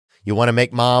You want to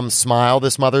make mom smile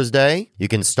this Mother's Day? You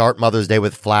can start Mother's Day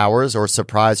with flowers or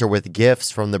surprise her with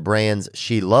gifts from the brands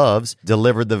she loves,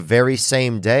 delivered the very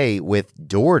same day with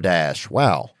DoorDash.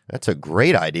 Wow, that's a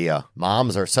great idea.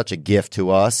 Moms are such a gift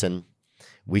to us, and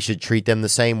we should treat them the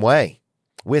same way,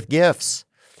 with gifts,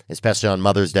 especially on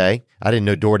Mother's Day. I didn't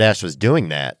know DoorDash was doing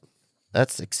that.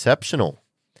 That's exceptional.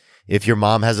 If your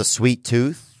mom has a sweet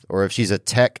tooth, or if she's a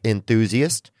tech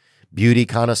enthusiast, beauty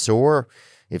connoisseur,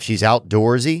 if she's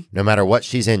outdoorsy, no matter what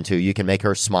she's into, you can make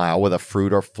her smile with a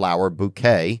fruit or flower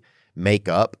bouquet,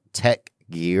 makeup, tech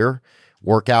gear,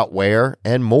 workout wear,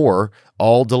 and more,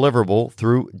 all deliverable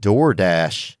through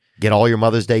DoorDash. Get all your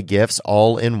Mother's Day gifts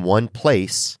all in one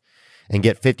place and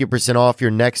get 50% off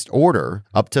your next order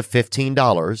up to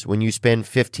 $15 when you spend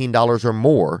 $15 or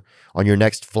more on your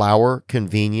next flower,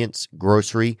 convenience,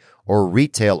 grocery, or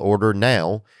retail order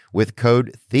now with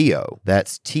code THEO.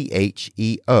 That's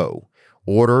THEO.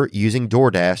 Order using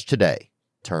DoorDash today.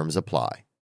 Terms apply.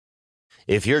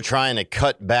 If you're trying to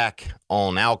cut back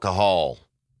on alcohol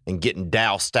and getting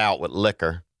doused out with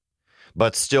liquor,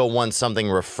 but still want something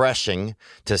refreshing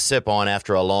to sip on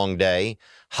after a long day,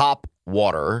 Hop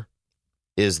Water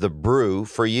is the brew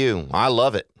for you. I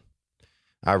love it.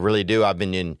 I really do. I've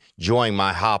been enjoying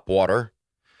my Hop Water.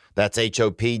 That's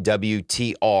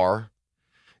HOPWTR.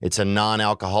 It's a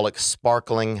non-alcoholic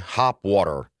sparkling hop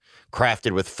water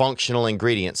crafted with functional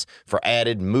ingredients for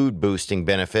added mood-boosting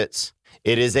benefits.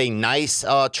 It is a nice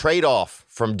trade-off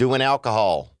from doing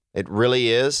alcohol. It really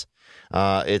is.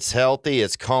 It's healthy,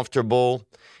 it's comfortable,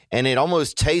 and it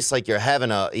almost tastes like you're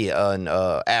having an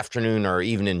afternoon or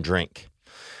evening drink.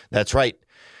 That's right.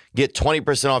 Get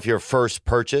 20% off your first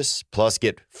purchase, plus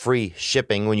get free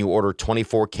shipping when you order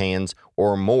 24 cans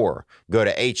or more. Go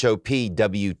to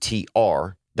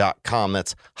HOPWTR.com.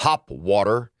 That's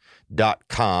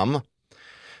hopwater.com.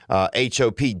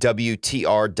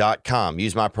 HOPWTR.com.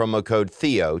 Use my promo code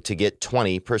THEO to get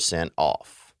 20%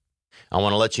 off. I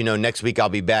want to let you know next week I'll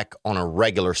be back on a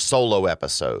regular solo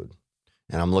episode,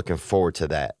 and I'm looking forward to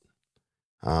that.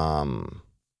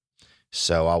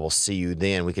 So I will see you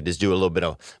then. We could just do a little bit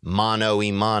of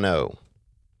mano-y-mano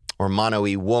or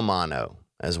mano-y-womano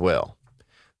as well.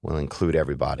 We'll include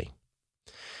everybody.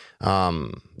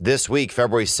 This week,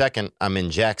 February 2nd, I'm in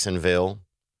Jacksonville,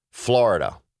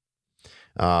 Florida.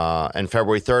 And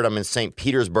February 3rd, I'm in St.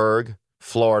 Petersburg,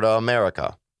 Florida,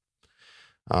 America.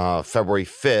 February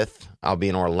 5th, I'll be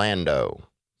in Orlando.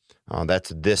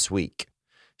 That's this week.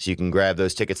 So you can grab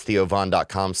those tickets,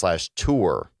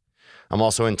 theovon.com/tour. I'm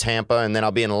also in Tampa, and then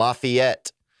I'll be in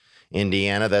Lafayette,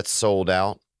 Indiana. That's sold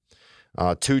out.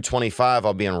 2/25,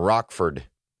 I'll be in Rockford,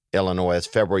 Illinois. That's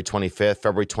February 25th.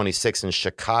 February 26th in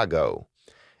Chicago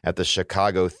at the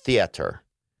Chicago Theater.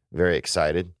 Very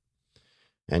excited.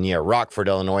 And yeah, Rockford,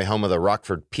 Illinois, home of the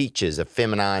Rockford Peaches, a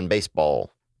feminine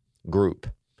baseball group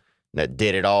that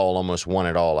did it all, almost won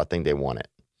it all. I think they won it.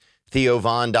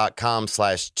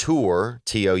 TheoVon.com/tour,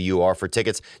 TOUR, for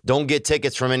tickets. Don't get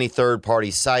tickets from any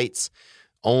third-party sites.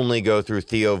 Only go through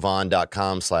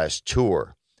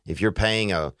TheoVon.com/tour. If you're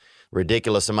paying a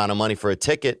ridiculous amount of money for a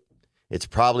ticket, it's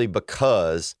probably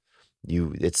because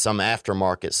it's some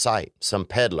aftermarket site, some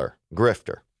peddler,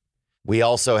 grifter. We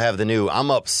also have the new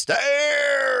I'm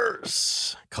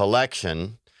Upstairs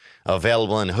collection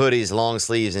available in hoodies, long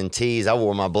sleeves, and tees. I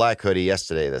wore my black hoodie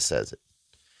yesterday that says it.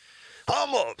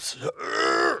 I'm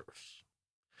upstairs.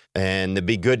 And the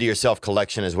Be Good to Yourself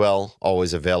collection as well,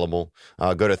 always available.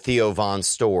 Go to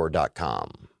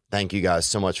TheoVonStore.com. Thank you guys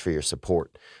so much for your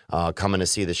support. Coming to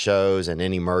see the shows and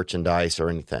any merchandise or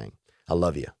anything. I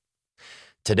love you.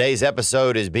 Today's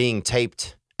episode is being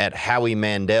taped at Howie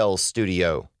Mandel's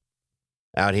studio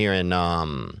out here in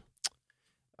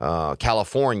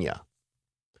California.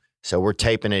 So we're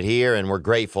taping it here, and we're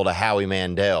grateful to Howie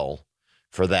Mandel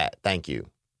for that. Thank you.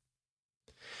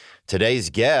 Today's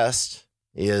guest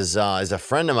is a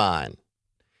friend of mine.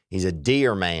 He's a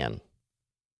deer man.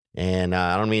 And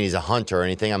I don't mean he's a hunter or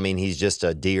anything. I mean he's just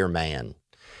a deer man.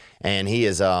 And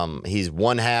he's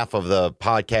one half of the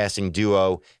podcasting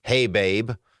duo Hey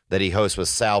Babe that he hosts with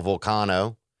Sal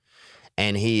Vulcano.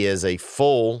 And he is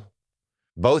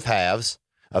both halves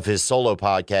of his solo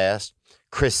podcast,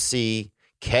 Chris C.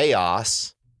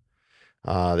 Chaos,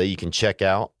 that you can check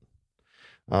out.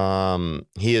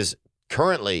 He is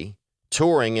currently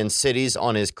touring in cities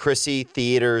on his Chrissy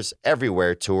Theaters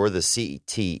Everywhere tour, the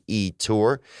CTE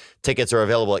tour. Tickets are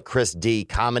available at Chris D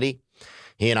Comedy.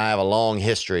 He and I have a long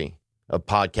history of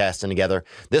podcasting together.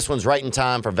 This one's right in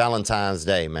time for Valentine's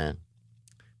Day, man.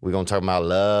 We're going to talk about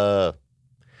love.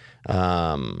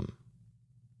 And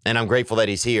I'm grateful that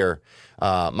he's here.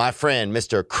 My friend,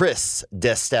 Mr. Chris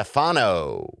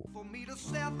DeStefano.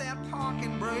 Set that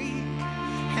parking brake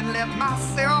and let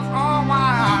myself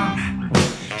unwind.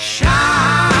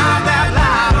 Shine that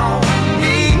light on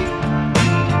me.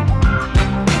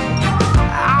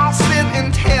 I'll sit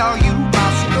and tell you my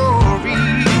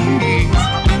stories.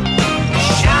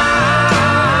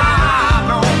 Shine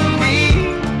on me,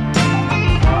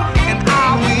 and I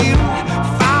will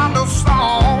find a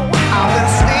song. I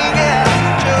will sing it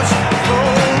just for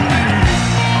you.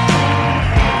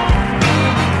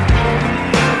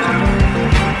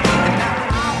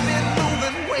 I've been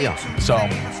moving way too So,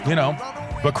 fast. you know,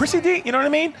 but Chrissy D, you know what I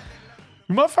mean?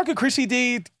 Motherfucking Chrissy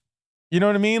D, you know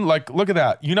what I mean? Like, look at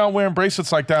that. You're not wearing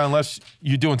bracelets like that unless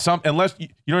you're doing something, unless, you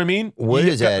know what I mean? What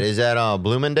You is that? Is that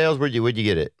Bloomingdale's? Where'd you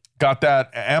get it? Got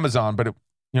that Amazon, but it,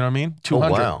 you know what I mean?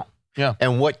 200. Oh, wow. Yeah.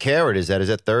 And what carat is that? Is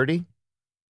that 30?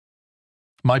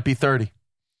 Might be 30.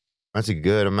 That's a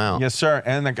good amount. Yes, sir.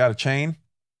 And I got a chain,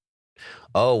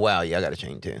 Oh, wow. Yeah, I got a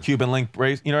chain too. Cuban link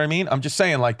brace. You know what I mean? I'm just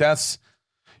saying, like, that's,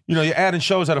 you know, you're adding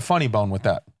shows at a funny bone with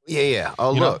that. Yeah.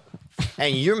 Oh, You know? look.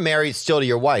 And you're married still to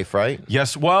your wife, right?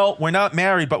 Yes. Well, we're not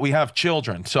married, but we have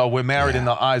children. So we're married in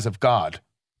the eyes of God.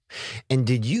 And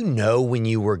did you know when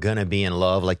you were going to be in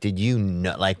love? Like, did you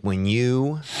know, like, when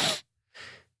you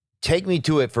take me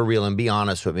to it for real and be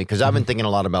honest with me? Because I've been thinking a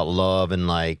lot about love and,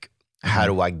 like, how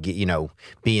do I get, you know,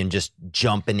 being just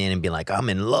jumping in and being like, I'm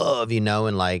in love, you know,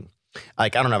 and like I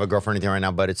don't have a girlfriend or anything right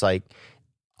now, but it's like,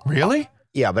 Really?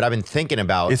 yeah, but I've been thinking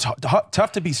about. It's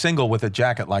tough to be single with a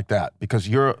jacket like that because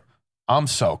I'm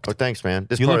soaked. Oh, thanks, man.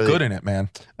 This You part look of good in it, man.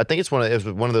 I think it's one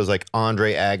of those like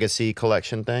Andre Agassi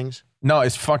collection things. No,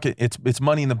 it's fucking, it's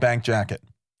Money in the Bank jacket.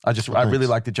 I really Thanks.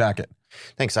 like the jacket.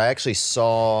 Thanks. I actually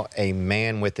saw a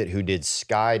man with it who did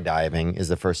skydiving. Is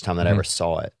the first time that I ever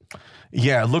saw it.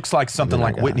 Yeah, it looks like something then I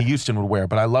like got Whitney it. Houston would wear,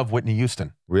 but I love Whitney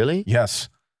Houston. Really? Yes.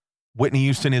 Whitney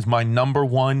Houston is my number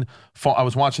one. I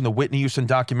was watching the Whitney Houston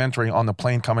documentary on the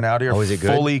plane coming out here. Oh, is it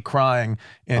good? Fully crying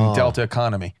in Delta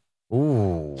Economy.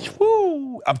 Ooh.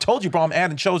 Woo! I've told you, bro, I'm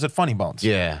adding shows at Funny Bones.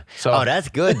 Yeah. So- oh, that's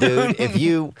good, dude. If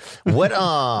you, what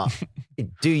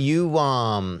do you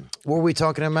what were we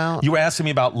talking about? You were asking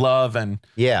me about love and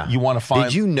Yeah. you want to find.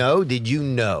 Did you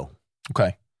know?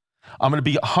 Okay. I'm going to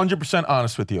be 100%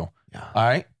 honest with you. Yeah. All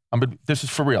right? This is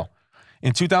for real.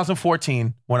 In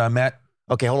 2014, when I met,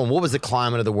 Okay, hold on. What was the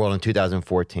climate of the world in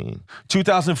 2014?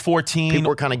 2014, People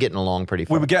were kind of getting along pretty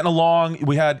fast. we were getting along.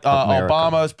 We had America.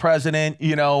 Obama as president.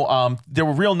 You know, there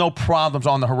were no problems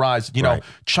on the horizon. You know, Right.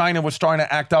 China was starting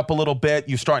to act up a little bit.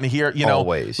 You're starting to hear, you know,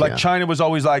 Always, like yeah. China was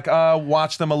always like,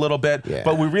 watch them a little bit. Yeah.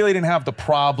 But we really didn't have the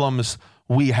problems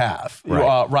we have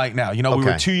right now. You know, we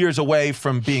were Okay. 2 years away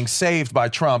from being saved by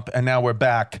Trump, and now we're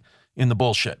back in the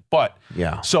bullshit. But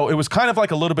Yeah. so it was kind of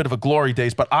like a little bit of a glory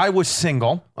days, but I was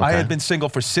single. I Okay. had been single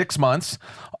for 6 months.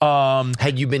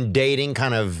 Had you been dating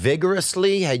kind of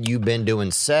vigorously? Had you been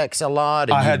doing sex a lot?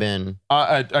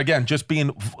 Again, just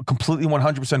being completely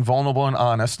 100% vulnerable and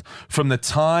honest. From the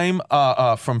time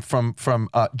from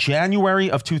January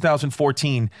of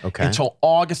 2014 Okay. until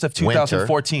August of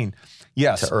 2014.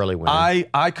 Yes. To early winter.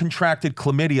 I contracted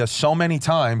chlamydia so many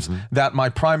times that my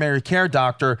primary care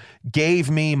doctor gave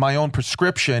me my own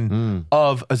prescription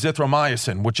of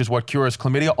azithromycin, which is what cures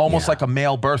chlamydia, almost like a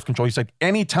male birth control. He said,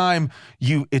 anytime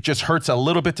it just hurts a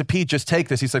little bit to pee, just take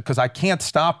this. He said, because I can't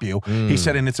stop you. He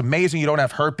said, and it's amazing you don't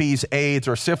have herpes, AIDS,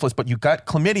 or syphilis, but you got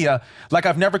chlamydia. Like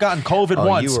I've never gotten COVID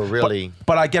once. you were really-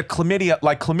 But I get chlamydia.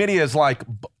 Like chlamydia is like,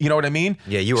 you know what I mean?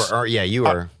 Yeah, you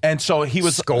were. And so he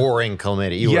was Scoring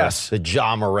chlamydia. You Yes. were the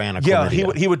Ja Moran of Yeah,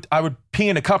 chlamydia. I would pee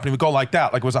in a cup and he would go like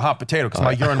that, like it was a hot potato because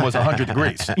my urine was 100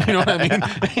 degrees. You know what I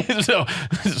mean? so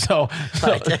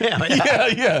damn,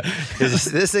 yeah.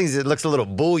 This thing it looks a little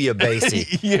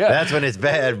bouillabaisse. Yeah. That's when it's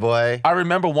bad, boy. I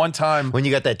remember one time, When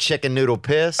you got that chicken noodle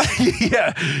piss.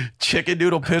 yeah, chicken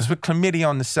noodle piss with chlamydia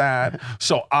on the side.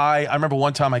 So I remember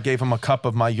one time I gave him a cup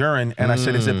of my urine and I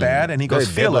said, "Is it bad?" And he goes,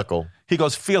 Very "Feel biblical. it." He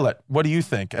goes, "Feel it. What do you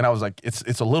think?" And I was like,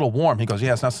 "It's a little warm." He goes,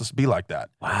 "Yeah, it's not supposed to be like that."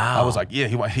 Wow. I was like, "Yeah."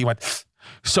 He went.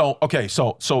 So okay,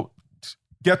 so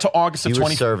get to August of You were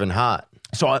 20. serving hot.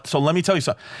 So let me tell you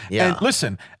something. Yeah. And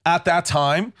listen, at that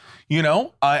time, you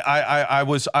know, I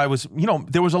was, you know,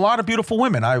 there was a lot of beautiful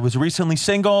women. I was recently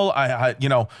single. I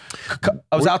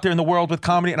was out there in the world with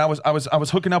comedy, and I was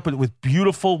hooking up with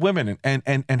beautiful women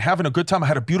and having a good time. I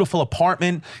had a beautiful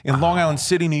apartment in Long Island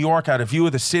City, New York. I had a view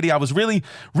of the city. I was really,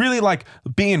 really like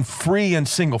being free and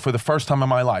single for the first time in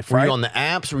my life. Were Right? you on the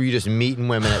apps or were you just meeting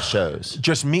women at shows?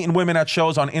 Just meeting women at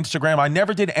shows on Instagram. I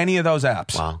never did any of those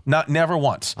apps. Wow. Never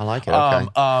once. I like it. Okay.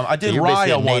 I did So you're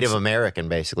basically Raya a Native once. American,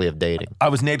 basically. basically of dating. I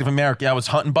was Native American. I was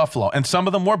hunting buffalo, and some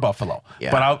of them were buffalo.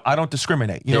 Yeah. But I don't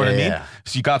discriminate. You know what I mean? Yeah.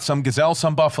 So you got some gazelles,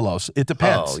 some buffaloes. It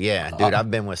depends. Oh, yeah. Dude,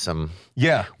 I've been with some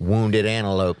Yeah, wounded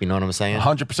antelope. You know what I'm saying?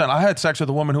 100%. I had sex with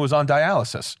a woman who was on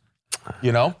dialysis.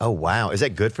 You know, Oh, wow. Is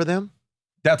that good for them?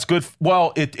 that's good.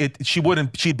 Well,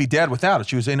 she'd be dead without it.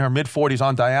 She was in her mid-40s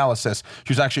on dialysis.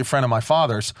 She was actually a friend of my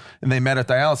father's, and they met at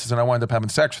dialysis, and I wound up having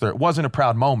sex with her. It wasn't a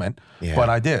proud moment, Yeah. but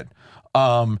I did.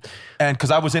 And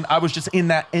because I was just in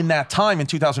that time in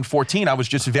 2014, I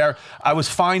was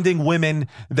finding women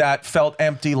that felt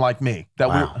empty like me, that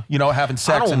Wow. we were, having I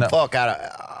sex.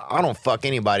 don't fuck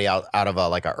anybody out of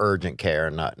like a urgent care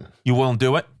or nothing. You won't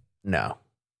do it? No.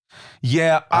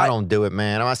 Yeah, I don't do it,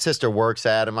 man. My sister works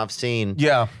at him. I've seen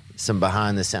Yeah, some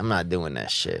behind the scenes. I'm not doing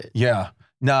that shit. yeah.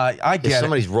 Nah, I If get it.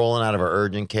 somebody's rolling out of her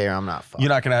urgent care, I'm not fucking. You're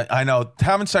not gonna. I know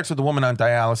having sex with a woman on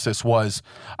dialysis was.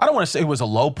 I don't want to say it was a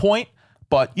low point,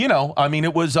 but I mean,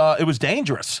 it was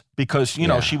dangerous because she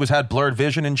had blurred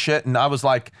vision and shit, and I was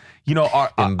like, I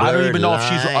don't even know if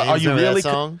she's. Are you Remember that really?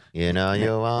 song? You know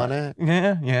you want it.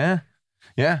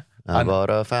 Yeah. I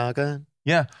bought a Falcon.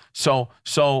 Yeah. So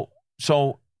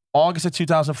August of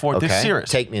 2004. This is serious.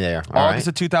 Take me there. August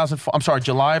of 2004. I'm sorry,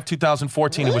 July of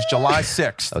 2014. It was July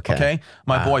 6th. Okay.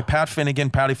 My boy Pat Finnegan,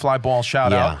 Patty Flyball,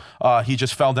 shout out. He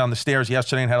just fell down the stairs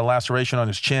yesterday and had a laceration on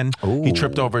his chin. Ooh. He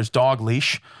tripped over his dog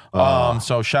leash.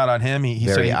 So shout out him. He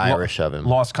Very said he Irish of him.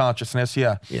 Lost consciousness.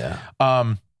 Yeah. Yeah.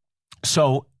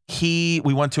 So we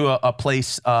went to a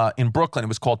place in Brooklyn. It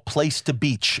was called Place to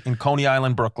Beach in Coney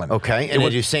Island, Brooklyn. Okay. And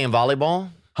did you sand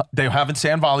volleyball? They have in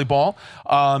sand volleyball,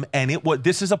 and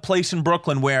this is a place in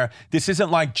Brooklyn where this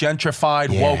isn't like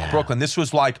gentrified woke Brooklyn. This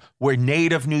was like where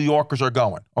native New Yorkers are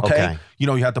going. Okay, you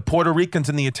had the Puerto Ricans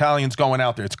and the Italians going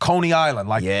out there. It's Coney Island.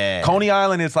 Coney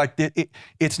Island is like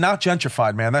it's not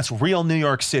gentrified, man. That's real New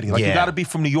York City. You got to be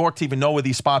from New York to even know where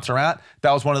these spots are at.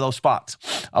 That was one of those spots.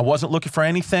 I wasn't looking for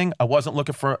anything. I wasn't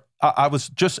looking for. I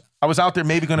was out there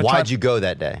maybe going to. Why'd you go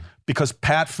that day? Because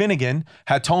Pat Finnegan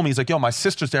had told me, he's like, yo, my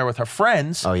sister's there with her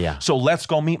friends. Oh, yeah. So let's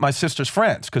go meet my sister's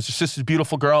friends because her sister's a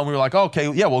beautiful girl. And we were like, okay,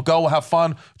 yeah, we'll go. We'll have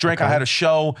fun. Drink. Okay. I had a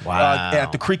show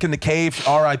at the Creek in the Cave,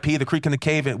 RIP, the Creek in the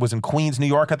Cave. It was in Queens, New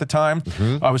York at the time.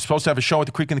 Mm-hmm. I was supposed to have a show at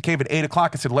the Creek in the Cave at 8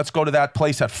 o'clock. I said, let's go to that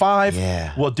place at 5.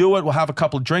 Yeah. We'll do it. We'll have a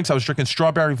couple of drinks. I was drinking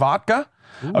strawberry vodka.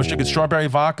 Ooh. I was drinking strawberry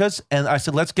vodkas, and I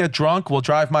said, let's get drunk. We'll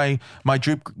drive my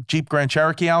Jeep Grand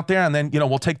Cherokee out there, and then,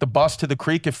 we'll take the bus to the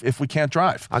creek if we can't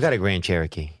drive. I got a Grand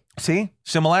Cherokee. See?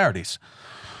 Similarities.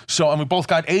 So, and we both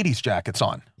got 80s jackets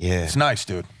on. Yeah. It's nice,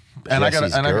 dude. And I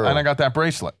got that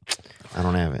bracelet. I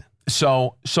don't have it.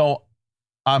 So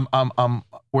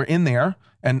we're in there,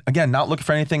 and again, not looking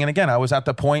for anything. And again, I was at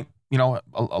the point, a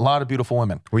lot of beautiful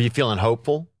women. Were you feeling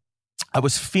hopeful? I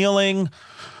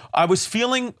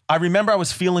remember I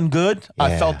was feeling good. Yeah.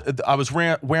 I felt I was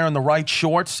wearing the right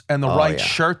shorts and the right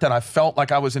shirt that I felt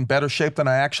like I was in better shape than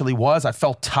I actually was. I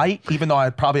felt tight, even though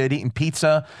I had eaten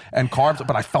pizza and carbs,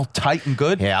 but I felt tight and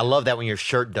good. Yeah, I love that when your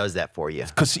shirt does that for you.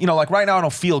 Because, like right now I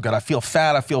don't feel good. I feel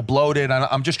fat. I feel bloated.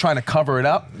 I'm just trying to cover it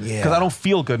up because I don't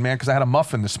feel good, man, because I had a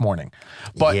muffin this morning.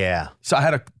 But so I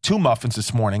had 2 muffins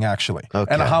this morning, actually,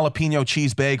 and a jalapeno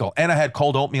cheese bagel, and I had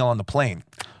cold oatmeal on the plane.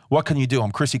 What can you do?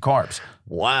 I'm Chrissy Carbs.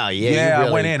 Wow, I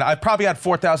went in. I probably had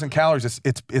 4,000 calories.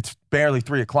 It's barely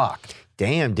 3 o'clock.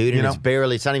 Damn, dude, and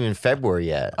it's not even February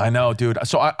yet. I know, dude.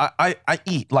 So I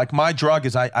eat. Like my drug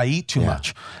is I eat too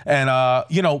much. And,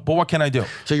 but what can I do?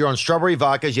 So you're on strawberry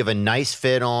vodkas. You have a nice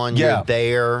fit on. Yeah. You're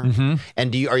there. Mm-hmm.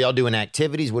 And are y'all doing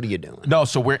activities? What are you doing? No,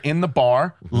 so we're in the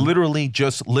bar, literally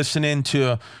just listening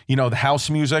to, the house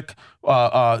music,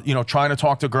 trying to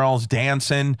talk to girls,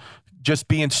 dancing, just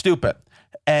being stupid.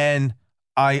 And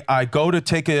I go to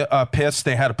take a piss.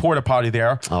 They had a porta potty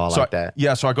there. Oh, I like that.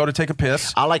 Yeah, so I go to take a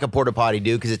piss. I like a porta potty,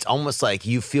 dude, because it's almost like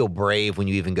you feel brave when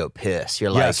you even go piss. You're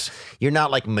like, you're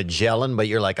not like Magellan, but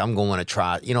you're like, I'm going to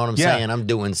try. You know what I'm saying? I'm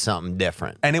doing something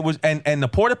different. And it was, and the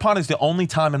porta potty is the only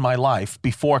time in my life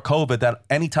before COVID that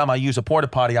anytime I use a porta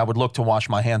potty, I would look to wash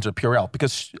my hands or Purell,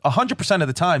 because 100% of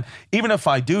the time, even if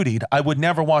I dutied, I would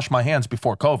never wash my hands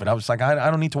before COVID. I was like, I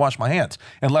don't need to wash my hands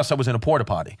unless I was in a porta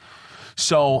potty.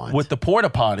 So with the porta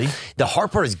potty, the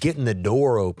hard part is getting the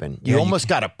door open. You almost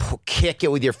got to kick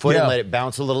it with your foot and let it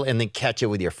bounce a little, and then catch it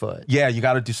with your foot. Yeah, you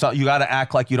got to do something. You got to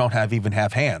act like you don't even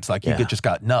have hands, like you just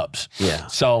got nubs. Yeah.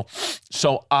 So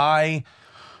I'm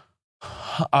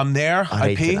there.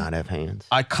 I hate to not have hands.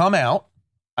 I come out.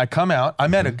 I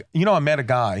met a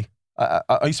guy.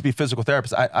 I used to be a physical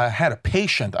therapist. I had a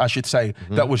patient, I should say,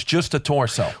 that was just a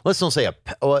torso. Let's don't say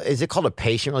is it called a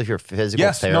patient if you're a physical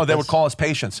Yes, therapist? no, they would call us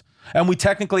patients. And we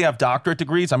technically have doctorate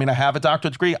degrees. I mean, I have a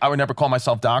doctorate degree. I would never call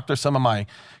myself doctor. Some of my,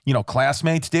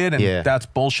 classmates did, and that's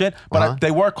bullshit. But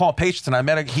they were called patients, and I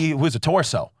met he was a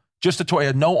torso. Just a torso. He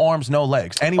had no arms, no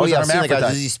legs. And he was a hermaphrodite.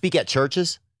 Does he speak at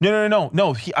churches?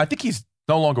 No. I think he's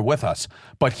no longer with us,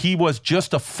 but he was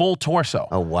just a full torso.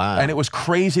 Oh, wow. And it was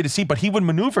crazy to see, but he would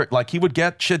maneuver it. Like, he would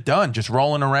get shit done just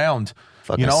rolling around.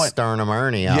 Fucking Sternum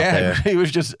Ernie out there.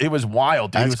 Yeah, it was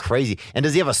wild, dude. That's crazy. And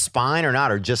does he have a spine or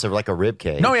not, or just like a rib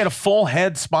cage? No, he had a full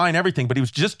head, spine, everything, but he was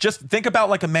just think about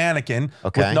like a mannequin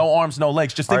with no arms, no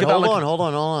legs. Just think about hold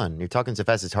on. You're talking so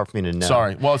fast, it's hard for me to know.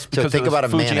 Sorry. Well, it's because think about a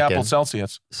Fuji mannequin. Apple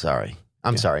Celsius. Sorry.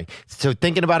 I'm sorry. So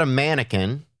thinking about a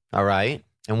mannequin, all right,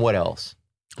 and what else?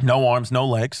 No arms, no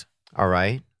legs. All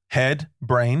right. Head,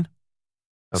 brain,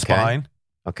 spine.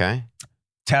 Okay.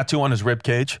 Tattoo on his rib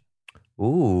cage.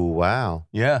 Ooh, wow.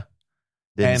 Yeah.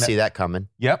 Didn't see that coming.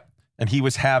 Yep. And he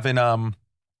was having I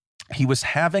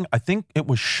think it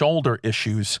was shoulder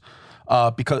issues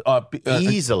because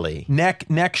easily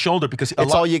neck, shoulder, because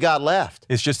it's all you got left.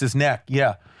 It's just his neck.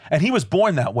 Yeah. And he was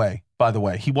born that way, by the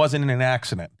way. He wasn't in an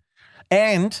accident.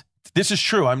 And this is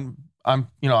true. I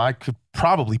could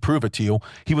probably prove it to you.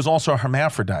 He was also a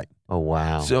hermaphrodite. Oh,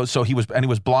 wow. So he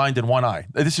was blind in one eye.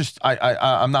 This is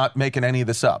I'm not making any of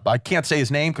this up. I can't say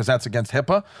his name because that's against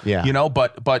HIPAA. Yeah.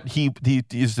 But he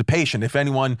is the patient. If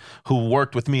anyone who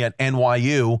worked with me at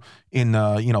NYU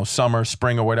in summer,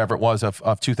 spring, or whatever it was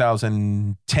of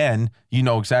 2010, you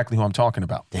know exactly who I'm talking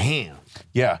about. Damn.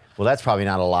 Yeah. Well, that's probably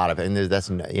not a lot of it, and that's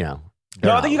No,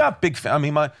 I think you got big. I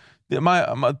mean, my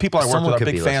people I work with are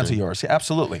big fans of yours. Yeah,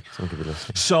 absolutely. Someone could be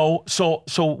listening.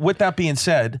 So with that being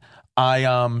said,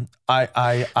 So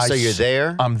you're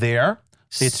there? I'm there.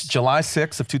 It's July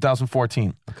 6th of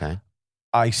 2014. Okay.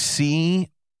 I see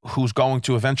who's going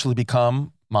to eventually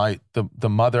become the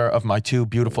mother of my two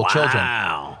beautiful children.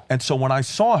 Wow. And so when I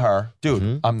saw her,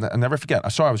 dude, I'll never forget. I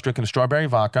saw her. I was drinking a strawberry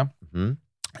vodka.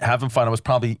 Having fun. I was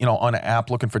probably, on an app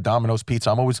looking for Domino's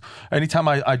Pizza. I'm always, anytime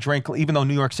I drink, even though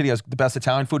New York City has the best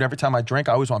Italian food, every time I drink,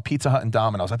 I always want Pizza Hut and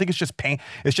Domino's. I think it's just pain.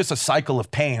 It's just a cycle of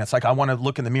pain. It's like I want to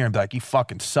look in the mirror and be like, you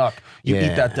fucking suck. You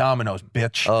eat that Domino's,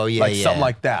 bitch. Oh, yeah, something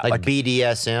like that. Like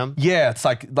BDSM? Yeah, it's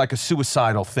like a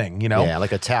suicidal thing, Yeah,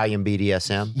 like Italian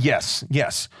BDSM?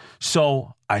 Yes.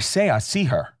 So I see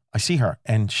her,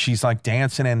 and she's like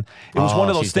dancing, and it was one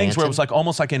of those things where it was like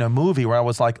almost like in a movie where I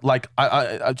was like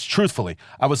I truthfully,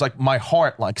 I was like, my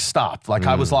heart like stopped. Like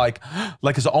I was like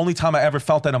it's the only time I ever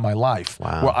felt that in my life.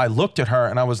 Wow. Where I looked at her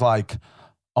and I was like,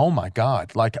 oh my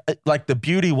God, like the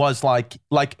beauty was like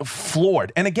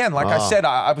floored. And again, like I said,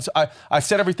 I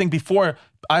said everything before.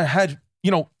 I had,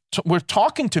 we're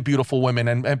talking to beautiful women,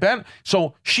 and Ben,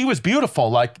 so she was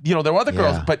beautiful. Like, there were other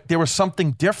girls, but there was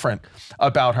something different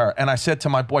about her. And I said to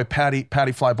my boy, Patty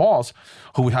Fly Balls,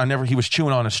 who he was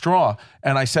chewing on a straw.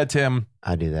 And I said to him,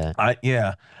 I do that.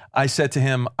 I said to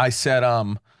him, I said,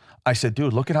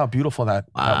 dude, look at how beautiful that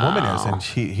woman is. And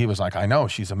he was like, I know,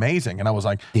 she's amazing. And I was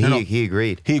like, he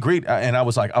agreed. He agreed. And I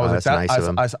was like, that's nice of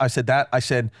him.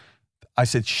 I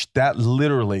said, that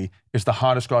literally is the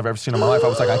hottest girl I've ever seen in my life. I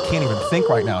was like, I can't even think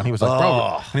right now. And he was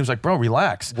like, bro,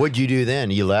 relax. What'd you do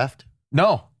then? You left?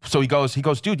 No. So he goes,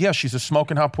 dude, yeah, she's a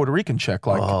smoking hot Puerto Rican chick.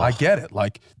 Like, I get it.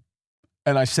 Like,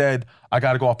 and I said, I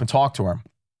got to go up and talk to her.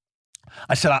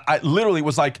 I said, I literally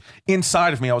was like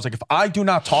inside of me. I was like, if I do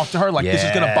not talk to her, like this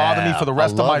is going to bother me for the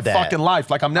rest of my fucking life.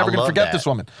 Like, I'm never going to forget this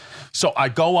woman. So I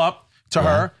go up to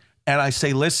her and I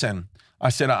say, listen, I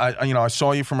said, I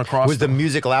saw you from across. Was the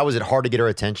music loud? Was it hard to get her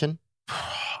attention?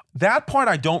 That part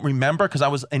I don't remember because I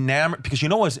was enamored. Because you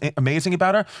know what's amazing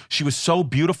about her? She was so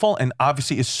beautiful and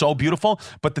obviously is so beautiful.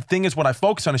 But the thing is, what I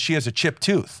focus on is she has a chipped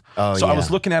tooth. I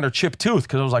was looking at her chipped tooth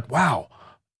because I was like, wow.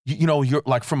 You're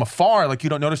like from afar, like you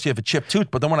don't notice you have a chipped tooth.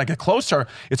 But then when I get closer,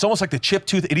 it's almost like the chipped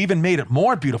tooth. It even made it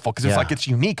more beautiful because it's like it's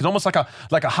unique. It's almost like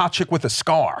a hot chick with a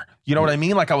scar. You know what I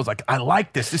mean? Like I was like, I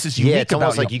like this. This is unique. Yeah, it's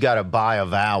almost like you got to buy a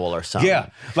vowel or something. Yeah,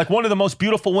 like one of the most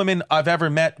beautiful women I've ever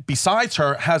met besides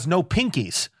her has no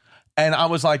pinkies. And I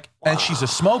was like, and she's a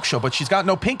smoke show, but she's got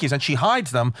no pinkies and she hides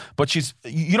them. But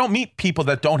you don't meet people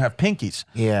that don't have pinkies.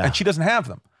 Yeah. And she doesn't have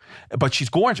them. But she's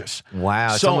gorgeous.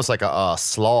 Wow, it's almost like a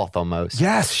sloth almost.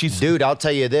 Yes, Dude, I'll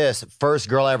tell you this. First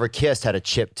girl I ever kissed had a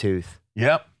chipped tooth.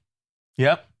 Yep.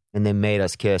 And they made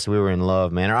us kiss. We were in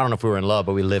love, man. I don't know if we were in love,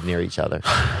 but we lived near each other.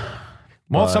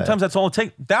 Well, sometimes that's all it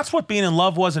takes. That's what being in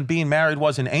love was and being married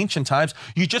was in ancient times.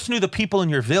 You just knew the people in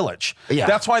your village. Yeah.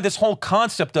 That's why this whole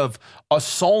concept of a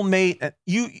soulmate,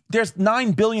 there's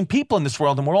 9 billion people in this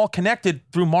world and we're all connected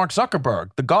through Mark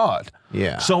Zuckerberg, the God.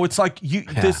 Yeah. So it's like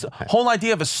this whole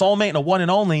idea of a soulmate and a one and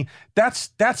only,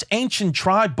 that's ancient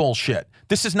tribe bullshit.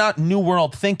 This is not new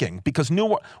world thinking because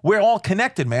we're all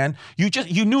connected, man.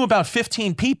 You knew about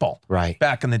 15 people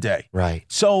back in the day. Right.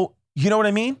 So, you know what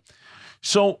I mean?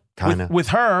 So with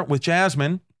her, with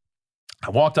Jasmine, I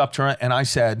walked up to her and I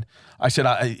said, I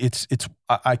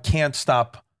can't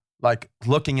stop like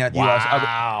looking at you.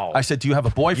 Wow. I said, do you have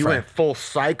a boyfriend? You went full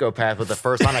psychopath with the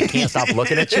first line. I can't stop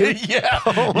looking at you. Yeah.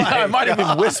 I might have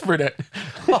even whispered it.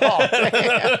 Oh,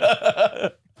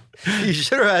 man. You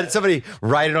should have had somebody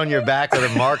write it on your back with a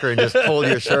marker and just pull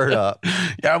your shirt up.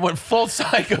 Yeah, I went full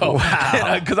psycho.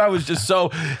 Wow. Because I was just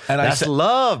so. And that's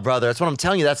love, brother. That's what I'm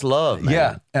telling you. That's love, man.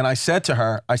 Yeah. And I said to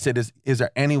her, is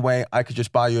there any way I could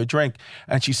just buy you a drink?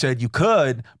 And she said, you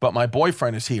could, but my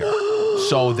boyfriend is here.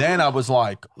 So then I was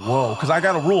like, whoa. Because I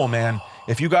got a rule, man.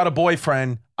 If you got a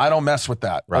boyfriend, I don't mess with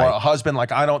that. Right. Or a husband,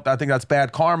 like I think that's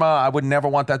bad karma. I would never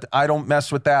want that. I don't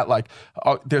mess with that. Like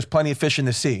there's plenty of fish in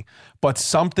the sea. But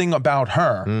something about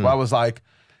her, where I was like,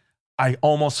 I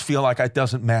almost feel like it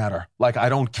doesn't matter. Like I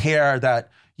don't care that,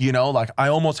 like I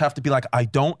almost have to be like, I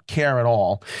don't care at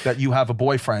all that you have a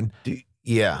boyfriend.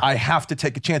 Yeah. I have to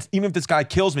take a chance, even if this guy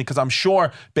kills me, because I'm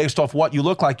sure based off what you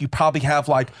look like, you probably have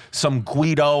like some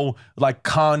Guido, like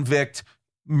convict,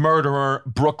 murderer,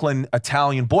 Brooklyn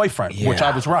Italian boyfriend, which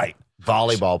I was right.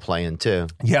 Volleyball playing too.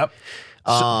 Yep.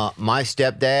 My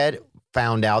stepdad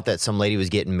found out that some lady was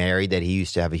getting married that he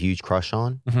used to have a huge crush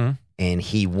on. Mm-hmm. And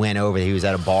he went over, he was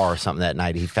at a bar or something that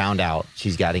night. He found out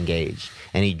she's got engaged.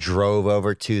 And he drove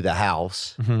over to the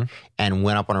house and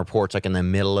went up on her porch like in the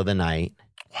middle of the night.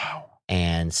 Wow.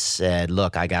 And said,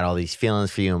 look, I got all these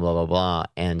feelings for you and blah, blah, blah.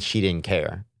 And she didn't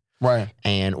care. Right.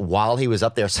 And while he was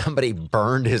up there, somebody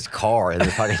burned his car in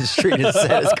the fucking street and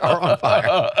set his car on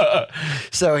fire.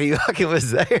 So he fucking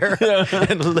was there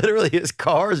and literally his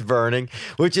car's burning,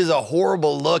 which is a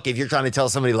horrible look if you're trying to tell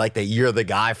somebody like that you're the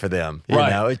guy for them. You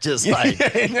know, it's just like.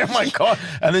 My car.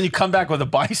 And then you come back with a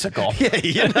bicycle. Yeah,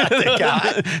 you're not the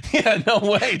guy. Yeah, no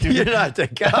way, dude. You're not the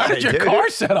guy. How did your car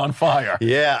set on fire?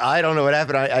 Yeah, I don't know what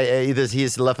happened. Either he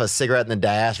just left a cigarette in the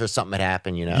dash or something had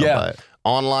happened, Yeah. But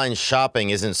online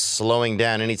shopping isn't slowing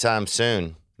down anytime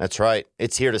soon. That's right.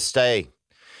 It's here to stay.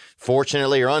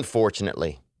 Fortunately or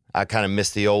unfortunately, I kind of miss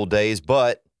the old days,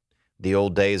 but the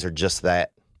old days are just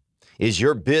that. Is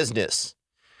your business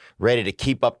ready to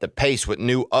keep up the pace with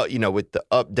with the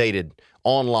updated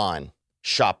online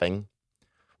shopping?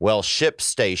 Well,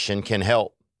 ShipStation can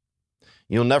help.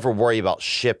 You'll never worry about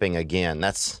shipping again.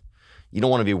 You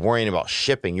don't want to be worrying about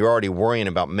shipping. You're already worrying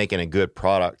about making a good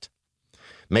product.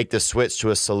 Make the switch to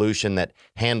a solution that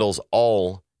handles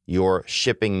all your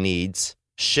shipping needs.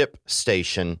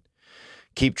 ShipStation.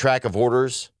 Keep track of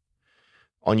orders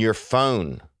on your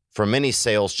phone from any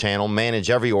sales channel. Manage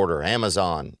every order.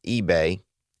 Amazon, eBay,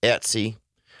 Etsy,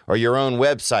 or your own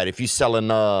website. If you're selling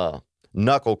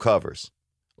knuckle covers,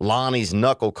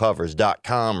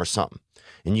 Lonnie'sKnuckleCovers.com or something,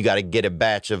 and you got to get a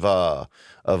batch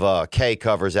of K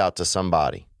covers out to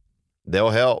somebody, they'll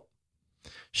help.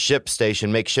 ShipStation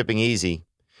makes shipping easy.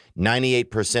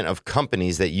 98% of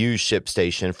companies that use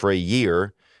ShipStation for a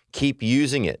year keep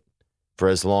using it for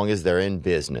as long as they're in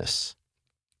business.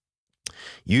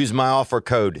 Use my offer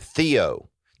code Theo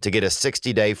to get a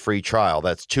 60-day free trial.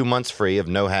 That's 2 months free of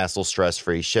no hassle,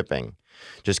 stress-free shipping.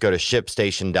 Just go to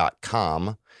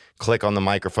ShipStation.com, click on the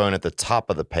microphone at the top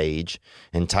of the page,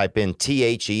 and type in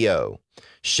THEO.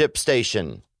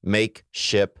 ShipStation. Make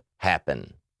ship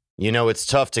happen. It's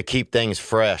tough to keep things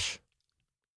fresh.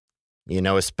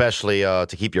 Especially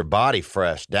to keep your body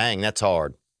fresh. Dang, that's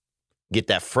hard. Get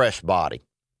that fresh body.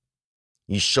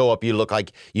 You show up, you look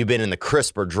like you've been in the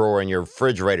crisper drawer in your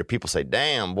refrigerator. People say,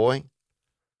 damn, boy,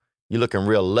 you looking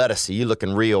real lettucey. You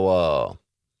looking real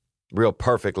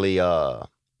perfectly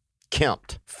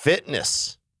kempt.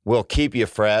 Fitness will keep you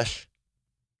fresh.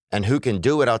 And who can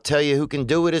do it? I'll tell you who can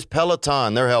do it is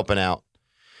Peloton. They're helping out.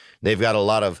 They've got a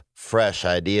lot of fresh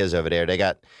ideas over there. They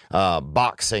got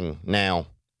boxing now.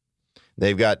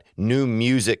 They've got new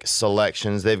music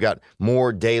selections. They've got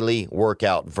more daily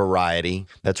workout variety.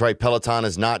 That's right. Peloton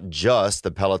is not just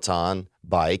the Peloton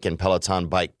Bike and Peloton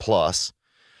Bike Plus,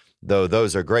 though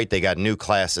those are great. They got new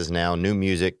classes now, new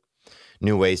music,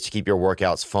 new ways to keep your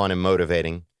workouts fun and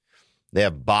motivating. They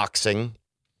have boxing.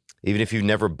 Even if you've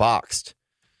never boxed,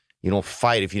 you don't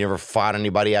fight. If you never fought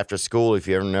anybody after school, if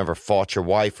you ever never fought your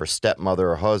wife or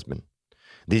stepmother or husband,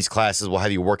 these classes will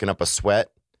have you working up a sweat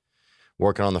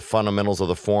working on the fundamentals of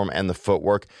the form and the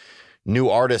footwork. New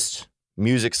artist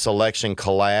music selection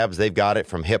collabs. They've got it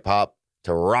from hip hop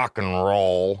to rock and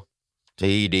roll to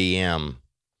EDM.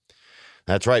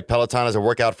 That's right. Peloton is a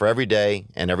workout for every day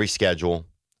and every schedule,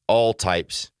 all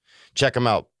types. Check them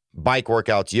out. Bike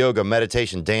workouts, yoga,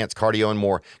 meditation, dance, cardio, and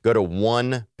more. Go to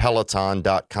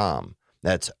onepeloton.com.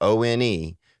 That's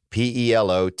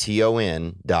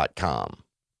OnePeloton.com.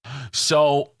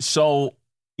 So,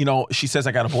 she says,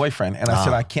 I got a boyfriend. And I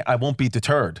said, I won't be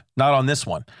deterred. Not on this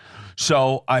one.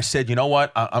 So I said, you know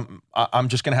what? I'm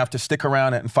just going to have to stick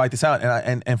around and fight this out.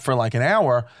 And for like an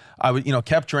hour, I would,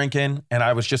 kept drinking. And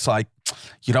I was just like,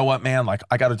 you know what, man? Like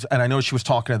I got to, and I know she was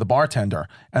talking to the bartender.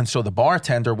 And so the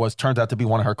bartender turned out to be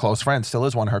one of her close friends, still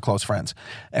is one of her close friends.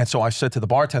 And so I said to the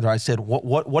bartender, I said,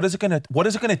 what is it going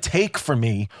to take for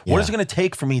me? Yeah. What is it going to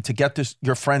take for me to get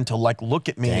your friend to like look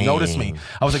at me and notice me?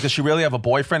 I was like, does she really have a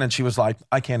boyfriend? And she was like,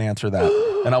 I can't answer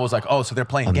that. And I was like, oh, so they're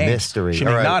playing games. Mystery. She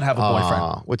may not have a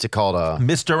boyfriend. What's it called?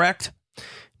 Misdirect?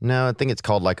 No, I think it's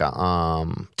called like a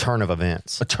turn of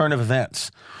events. A turn of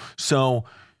events. So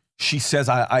she says,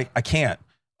 I can't.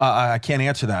 I can't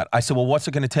answer that. I said, well, what's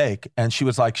it going to take? And she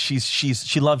was like,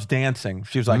 she loves dancing.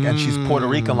 She was like, and she's Puerto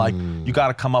Rican. Like, you got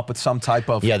to come up with some type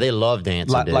of. Yeah, they love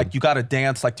dancing. Like, you got to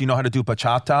dance. Like, do you know how to do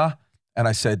bachata? And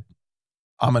I said,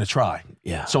 I'm going to try.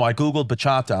 Yeah. So I Googled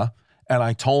bachata and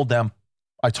I told them,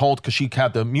 because she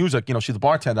had the music, she's the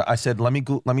bartender. I said, let me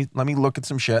look at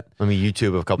some shit. Let me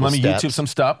YouTube a couple Let me steps. YouTube some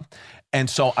stuff. And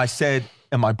so I said,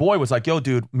 and my boy was like, yo,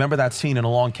 dude, remember that scene in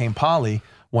Along Came Polly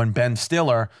when Ben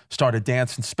Stiller started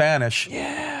dancing Spanish?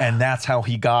 Yeah. And that's how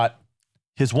he got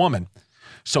his woman.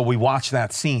 So we watched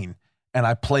that scene and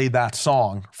I played that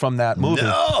song from that movie.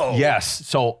 No. Yes.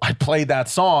 So I played that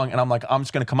song and I'm like, I'm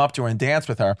just going to come up to her and dance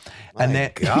with her. And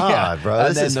then, God, bro,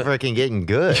 and this is freaking getting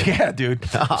good. Yeah, dude.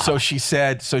 So she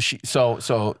said, so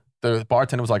the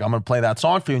bartender was like, I'm going to play that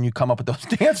song for you and you come up with those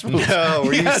dance moves. No,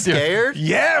 were you scared? Dude.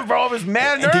 Yeah, bro. I was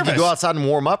mad nervous. Did you go outside and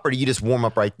warm up or did you just warm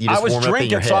up right? You just I was warm up in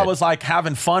drinking, your so I head? was like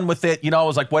having fun with it. I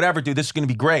was like, whatever, dude, this is going to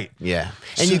be great. Yeah.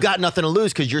 And you got nothing to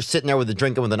lose because you're sitting there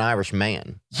drinking with an Irish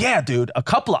man. Yeah, dude. A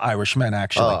couple of Irish men,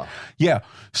 actually. Oh. Yeah.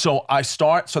 So I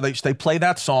start, so they play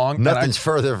that song. Nothing's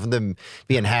further from them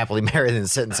being happily married than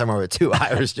sitting somewhere with two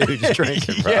Irish dudes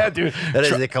drinking, bro. Yeah, dude. That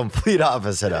is the complete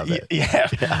opposite of it.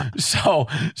 Yeah. So,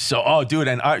 oh, dude,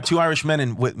 and two Irish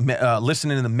men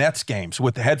listening to the Mets games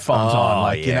with the headphones on,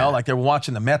 like, like they were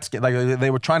watching the Mets game, like they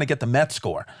were trying to get the Mets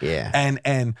score. Yeah.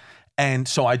 And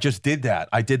so I just did that.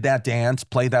 I did that dance,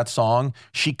 played that song.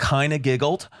 She kind of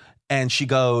giggled and she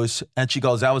goes,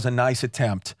 that was a nice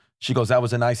attempt. She goes, that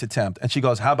was a nice attempt. And she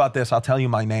goes, how about this? I'll tell you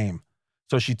my name.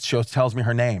 So she tells me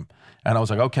her name. And I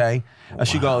was like, okay. And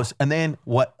she goes, and then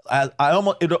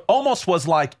it almost was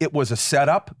like it was a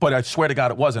setup, but I swear to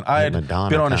God, it wasn't. I had Madonna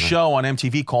been on a kinda. show on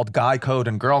MTV called Guy Code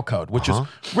and Girl Code, which is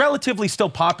relatively still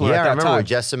popular Yeah, at I that remember time. with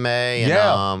Jessime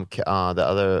and the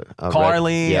other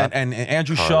Carly Red- and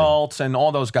Andrew Carly. Schultz and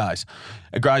all those guys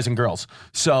and girls.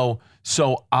 So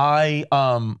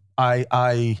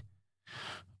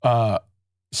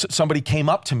somebody came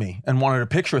up to me and wanted a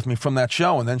picture with me from that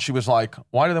show. And then she was like,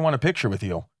 why do they want a picture with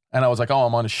you? And I was like, oh,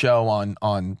 I'm on a show on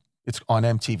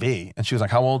MTV. And she was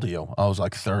like, how old are you? I was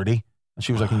like 30. And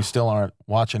she was like, and you still aren't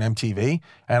watching MTV?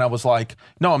 And I was like,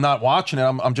 no, I'm not watching it.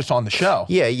 I'm just on the show.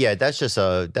 Yeah. That's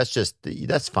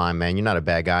fine, man. You're not a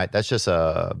bad guy. That's just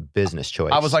a business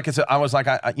choice. I'm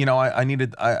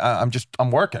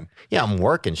working. Yeah, I'm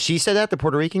working. She said that, the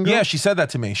Puerto Rican girl? Yeah, she said that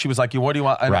to me. She was like, what do you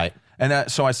want? Right.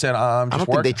 And so I said, I'm just I don't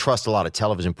working. think they trust a lot of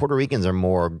television. Puerto Ricans are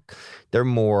more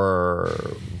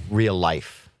real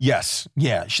life. Yes.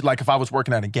 Yeah. Like if I was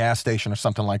working at a gas station or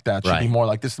something like that, she'd be Right. more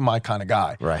like, this is my kind of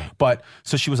guy. Right. But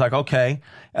so she was like, okay.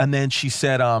 And then she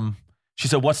said,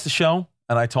 what's the show?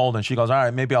 And I told her, and she goes, all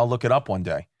right, maybe I'll look it up one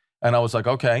day. And I was like,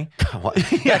 okay.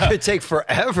 That could take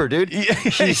forever, dude.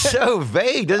 She's so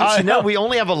vague. Doesn't she know we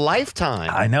only have a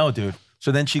lifetime? I know, dude.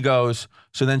 So then she goes,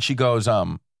 she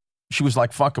was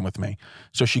like fucking with me.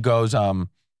 So she goes, all right.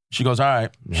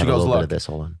 We She have a goes, little bit look. of this.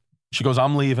 Hold on. She goes,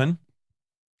 I'm leaving.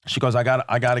 She goes, I got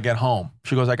to get home.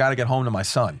 She goes, I got to get home to my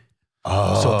son.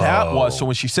 Oh. So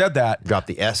when she said that, Drop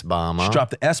the S-bomb, huh? she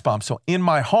dropped the S-bomb. So in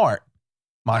my heart,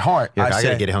 You're like, I I got to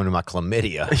said, get home to my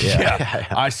chlamydia. yeah.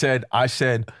 I said,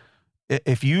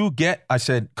 if you get,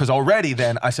 because already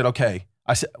then I said, okay.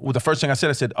 I said, well, the first thing I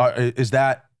said, is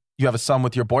that you have a son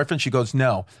with your boyfriend? She goes,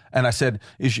 no. And I said,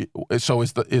 is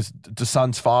the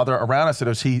son's father around? I said,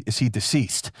 is he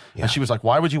deceased? Yeah. And she was like,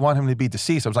 why would you want him to be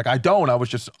deceased? I was like, I don't. I was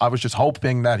just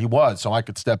hoping that he was, so I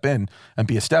could step in and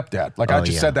be a stepdad. Like I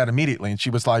just said that immediately. And she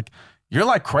was like, you're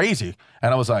like crazy.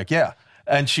 And I was like, yeah.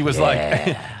 And she was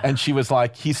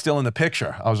like, he's still in the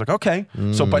picture. I was like, okay.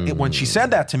 So, but when she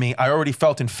said that to me, I already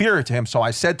felt inferior to him. So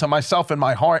I said to myself in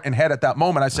my heart and head at that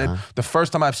moment, I said, the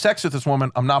first time I have sex with this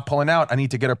woman, I'm not pulling out. I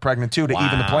need to get her pregnant too to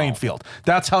even the playing field.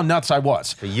 That's how nuts I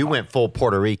was. So you went full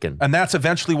Puerto Rican. And that's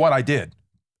eventually what I did.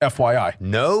 FYI.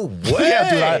 No way.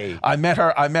 Yeah, dude. I met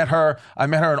her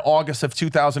in August of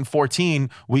 2014.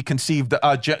 We conceived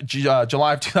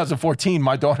July of 2014.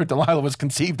 My daughter Delilah was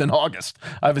conceived in August.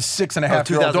 I have a 6.5-year-old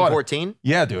daughter. 2014?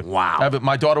 Yeah, dude. Wow.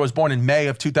 My daughter was born in May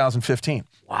of 2015.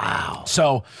 Wow.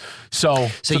 So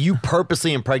you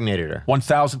purposely impregnated her.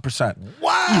 1,000%.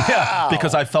 Wow. Yeah,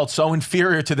 because I felt so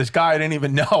inferior to this guy I didn't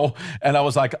even know, and I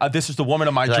was like, "This is the woman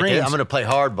of my You're like, dreams. I'm going to play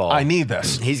hardball. I need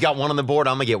this." He's got one on the board.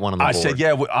 I'm going to get one on the board. I said,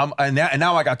 "Yeah," and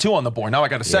now I got 2 on the board. Now I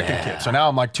got a second kid, so now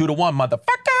I'm like 2-1,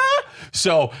 motherfucker.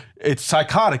 So it's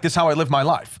psychotic. This is how I live my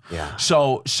life. Yeah.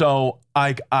 So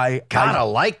I kind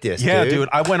of like this. Yeah, dude.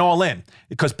 I went all in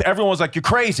because everyone was like, "You're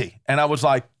crazy," and I was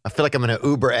like, I feel like I'm in an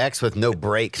Uber X with no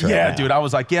brakes. Right "Yeah, now. dude." I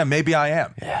was like, "Yeah, maybe I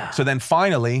am." Yeah. So then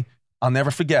finally, I'll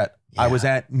never forget. I was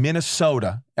at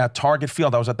Minnesota at Target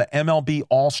Field. I was at the MLB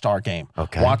All-Star game.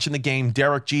 Okay. Watching the game,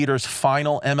 Derek Jeter's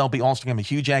final MLB All-Star game. I'm a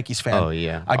huge Yankees fan. Oh,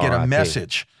 yeah. I get a RIP.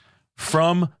 message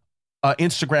from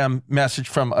Instagram message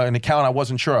from an account I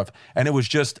wasn't sure of. And it was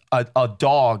just a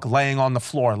dog laying on the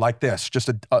floor like this. Just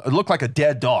it looked like a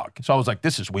dead dog. So I was like,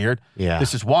 this is weird. Yeah.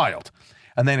 This is wild.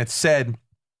 And then it said,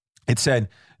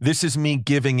 this is me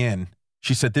giving in.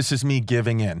 She said, this is me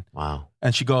giving in. Wow.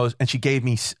 And she goes, and she gave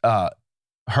me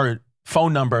her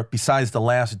phone number besides the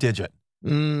last digit.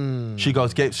 She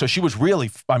goes, so she was really,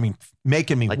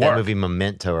 making me like work. that movie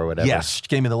Memento or whatever. Yes, she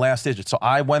gave me the last digit. So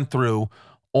I went through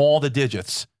all the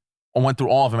digits. I went through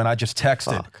all of them, and I just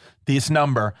texted this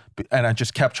number, and I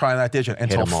just kept trying that digit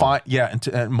until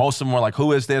and most of them were like,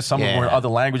 "Who is this?" Some of them were in other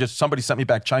languages. Somebody sent me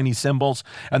back Chinese symbols,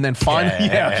 and then finally,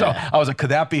 so I was like,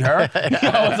 "Could that be her?"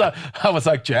 I was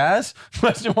like, "Jazz?"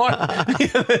 Question mark.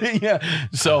 Yeah.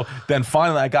 So then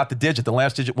finally, I got the digit. The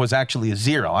last digit was actually a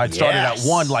 0. I started at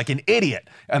 1 like an idiot,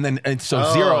 and then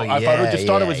 0. If I would have just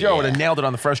started with 0, I would have nailed it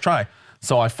on the first try.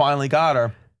 So I finally got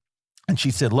her, and she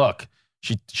said, "Look."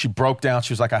 She broke down.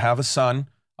 She was like, I have a son.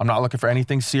 I'm not looking for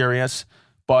anything serious.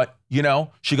 But,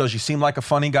 she goes, you seem like a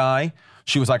funny guy.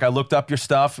 She was like, I looked up your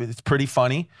stuff. It's pretty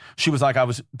funny. She was like, I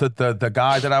was the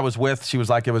guy that I was with. She was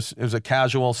like, it was a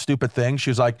casual, stupid thing. She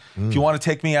was like, if you want to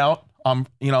take me out,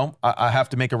 I have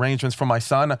to make arrangements for my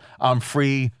son. I'm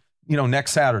free,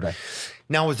 next Saturday.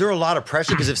 Now, was there a lot of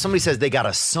pressure? Because if somebody says they got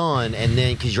a son, and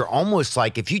then because you're almost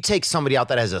like, if you take somebody out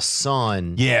that has a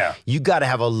son, you got to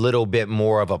have a little bit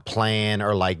more of a plan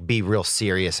or like be real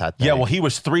serious at that. Yeah, well, he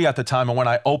was 3 at the time, and when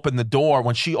she opened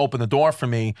the door for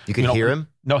me, you could hear him.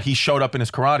 No, he showed up in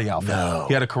his karate outfit. No.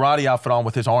 He had a karate outfit on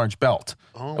with his orange belt,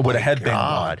 with a headband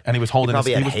on, and he was holding. He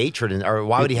probably had hatred, or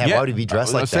why would he have? Why would he be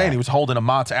dressed like that? Saying he was holding a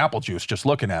Mott's apple juice, just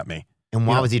looking at me. And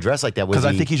why was he dressed like that? Because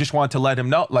I think he just wanted to let him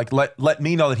know, like let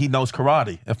me know that he knows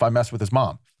karate if I mess with his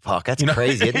mom. Fuck, that's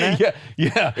crazy, isn't it?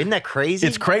 Yeah. Isn't that crazy?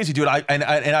 It's crazy, dude.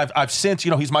 I've since,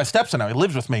 he's my stepson now. He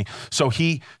lives with me. So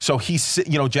he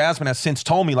Jasmine has since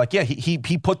told me, like,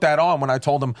 he put that on when I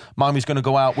told him Mommy's going to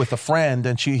go out with a friend,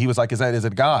 and he was like, is it a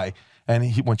guy?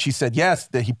 And when she said yes,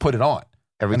 that he put it on.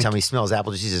 Every time he smells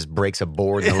apple juice, he just breaks a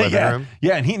board in the living room.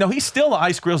 Yeah, and he still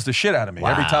ice grills the shit out of me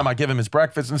every time I give him his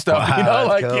breakfast and stuff.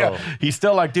 Wow, cool. He's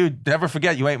still like, dude, never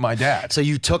forget you ain't my dad. So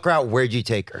you took her out. Where'd you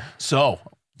take her? So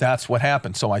that's what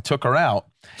happened. So I took her out.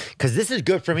 Because this is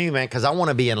good for me, man, because I want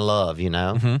to be in love,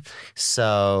 Mm-hmm.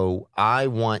 So I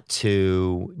want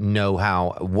to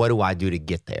know what do I do to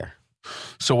get there?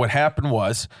 So what happened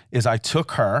is I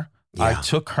took her. I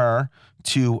took her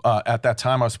to, at that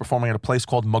time, I was performing at a place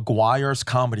called McGuire's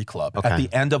Comedy Club at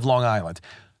the end of Long Island.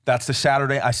 That's the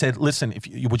Saturday. I said, listen,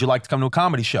 would you like to come to a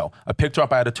comedy show? I picked her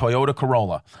up. I had a Toyota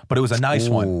Corolla, but it was a nice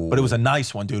one. But it was a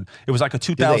nice one, dude. It was like a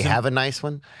 2000. Do they have a nice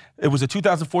one? It was a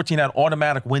 2014, had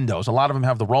automatic windows. A lot of them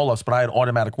have the roll-ups, but I had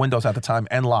automatic windows at the time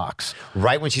and locks.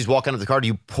 Right when she's walking out of the car, do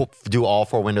you do all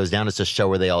 4 windows down? It's a show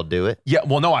where they all do it? Yeah,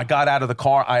 well, no, I got out of the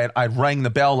car. I rang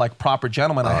the bell like proper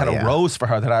gentleman. I had a rose for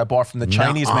her that I bought from the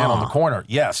Chinese man on the corner.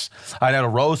 Yes, I had a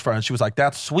rose for her, and she was like,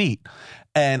 that's sweet.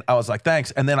 And I was like,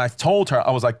 thanks. And then I told her,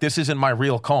 I was like, this isn't my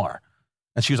real car.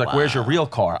 And she was like, where's your real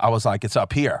car? I was like, it's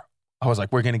up here. I was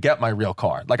like, we're going to get my real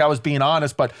car. Like, I was being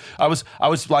honest, but I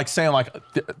was like saying like,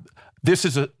 this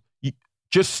is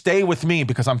just stay with me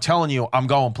because I'm telling you, I'm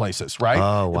going places, right?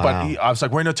 Oh, wow. But I was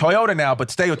like, we're in a Toyota now,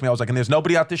 but stay with me. I was like, and there's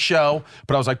nobody at the show,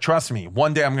 but I was like, trust me,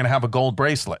 one day I'm going to have a gold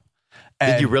bracelet.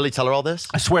 Did you really tell her all this?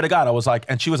 I swear to God, I was like,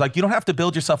 and she was like, you don't have to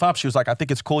build yourself up. She was like, I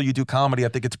think it's cool you do comedy. I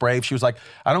think it's brave. She was like,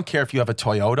 I don't care if you have a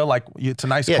Toyota. Like, it's a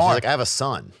nice Yeah, car. she's like, I have a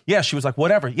son. Yeah, she was like,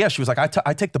 whatever. Yeah, she was like,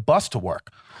 I take the bus to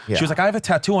work. Yeah. She was like, I have a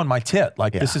tattoo on my tit.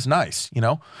 Like, this is nice, you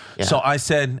know? Yeah. So I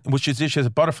said, which is, she has a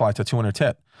butterfly tattoo on her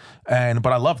tit. But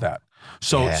I love that.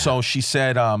 So she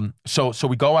said, so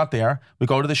we go out there, we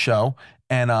go to the show,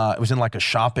 and it was in like a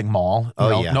shopping mall. You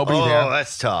know, nobody there. Oh,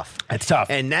 that's tough. It's tough.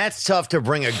 And that's tough to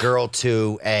bring a girl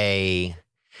to a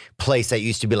place that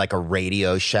used to be like a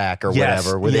Radio Shack or Yes,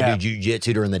 whatever, where yeah. they do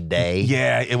jujitsu during the day.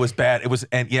 Yeah, it was bad. It was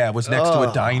next to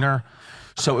a diner,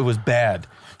 so it was bad.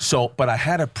 So, but I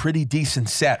had a pretty decent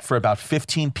set for about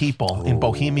 15 people in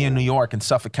Bohemia, New York, and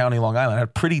Suffolk County, Long Island. I had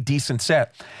a pretty decent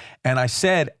set, and I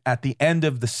said at the end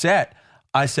of the set,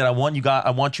 I said, I want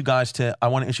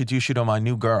to introduce you to my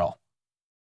new girl.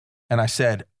 And I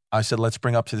said, let's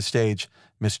bring up to the stage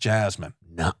Miss Jasmine.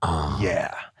 Nuh-uh.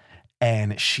 Yeah.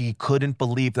 And she couldn't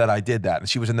believe that I did that. And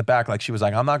she was in the back, like, she was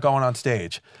like, I'm not going on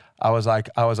stage. I was like,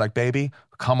 baby,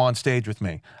 come on stage with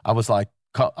me. I was like,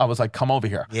 come over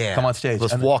here. Yeah. Come on stage.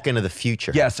 Let's walk into the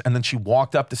future. Yes. And then she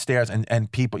walked up the stairs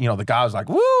and people, you know, the guy was like,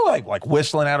 woo, like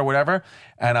whistling at her or whatever.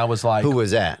 And I was like, Who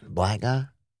was that? Black guy?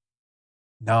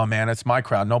 no, man, it's my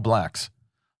crowd. No blacks.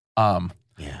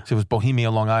 Yeah. So it was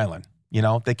Bohemia, Long Island. You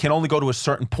know, they can only go to a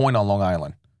certain point on Long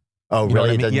Island. Oh, You know what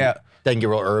really? I mean? Yeah. Doesn't get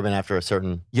real urban after a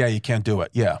certain. Yeah, you can't do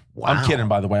it. Yeah. Wow. I'm kidding,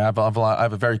 by the way. I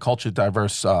have a very culturally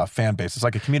diverse fan base. It's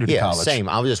like a community Yeah, college. same.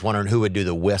 I was just wondering who would do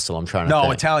the whistle. I'm trying to No,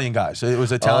 think. Italian guys. It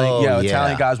was Italian. Oh, yeah, yeah.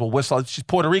 Italian guys will whistle. She's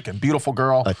Puerto Rican, beautiful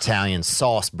girl. Italian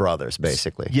Sauce Brothers,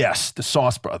 basically. Yes, the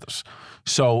Sauce Brothers.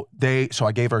 So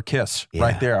I gave her a kiss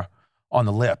right there on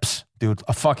the lips, dude.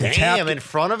 A fucking tap. Damn, in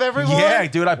front of everyone? Yeah,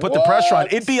 dude. I put the pressure on.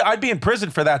 What? I'd be in prison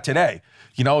for that today.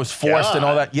 You know, it was forced and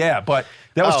all that. Yeah, but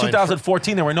that was Oh, and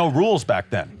 2014. There were no rules back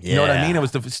then. You know what I Yeah. mean? It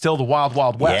was still the wild,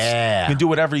 wild west. Yeah. You can do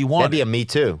whatever you want. That'd be a Me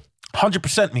Too.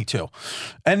 100% me too.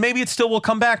 And maybe it still will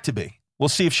come back to be. We'll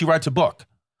see if she writes a book.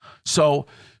 So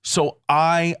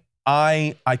I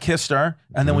kissed her,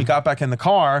 and then we got back in the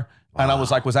car, and I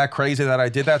was like, was that crazy that I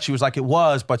did that? She was like, it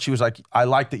was, but she was like, I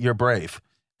like that you're brave.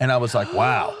 And I was like,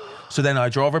 wow. So then I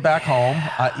drove her back home.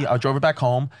 I drove her back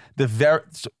home.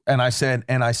 And I said,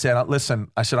 listen,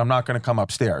 I'm not going to come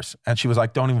upstairs. And she was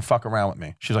like, don't even fuck around with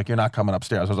me. She was like, you're not coming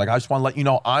upstairs. I was like, I just want to let you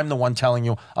know I'm the one telling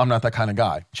you I'm not that kind of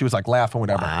guy. She was like laughing,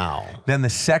 whatever. Wow. Then the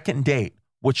second date,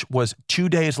 which was 2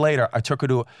 days later, I took her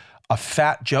to a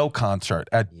Fat Joe concert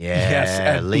at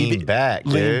Lean Back,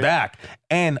 Lean dude. Back.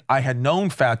 And I had known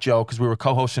Fat Joe because we were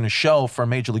co-hosting a show for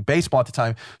Major League Baseball at the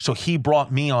time. So he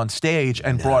brought me on stage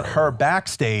and brought her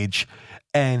backstage,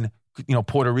 and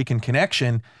Puerto Rican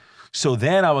connection. So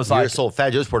then I was You're like, sold. Fat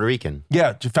Joe's Puerto Rican.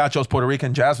 yeah, Fat Joe's Puerto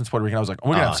Rican, Jasmine's Puerto Rican. I was like,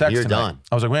 we're gonna have sex you're tonight. done.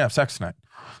 I was like, we're gonna have sex tonight.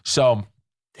 So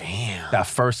Damn. that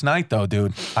first night though,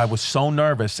 dude, I was so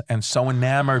nervous and so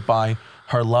enamored by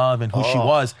her love and who she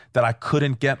was that I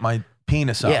couldn't get my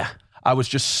penis up. Yeah. I was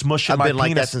just smushing I've my been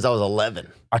like that penis. since I was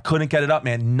 11. I couldn't get it up,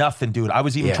 man. Nothing, dude. I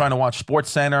was even Yeah. trying to watch Sports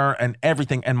Center and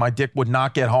everything, and my dick would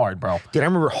not get hard, bro. Dude, I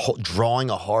remember drawing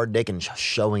a hard dick and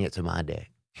showing it to my dick.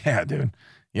 Yeah, dude.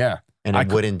 Yeah. And it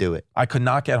wouldn't do it. I could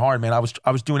not get hard, man. I was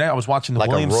doing that. I was watching the Like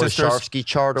Williams a sisters. Rorschach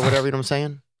chart or whatever, you know what I'm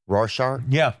saying? Rorschach?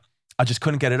 Yeah. I just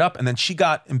couldn't get it up. And then she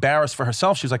got embarrassed for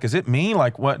herself. She was like, is it me?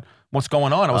 Like, what's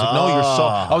going on? I was like, no,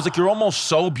 I was like, you're almost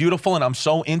so beautiful and I'm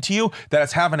so into you that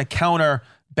it's having a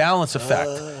counterbalance effect.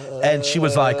 And she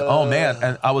was like, oh man.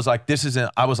 And I was like,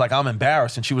 I'm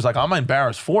embarrassed. And she was like, I'm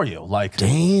embarrassed for you. Like,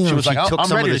 Damn. she was like, took I'm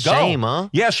some ready of the to go. shame, huh?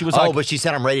 Yeah. She was Oh, like, but she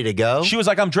said, I'm ready to go? she was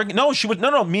like, I'm drinking. No,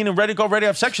 meaning ready to go, ready to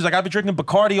have sex. She's like, I've been drinking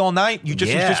Bacardi all night. You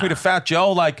just introduced me to Fat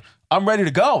Joe. Like, I'm ready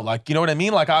to go. Like, you know what I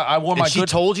mean? Like, I wore my And she good.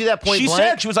 told you that point She blank?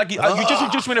 said, she was like, you just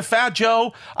introduced me to Fat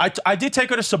Joe. I did take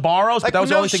her to Sbarro's, but that was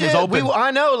the only thing that was open.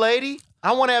 I know, lady.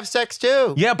 I want to have sex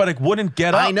too. Yeah, but it wouldn't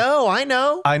get up. I know. I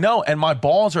know, and my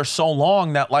balls are so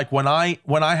long that like when I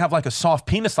have like a soft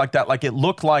penis like that, like it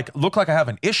looked like I have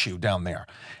an issue down there,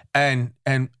 and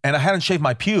I hadn't shaved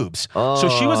my pubes, so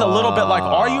she was a little bit like,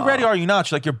 "Are you ready? Or are you not?"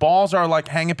 She's like, "Your balls are like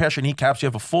hanging past your kneecaps. You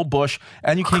have a full bush,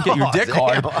 and you can't get your dick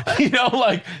hard." You know,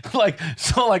 Hell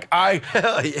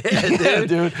yeah,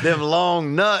 dude. Them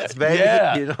long nuts, baby.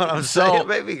 Yeah. You know what I'm So, saying?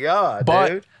 Baby God,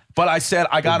 dude. But I said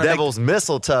I got to Devil's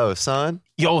mistletoe, son.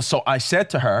 So I said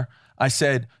to her, I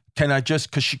said, can I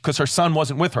just, because her son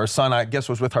wasn't with her. Her son, I guess,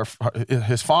 was with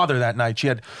his father that night. She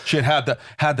had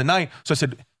the night. So I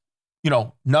said,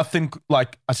 nothing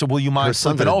like, I said, will you mind Her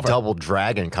son's sleeping at a over? double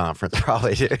dragon conference,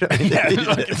 probably, dude. Yeah,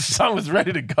 like, his son was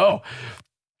ready to go.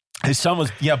 His son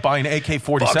was, buying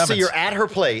AK-47s. So you're at her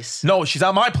place. No, she's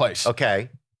at my place. Okay.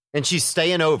 And she's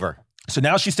staying over. So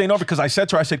now she's staying over because I said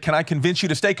to her, I said, can I convince you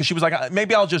to stay? Because she was like,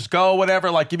 maybe I'll just go, whatever,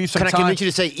 like give you some Can I time. convince you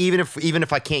to say even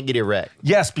if I can't get erect?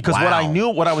 Yes, because what I Wow. knew,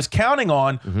 what I was counting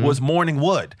on was morning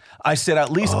wood. I said,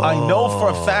 at least I know for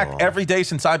a fact every day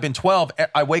since I've been 12,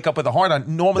 I wake up with a hard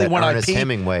on. Normally That when Ernest I pee,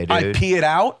 Hemingway, I dude. pee it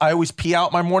out. I always pee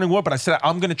out my morning wood, but I said,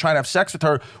 I'm going to try to have sex with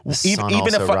her. sun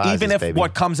also rises, Even if baby.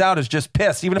 what comes out is just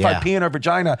piss, even if I Yeah. pee in her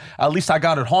vagina, at least I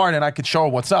got it hard and I could show her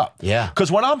what's up. Yeah.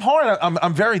 Because when I'm hard,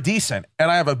 I'm very decent. And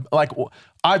I have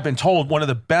I've been told one of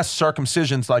the best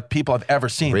circumcisions like people I've ever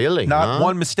seen. Really? Not Huh?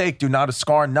 one mistake, do not a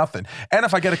scar, nothing. And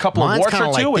if I get a couple Mine's of warts kind or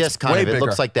of two, like it's this kind way of. It bigger.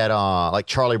 looks like that, like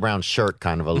Charlie Brown's shirt,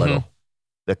 kind of a little.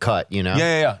 The cut, you know.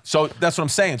 Yeah. So that's what I'm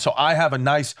saying. So I have a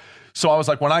nice. So I was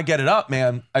like, when I get it up,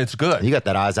 man, it's good. You got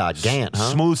that Izod Gant,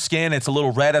 huh? Smooth skin. It's a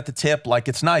little red at the tip, like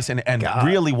it's nice and God.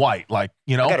 really white, like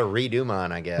you know. I got to redo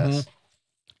mine, I guess.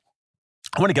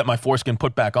 I want to get my foreskin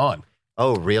put back on.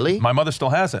 Oh, really? My mother still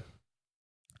has it.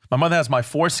 My mother has my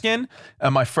foreskin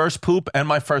and my first poop and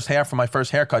my first hair from my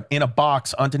first haircut in a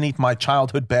box underneath my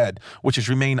childhood bed, which has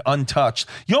remained untouched.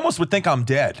 You almost would think I'm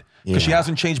dead because she Yeah.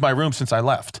 hasn't changed my room since I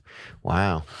left.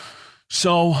 Wow.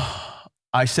 So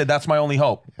I said, that's my only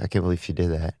hope. I can't believe she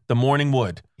did that. The morning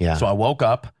wood. Yeah. So I woke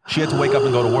up. She had to wake up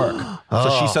and go to work. So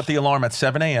she Oh. set the alarm at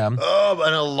 7 a.m. Oh,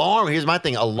 an alarm. Here's my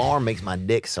thing. Alarm makes my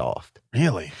dick soft.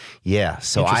 Really? Yeah.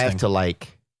 So I have Interesting. to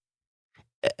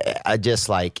I just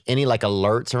any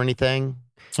alerts or anything,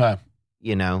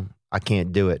 you know, I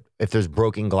can't do it. If there's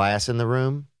broken glass in the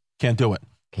room, Can't do it.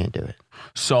 can't do it.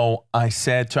 So I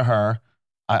said to her,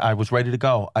 I was ready to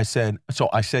go. I said,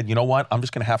 you know what? I'm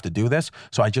just going to have to do this.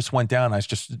 So I just went down. I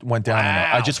just went down.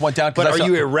 And I just went down. 'cause But I are saw-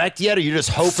 you erect yet, or are you just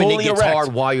hoping it Fully gets erect.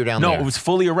 hard while you're down No, there? it was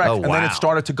fully erect. Oh, And then it wow.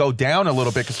 started to go down a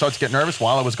little bit because I started to get nervous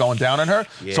while I was going down on her.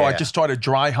 So I Yeah. just started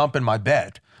dry humping my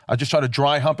bed. I just started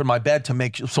dry humping my bed to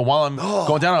make so while I'm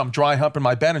going down, I'm dry humping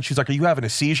my bed. And she's like, "Are you having a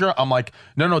seizure?" I'm like,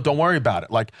 No, don't worry about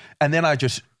it. Like, and then I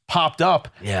just popped up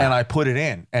Yeah. and I put it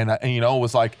in. And you know, it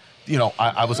was like, you know,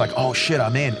 I was like, oh shit,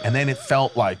 I'm in. And then it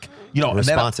felt like, you know,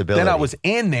 Responsibility. And then I was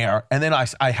in there, and then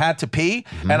I had to pee,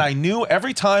 and I knew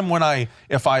every time when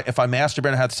if I masturbated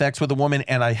and had sex with a woman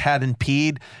and I hadn't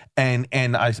peed and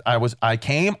I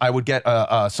came, I would get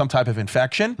some type of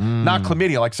infection, not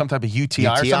chlamydia, like some type of UTI or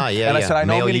UTI, something. yeah, and I yeah. said, I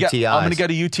know I'm Male gonna UTIs.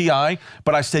 get a UTI,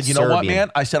 but I said, you know what, Serbian.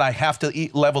 man? I said I have to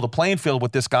level the playing field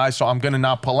with this guy, so I'm gonna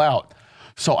not pull out.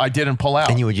 So I didn't pull out.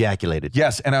 And you ejaculated.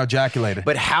 Yes, and I ejaculated.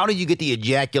 But how do you get the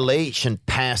ejaculation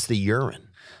past the urine?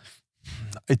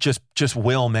 It just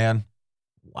will, man.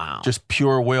 Wow. Just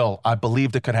pure will. I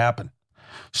believed it could happen.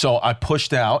 So I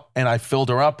pushed out and I filled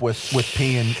her up with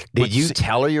pee and Did you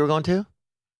tell her you were going to?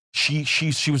 she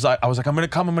was like, I was like, I'm gonna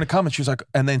come. And she was like,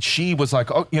 and then she was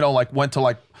like, oh, you know, like went to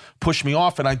like push me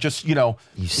off, and I just, you know,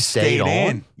 You stayed on?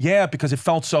 in. Yeah, because it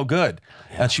felt so good.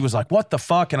 And she was like, what the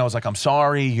fuck? And I was like, I'm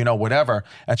sorry, you know, whatever.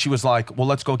 And she was like, well,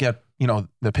 let's go get, you know,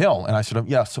 the pill. And I said,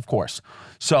 yes, of course.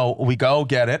 So we go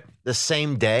get it. The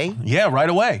same day? Yeah, right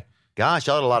away. Gosh,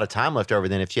 y'all had a lot of time left over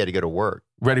then if she had to go to work.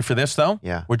 Ready for this though?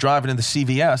 Yeah. We're driving into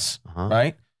CVS,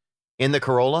 right? In the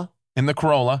Corolla? In the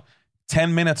Corolla.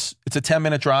 10 minutes. It's a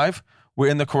 10-minute drive. We're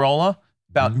in the Corolla.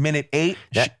 About minute 8,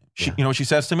 That- she yeah. you know what she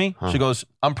says to me? She goes,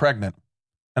 I'm pregnant.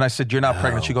 And I said, you're not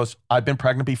pregnant. She goes, I've been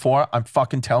pregnant before. I'm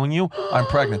fucking telling you, I'm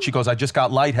pregnant. She goes, I just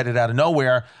got lightheaded out of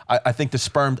nowhere. I think your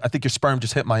sperm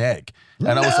just hit my egg. And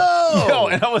I was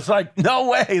like, and I was like, no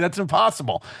way, that's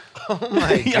impossible. Oh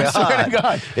my Yeah, I swear to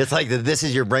God. It's like the This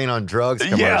Is Your Brain on Drugs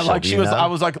commercial. Yeah, like she you was, know? I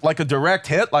was like a direct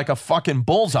hit, like a fucking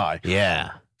bullseye.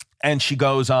 Yeah. And she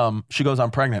goes, I'm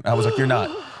pregnant. I was like, you're not.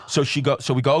 So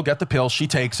we go get the pill. She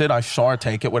takes it. I saw her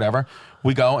take it, whatever.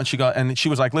 We go and she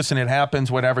was like, listen, it happens,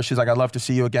 whatever. She's like, I'd love to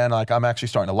see you again. Like, I'm actually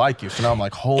starting to like you. So now I'm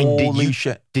like, holy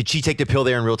shit. Did she take the pill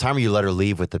there in real time, or you let her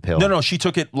leave with the pill? No, she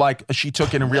took it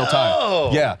in real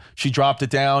time. Yeah. She dropped it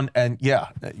down and yeah.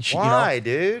 She, Why,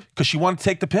 dude? Because she wanted to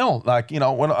take the pill. Like, you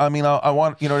know, I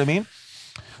want, you know what I mean?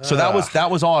 So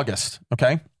that was August.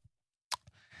 Okay.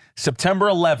 September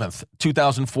 11th,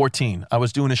 2014, I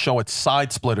was doing a show at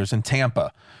Side Splitters in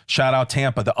Tampa. Shout out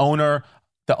Tampa. The owner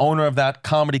of that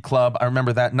comedy club, I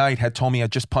remember that night, had told me I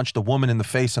just punched a woman in the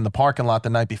face in the parking lot the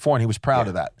night before, and he was proud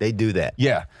of that. They do that.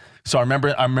 Yeah. So I remember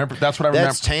that's what I remember.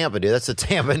 That's Tampa, dude. That's the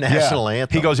Tampa national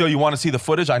anthem. He goes, yo, you want to see the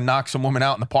footage? I knocked some woman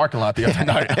out in the parking lot the other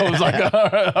night. I was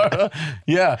like,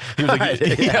 yeah. He was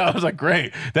like, yeah. I was like,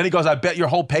 great. Then he goes, I bet your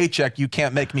whole paycheck you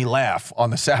can't make me laugh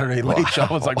on the Saturday Late Show.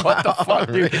 I was like, what the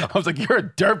fuck, dude? I was like, you're a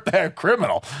dirtbag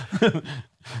criminal.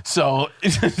 So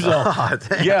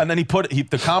yeah, and then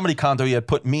the comedy condo he had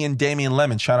put me and Damian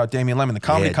Lemon. Shout out Damian Lemon. The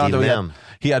comedy condo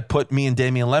he had put me and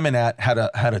Damian Lemon at had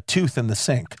a tooth in the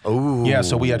sink. Ooh. Yeah,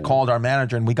 so we had called our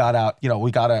manager and we got out. You know,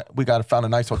 we found a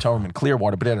nice hotel room in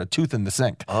Clearwater, but it had a tooth in the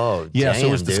sink. Oh, yeah, damn, so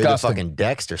it was dude, disgusting. The fucking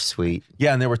Dexter suite.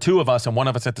 Yeah, and there were two of us, and one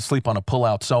of us had to sleep on a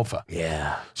pull-out sofa.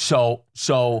 Yeah. So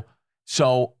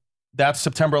that's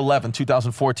September 11,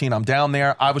 2014. I'm down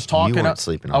there. I was talking. You weren't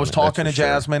sleeping on I was it, talking to that's for sure.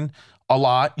 Jasmine a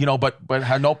lot, you know, but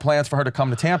had no plans for her to come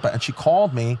to Tampa. And she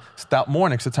called me that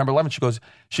morning, September 11th.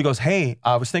 She goes, hey,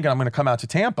 I was thinking I'm going to come out to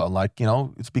Tampa. Like, you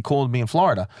know, it'd be cool to be in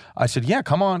Florida. I said, yeah,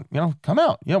 come on, you know, come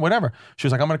out, yeah, whatever. She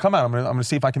was like, I'm going to come out. I'm going to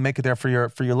see if I can make it there for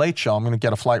your late show. I'm going to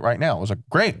get a flight right now. I was like,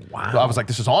 great. Wow. I was like,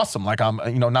 this is awesome. Like, I'm,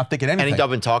 you know, not thinking anything. And y'all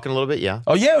been talking a little bit, yeah?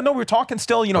 Oh yeah, no, we were talking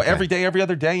still, you know, every day, every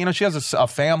other day. You know, she has a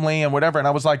family and whatever. And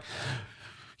I was like,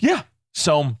 yeah.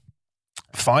 So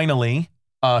finally,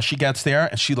 she gets there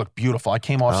and she looked beautiful. I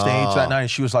came off stage that night and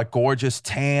she was like gorgeous,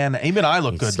 tan. Even I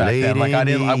looked good back then. Like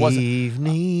I wasn't.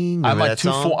 Evening. I'm like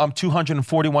Remember that I'm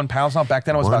 241 pounds now. Back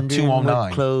then I was about Wondering 209.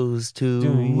 what clothes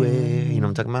to wear. You know what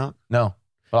I'm talking about? No,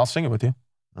 but I'll sing it with you.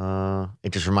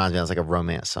 It just reminds me. It's like a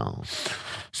romance song.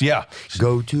 So yeah.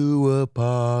 Go to a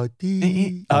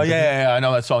party. Oh yeah, I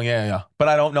know that song. Yeah. But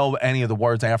I don't know any of the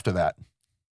words after that.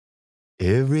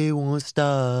 Everyone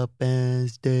stop and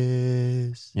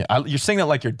stares. Yeah, you're singing it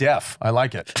like you're deaf. I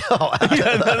like it. I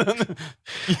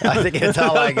think it's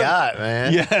all I got,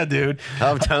 man. Yeah, dude.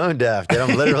 I'm tone deaf, dude.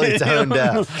 I'm literally tone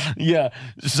deaf. Yeah.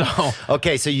 So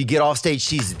okay, so you get off stage.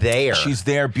 She's there. She's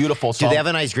there, beautiful. So Do they have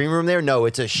a nice green room there? No,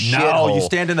 it's a shithole. No, you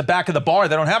stand in the back of the bar.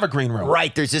 They don't have a green room.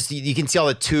 Right. There's just you can see all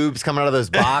the tubes coming out of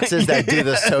those boxes that do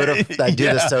the soda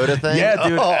the soda thing. Yeah,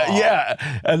 dude. Oh.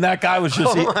 Yeah. And that guy was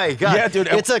just Oh my god. Yeah, dude.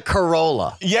 It's a Corolla.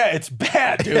 Yeah, it's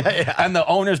bad, dude. And the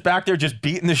owner's back there just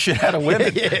beating the shit out of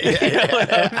women.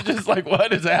 I was just like,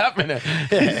 what is happening?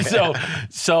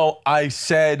 So I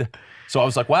said, so I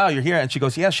was like, wow, you're here. And she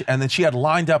goes, yeah. And then she had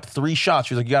lined up 3 shots.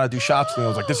 She was like, you got to do shots. And I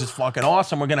was like, this is fucking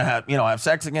awesome. We're going to have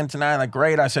sex again tonight. Like,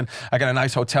 great. I said, I got a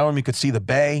nice hotel room. You could see the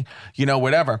bay,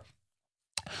 whatever.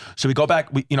 So we go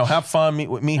back, we have fun.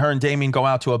 Me, her, and Damien go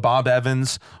out to a Bob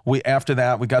Evans. After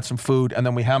that, we got some food, and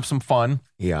then we have some fun.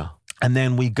 Yeah. And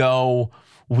then we go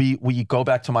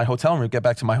back to my hotel room. We get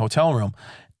back to my hotel room,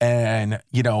 and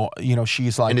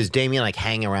she's like, and does Damien like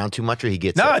hang around too much, or he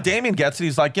gets Nah, it? Damien gets it.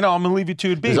 He's like, I'm gonna leave you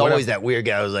two to be. There's whatever. always that weird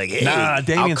guy who's like, hey, Nah,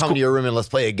 Damien's I'll come cool. to your room and let's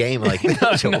play a game. Like,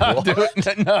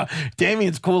 No,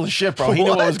 Damien's cool as shit, bro. He knew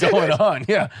what was going on.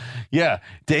 Yeah.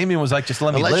 Damien was like, just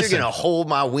let me unless listen. you're gonna hold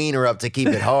my wiener up to keep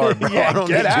it hard, bro. Yeah, I don't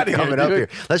get need outta you here, coming up dude. here.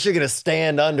 Unless you're gonna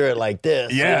stand under it like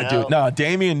this. Yeah, dude. No,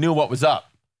 Damien knew what was up.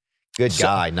 Good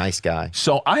guy, nice guy.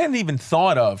 So I hadn't even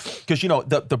thought of, because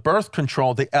the birth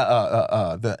control,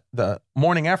 the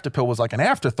morning after pill was like an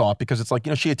afterthought, because it's like,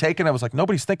 she had taken it. I was like,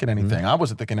 nobody's thinking anything. Mm-hmm. I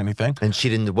wasn't thinking anything. And she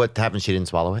didn't. What happened? She didn't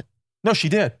swallow it. No, she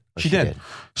did. Oh, she she did. did.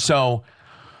 So,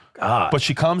 God. but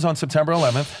she comes on September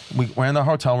 11th. We're in the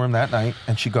hotel room that night,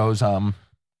 and she goes, I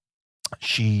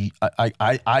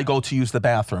go to use the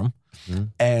bathroom, Mm-hmm.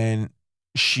 and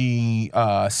she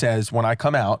says, when I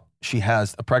come out, she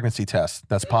has a pregnancy test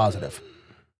that's positive.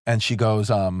 And she goes,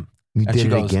 You and did she it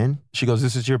goes, again? She goes,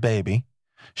 this is your baby.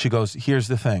 She goes, here's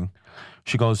the thing.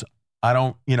 She goes, I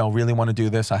don't, really want to do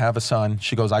this. I have a son.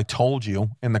 She goes, I told you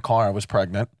in the car I was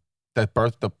pregnant. That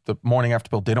the morning after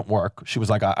pill didn't work. She was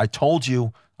like, I told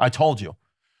you.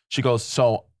 She goes,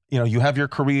 so, you have your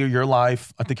career, your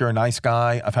life. I think you're a nice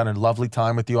guy. I've had a lovely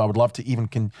time with you. I would love to even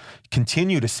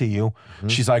continue to see you. Mm-hmm.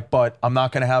 She's like, but I'm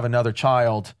not going to have another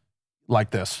child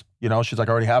like this. She's like,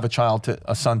 I already have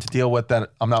a son to deal with,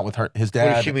 that I'm not with his dad.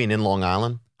 What does she mean in Long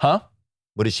Island? Huh?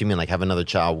 What does she mean? Like have another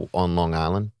child on Long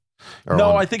Island? Or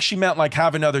No, I think she meant like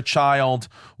have another child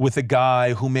with a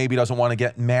guy who maybe doesn't want to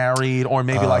get married, or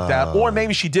maybe like that. Or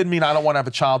maybe she did mean I don't want to have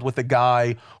a child with a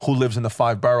guy who lives in the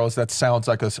 5 boroughs. That sounds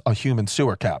like a human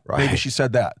sewer cap. Right. Maybe she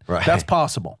said that. Right. That's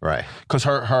possible. Right. Because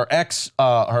her ex,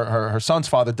 her son's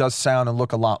father does sound and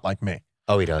look a lot like me.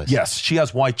 Oh, he does? Yes, she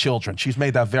has white children. She's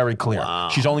made that very clear. Wow.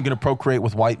 She's only going to procreate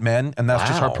with white men, and that's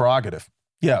just her Wow. prerogative.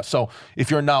 Yeah, so if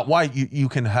you're not white, you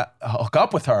can hook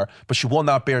up with her, but she will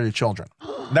not bear your children.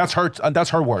 That's her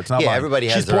words, not Yeah, mine. everybody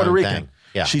has She's their Puerto own Rican. thing.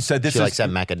 Yeah. She said this she is likes that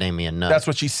macadamia nut. That's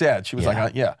what she said. She was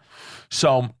like, yeah.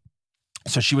 So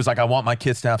she was like, I want my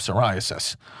kids to have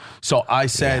psoriasis. So I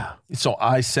said,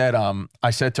 I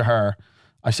said to her,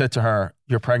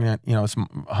 you're pregnant, it's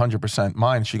 100%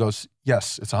 mine. She goes,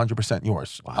 yes, it's 100%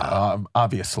 yours. Wow.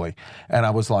 Obviously. And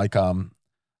I was like,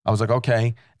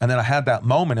 okay. And then I had that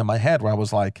moment in my head where I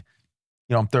was like,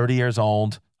 I'm 30 years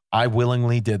old. I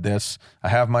willingly did this. I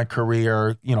have my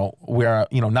career, where,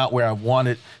 not where I want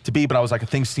it to be, but I was like,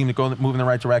 things seem to move in the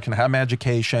right direction. I have my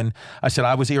education. I said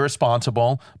I was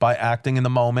irresponsible by acting in the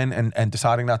moment and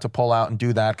deciding not to pull out and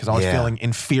do that because I was feeling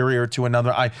inferior to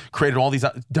another. I created all these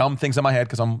dumb things in my head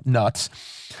because I'm nuts.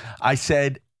 I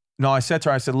said to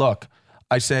her, I said, look,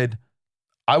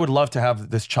 I would love to have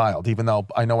this child, even though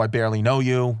I know I barely know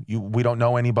you. We don't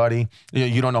know anybody.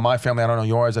 You don't know my family. I don't know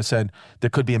yours. I said, there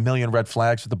could be a million red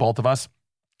flags with the both of us.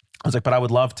 I was like, but I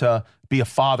would love to be a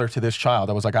father to this child.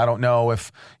 I was like, I don't know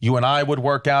if you and I would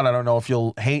work out. I don't know if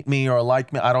you'll hate me or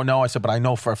like me. I don't know. I said, but I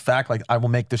know for a fact, like, I will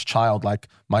make this child like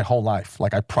my whole life.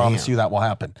 Like, I promise you that will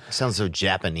happen. Sounds so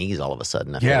Japanese all of a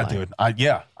sudden. Yeah, dude.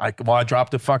 I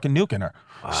dropped a fucking nuke in her.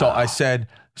 Wow.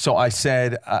 So I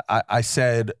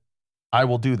said, I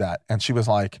will do that. And she was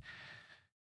like,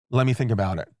 let me think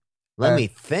about it. Let me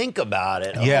think about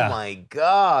it. Yeah. Oh my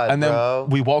God, and then bro.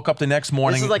 we woke up the next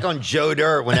morning. This is like on Joe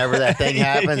Dirt whenever that thing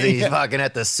happens and he's fucking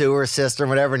at the sewer system or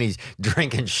whatever and he's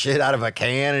drinking shit out of a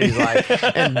can and he's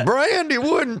like, and Brandy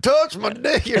wouldn't touch my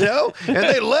dick, and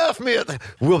they left me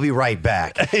we'll be right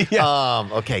back.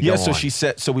 Okay, go on. So she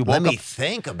said, so we woke up. Let me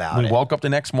think about it. We woke up the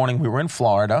next morning. We were in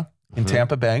Florida, in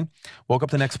Tampa Bay. Woke up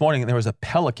the next morning and there was a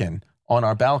pelican on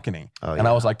our balcony. And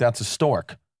I was like, that's a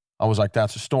stork.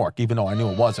 Even though I knew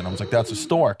it wasn't. I was like, that's a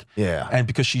stork. Yeah. And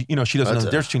because she doesn't know the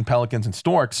difference between pelicans and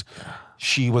storks,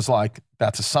 she was like,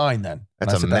 that's a sign then.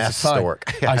 That's a mess stork.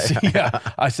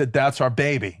 I said, that's our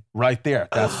baby right there.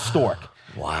 That's a stork.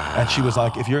 Wow. And she was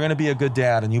like, if you're going to be a good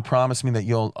dad and you promise me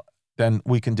that then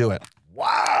we can do it.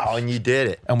 Wow. And you did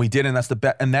it. And we did. And that's the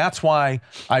best. And that's why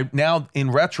now in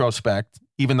retrospect,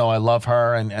 even though I love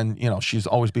her and she's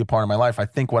always be a part of my life, I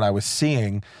think what I was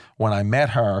seeing when I met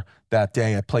her that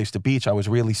day at Place to Beach, I was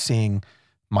really seeing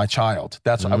my child.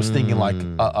 That's I was thinking like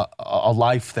a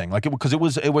life thing, like because it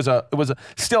was a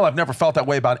still I've never felt that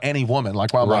way about any woman.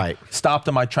 Like while I stopped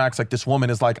in my tracks, like this woman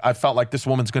is like I felt like this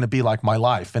woman's going to be like my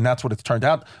life, and that's what it's turned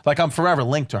out. Like I'm forever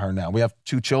linked to her now. We have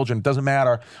 2 children. It doesn't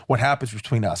matter what happens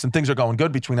between us, and things are going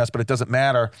good between us, but it doesn't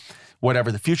matter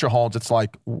whatever the future holds. It's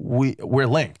like we're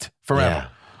linked forever. Yeah.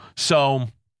 So,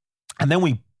 and then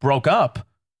we broke up.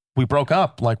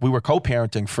 Like we were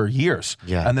co-parenting for years.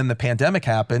 Yeah. And then the pandemic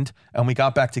happened and we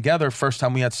got back together. First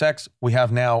time we had sex, we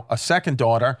have now a second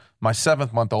daughter, my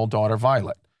 7-month-old daughter,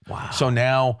 Violet. Wow. So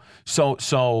now, so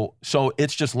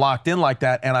it's just locked in like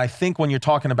that. And I think when you're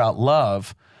talking about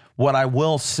love, what I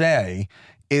will say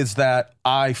is that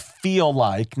I feel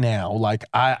like now, like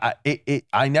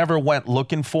I never went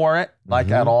looking for it, like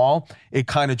at all. It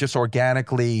kind of just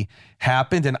organically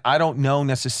happened. And I don't know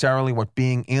necessarily what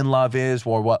being in love is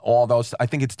or what all those, I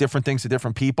think it's different things to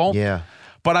different people. Yeah.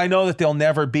 But I know that they'll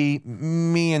never be,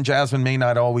 me and Jasmine may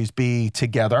not always be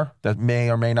together. That may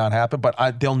or may not happen, but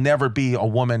there'll never be a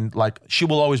woman, like she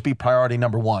will always be priority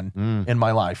number one in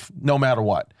my life, no matter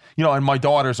what. And my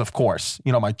daughters, of course,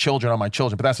 my children are my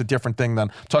children, but that's a different thing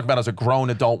than talking about as a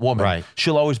grown adult woman. Right.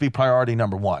 She'll always be priority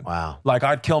number one. Wow. Like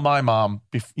I'd kill my mom,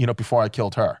 before I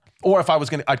killed her. Or if I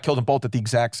was I'd kill them both at the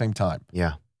exact same time.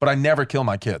 Yeah. But I never kill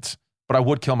my kids, but I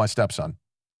would kill my stepson.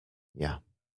 Yeah.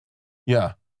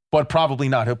 Yeah. But probably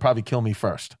not. He'll probably kill me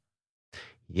first.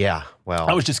 Yeah, well.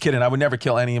 I was just kidding. I would never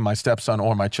kill any of my stepson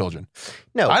or my children.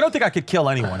 No. I don't think I could kill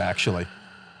anyone, actually.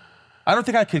 I don't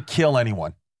think I could kill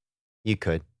anyone. You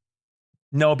could.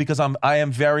 No, because I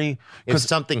am very... If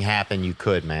something happened, you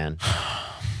could, man.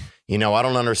 I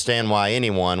don't understand why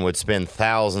anyone would spend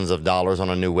thousands of dollars on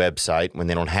a new website when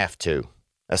they don't have to.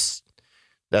 That's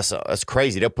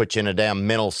crazy. They'll put you in a damn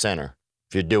mental center.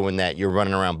 If you're doing that, you're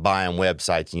running around buying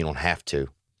websites and you don't have to.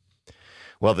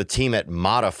 Well, the team at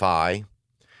Modify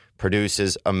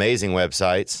produces amazing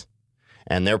websites,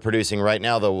 and they're producing right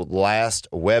now the last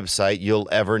website you'll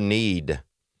ever need.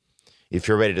 If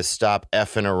you're ready to stop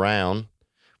effing around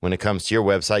when it comes to your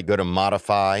website, go to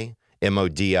Modify,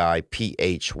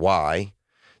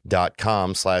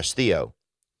 modiphy.com/Theo.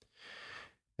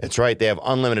 That's right. They have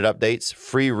unlimited updates,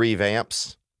 free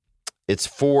revamps. It's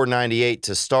 $4.98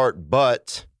 to start,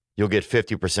 but you'll get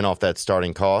 50% off that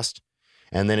starting cost.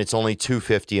 And then it's only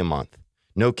 $2.50 a month.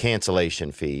 No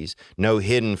cancellation fees, no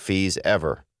hidden fees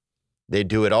ever. They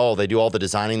do it all. They do all the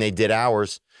designing. They did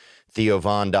ours.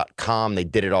 TheoVon.com. They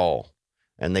did it all.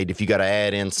 And if you got to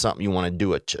add in something, you want to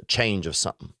do a change of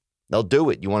something, they'll do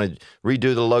it. You want to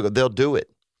redo the logo, they'll do it.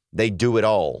 They do it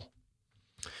all.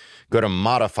 Go to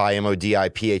Modify,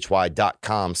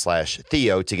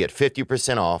 modiphy.com/Theo to get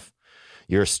 50% off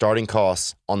your starting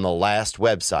costs on the last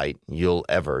website you'll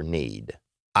ever need.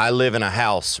 I live in a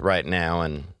house right now,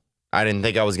 and I didn't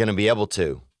think I was going to be able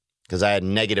to because I had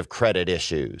negative credit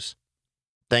issues.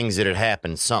 things that had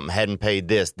happened. Something hadn't paid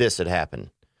this had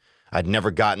happened. I'd never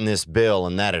gotten this bill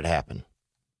and that had happened.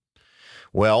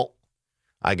 Well,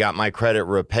 I got my credit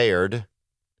repaired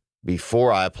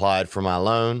before I applied for my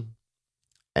loan,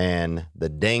 and the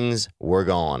dings were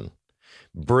gone.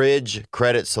 Bridge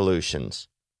Credit Solutions.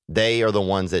 They are the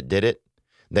ones that did it.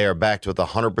 They are backed with a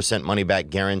 100% money-back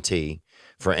guarantee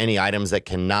for any items that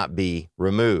cannot be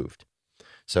removed.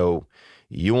 So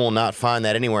you will not find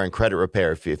that anywhere in credit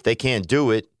repair. If they can't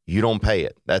do it, you don't pay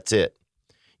it. That's it.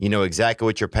 You know exactly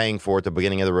what you're paying for at the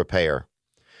beginning of the repair.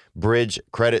 Bridge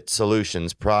Credit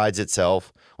Solutions prides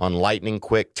itself on lightning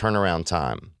quick turnaround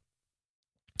time.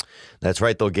 That's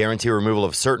right. They'll guarantee removal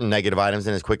of certain negative items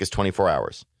in as quick as 24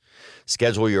 hours.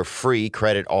 Schedule your free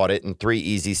credit audit in 3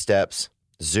 easy steps,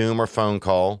 Zoom or phone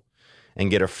call,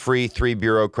 and get a free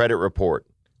 3-bureau credit report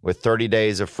with 30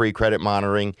 days of free credit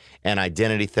monitoring and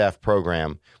identity theft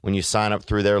program when you sign up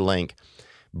through their link,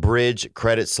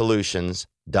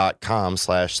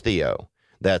 bridgecreditsolutions.com/Theo.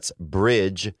 That's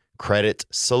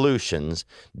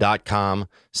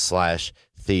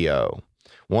bridgecreditsolutions.com/Theo.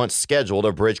 Once scheduled,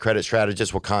 a Bridge Credit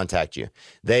strategist will contact you.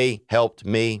 They helped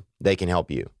me. They can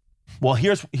help you. Well,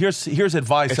 here's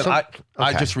advice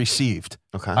I just received.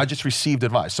 Okay. I just received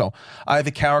advice. So I have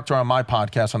a character on my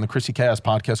podcast, on the Chrissy Chaos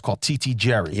podcast, called TT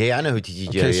Jerry. Yeah, I know who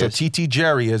TT Jerry is. So TT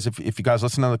Jerry is, if you guys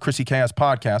listen to the Chrissy Chaos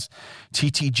podcast,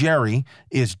 TT Jerry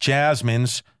is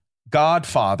Jasmine's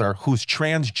godfather, who's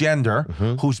transgender,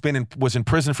 who's was in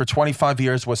prison for 25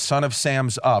 years, was son of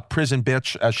Sam's prison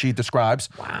bitch, as she describes,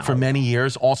 for many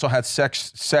years. Also had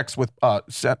sex with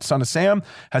son of Sam,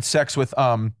 had sex with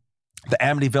the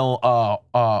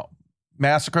Amityville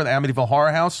massacre, the Amityville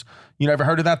Horror House. You never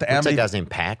heard of that? What's that guy's name,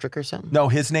 Patrick or something? No,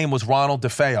 his name was Ronald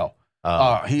DeFeo.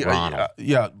 Ronald.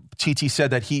 TT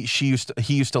said that he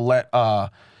used to let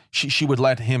she would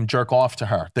let him jerk off to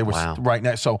her. They were right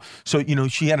next. So you know,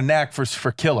 she had a knack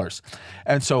for killers.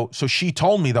 And so she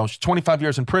told me, though, she's 25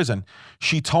 years in prison.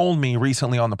 She told me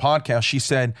recently on the podcast, she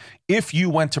said, if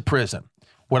you went to prison,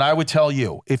 what I would tell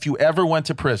you, if you ever went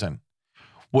to prison,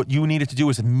 what you needed to do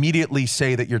is immediately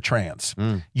say that you're trans.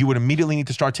 You would immediately need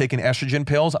to start taking estrogen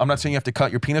pills. I'm not saying you have to cut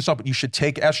your penis off, but you should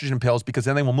take estrogen pills, because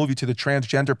then they will move you to the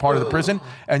transgender part of the prison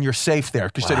and you're safe there.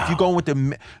 Because if you go with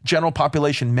the general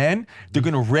population men, they're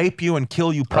going to rape you and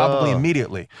kill you probably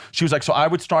immediately. She was like, so I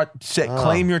would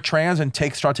claim you're trans and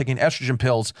start taking estrogen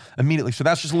pills immediately. So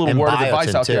that's just a little word of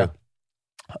advice out there.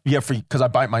 Yeah, because I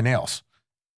bite my nails.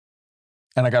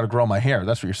 And I got to grow my hair.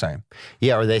 That's what you're saying.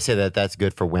 Yeah, or they say that that's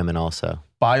good for women also.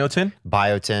 Biotin?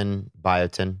 Biotin.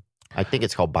 I think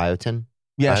it's called biotin.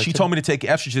 Yeah, biotin? She told me to take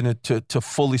estrogen to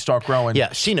fully start growing.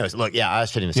 Yeah, she knows. Look, I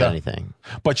shouldn't have said anything.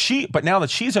 But now that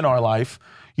she's in our life,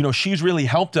 you know, she's really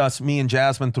helped us, me and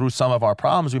Jasmine, through some of our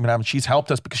problems we've been having. She's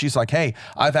helped us because she's like, hey,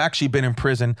 I've actually been in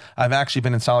prison. I've actually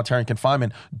been in solitary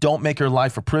confinement. Don't make your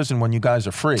life a prison when you guys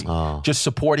are free. Just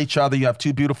support each other. You have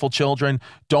 2 beautiful children.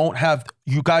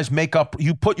 You guys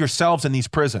you put yourselves in these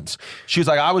prisons. She was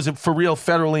like, I was for real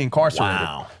federally incarcerated.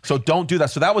 Wow. So don't do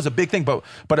that. So that was a big thing.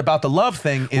 But about the love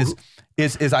thing is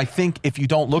I think if you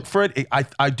don't look for it,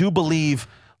 I do believe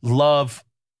love,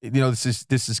 you know,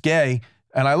 this is gay,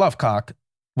 and I love cock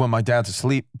when my dad's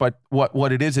asleep, but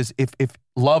what it is if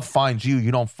love finds you,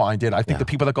 you don't find it. I think the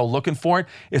people that go looking for it,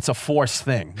 it's a forced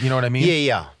thing. You know what I mean?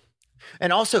 Yeah.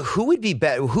 And also, who would be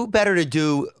better? Who better to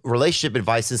do relationship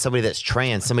advice than somebody that's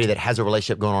trans, somebody that has a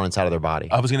relationship going on inside of their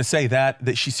body? I was going to say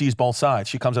that she sees both sides.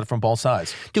 She comes at it from both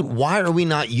sides. Dude, why are we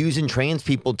not using trans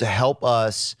people to help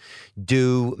us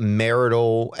do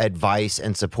marital advice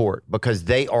and support? Because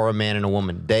they are a man and a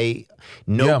woman.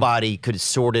 Nobody could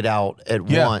sort it out at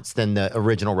once than the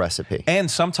original recipe. And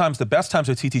sometimes the best times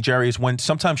with TT Jerry is when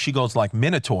sometimes she goes like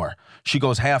Minotaur. She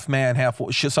goes half man, half.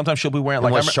 Sometimes she'll be wearing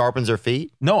like. Sharpens her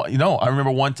feet? No. I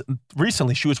remember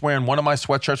recently she was wearing one of my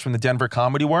sweatshirts from the Denver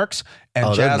Comedy Works.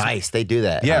 And they're nice. They do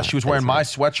that. Yeah, she was wearing my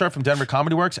sweatshirt from Denver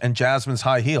Comedy Works and Jasmine's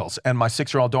high heels and my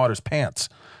 6-year-old daughter's pants.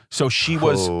 So she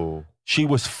was. She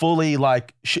was fully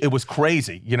like, it was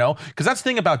crazy, you know? Because that's the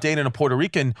thing about dating a Puerto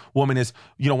Rican woman is,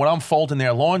 you know, when I'm folding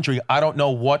their laundry, I don't know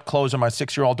what clothes are my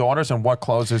 6-year-old daughters and what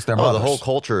clothes is their mother's. The whole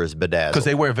culture is bedazzled. Because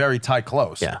they wear very tight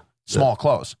clothes. Yeah. Small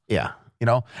clothes. Yeah. You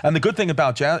know, and the good thing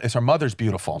about Jazz is her mother's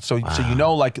beautiful. So you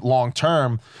know, like long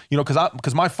term, you know,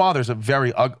 because my father's a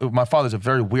very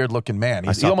weird looking man.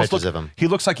 I saw pictures of him. He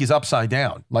looks like he's upside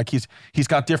down. Like he's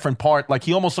got different like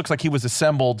he almost looks like he was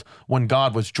assembled when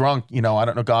God was drunk. You know, I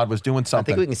don't know, God was doing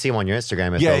something. I think we can see him on your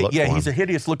Instagram. He's a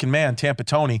hideous looking man, Tampa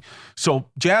Tony. So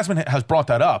Jasmine has brought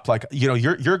that up. Like, you know,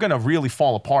 you're gonna really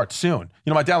fall apart soon. You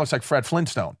know, my dad looks like Fred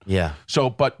Flintstone. Yeah. So,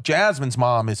 but Jasmine's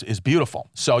mom is beautiful.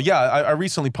 So yeah, I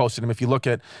recently posted him. If you look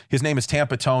at his name is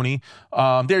Tampa Tony.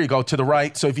 There you go to the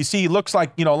right. So if you see, he looks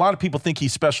like, a lot of people think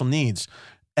he's special needs.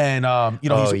 And, Oh,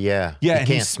 yeah. Yeah. He and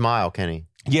can't smile, can he?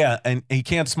 Yeah, and he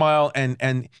can't smile,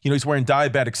 and he's wearing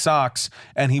diabetic socks.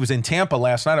 And he was in Tampa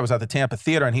last night. I was at the Tampa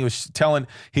Theater, and he was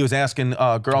asking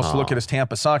girls to look at his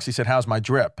Tampa socks. He said, "How's my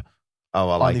drip?" Oh,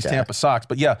 I on like these that. Tampa socks.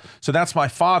 But yeah, so that's my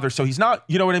father. So he's not,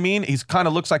 you know what I mean? He's kind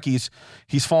of looks like he's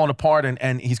falling apart,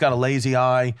 and he's got a lazy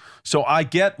eye. So I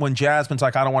get when Jasmine's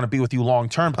like, I don't want to be with you long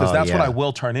term, because Oh, that's what yeah. I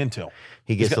will turn into.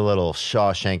 He gets a little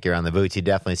Shawshank around the boots. He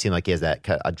definitely seemed like he has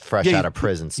that fresh Yeah, out of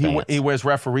prison stance. He wears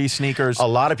referee sneakers. A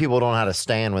lot of people don't know how to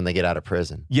stand when they get out of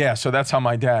prison. Yeah, so that's how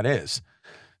my dad is.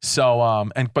 So,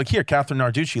 but here, Catherine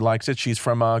Narducci likes it. She's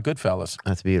from Goodfellas.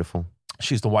 That's beautiful.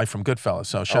 She's the wife from Goodfellas.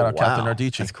 So shout out Catherine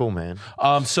Narducci. That's cool, man.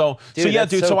 So Dude, yeah, that's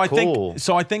dude. so So I cool.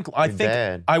 think Your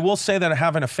dad. I will say that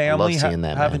having a family, seeing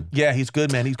that, man. yeah, he's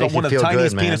good, man. He's got Makes one you of the feel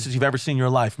tiniest good, man. penises you've ever seen in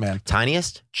your life, man.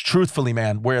 Tiniest? Truthfully,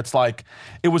 man, where it's like,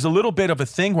 it was a little bit of a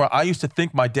thing where I used to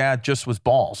think my dad just was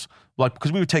balls, like,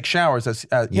 because we would take showers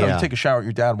you take a shower at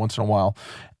your dad once in a while,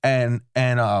 and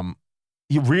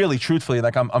you really, truthfully,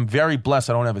 like, I'm very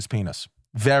blessed I don't have his penis.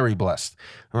 Very blessed.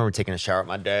 I remember taking a shower with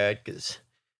my dad because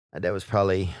my dad was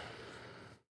probably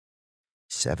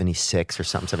 76 or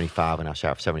something, 75 when I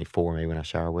showered, 74 maybe when I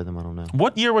showered with him. I don't know.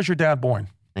 What year was your dad born?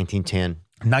 1910.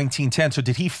 1910. So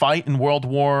did he fight in World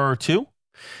War II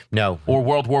No. or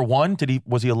World War I?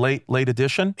 Was he a late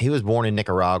edition? He was born in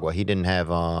Nicaragua. He didn't have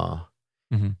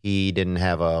he didn't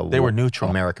have a They were neutral.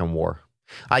 American war.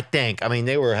 I think. I mean,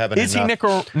 they were having Is he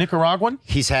Nicaraguan?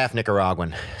 He's half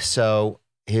Nicaraguan. So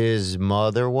his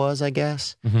mother was, I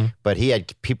guess. Mm-hmm. But he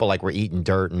had people like were eating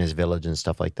dirt in his village and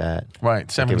stuff like that. Right,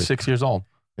 76 years old.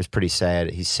 It was pretty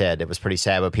sad. He said it was pretty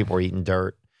sad, but people were eating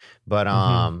dirt. But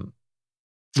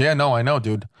Yeah, no, I know,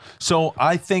 dude. So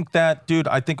I think that, dude,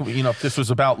 if this was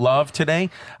about love today,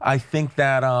 I think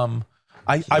that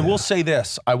I will say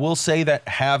this. I will say that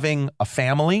having a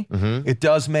family, it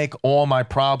does make all my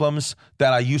problems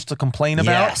that I used to complain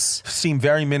about Yes. seem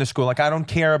very minuscule. Like, I don't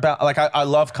care about, like, I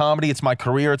love comedy. It's my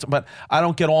career. But I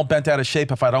don't get all bent out of shape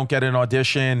if I don't get an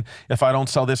audition, if I don't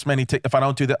sell this many tickets, if I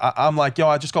don't do that. I'm like,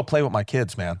 I just go play with my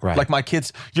kids, man. Right. Like, my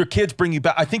kids, your kids bring you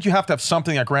back. I think you have to have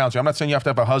something that grounds you. I'm not saying you have to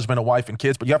have a husband, a wife, and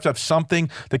kids, but you have to have something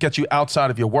that gets you outside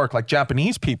of your work. Like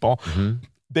Japanese people,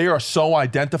 they are so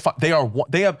identified.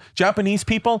 Japanese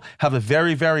people have a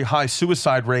very, very high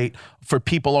suicide rate for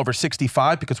people over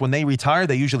 65 because when they retire,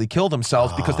 they usually kill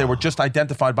themselves because they were just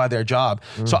identified by their job.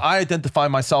 So I identify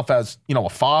myself as, a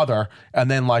father, and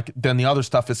then the other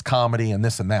stuff is comedy and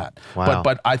this and that. Wow.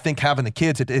 But I think having the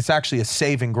kids, it's actually a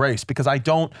saving grace because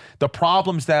the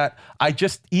problems that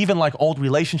even like old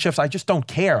relationships, I just don't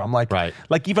care. I'm like, Right.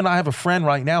 like even I have a friend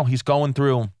right now,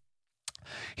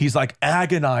 he's like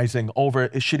agonizing over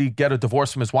should he get a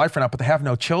divorce from his wife or not, but they have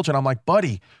no children. I'm like,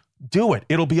 buddy, do it.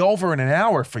 It'll be over in an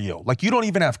hour for you. Like, you don't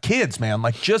even have kids, man.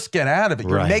 Like, just get out of it.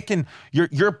 Right.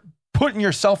 You're putting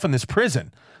yourself in this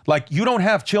prison. Like, you don't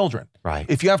have children. Right.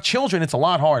 If you have children, it's a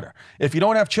lot harder. If you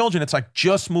don't have children, it's like,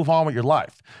 just move on with your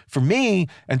life. For me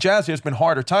and Jazzy, there's been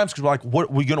harder times because we're like,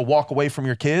 what, we're going to walk away from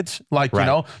your kids? Like, Right.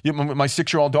 My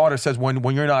 6-year-old daughter says, when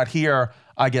you're not here,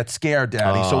 I get scared,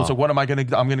 Daddy. So what am I going to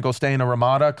do? I'm going to go stay in a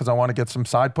Ramada because I want to get some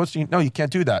side pussy? No, you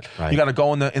can't do that. Right. You got to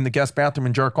go in the guest bathroom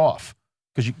and jerk off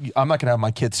because I'm not going to have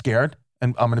my kids scared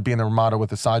and I'm going to be in the Ramada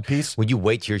with a side piece. would you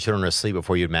wait till your children are asleep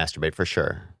before you'd masturbate for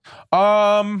sure?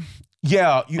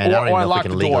 Yeah. And I don't even or I know if we lock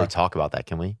can the legally door. talk about that,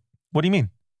 can we? What do you mean?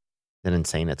 Is it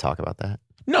insane to talk about that?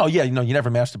 No, yeah, you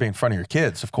never masturbate in front of your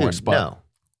kids, of course. But no.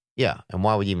 Yeah. And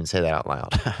why would you even say that out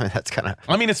loud? That's kind of.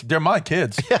 I mean, they're my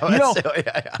kids. Yeah.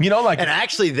 Like, And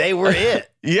actually, they were it.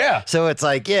 yeah. So it's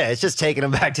like, it's just taking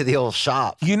them back to the old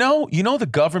shop. The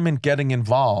government getting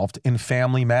involved in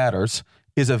family matters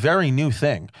is a very new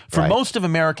thing. For Right. most of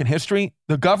American history,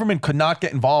 the government could not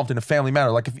get involved in a family matter.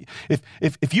 Like,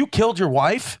 if you killed your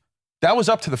wife, that was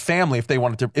up to the family if they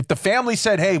wanted to. If the family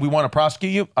said, hey, we want to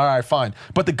prosecute you, all right, fine.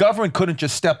 But the government couldn't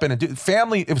just step in and do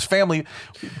family. It was family.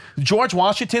 George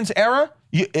Washington's era,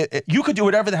 you could do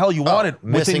whatever the hell you wanted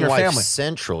within Missing your Wife family.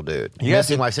 Central, dude. Yes.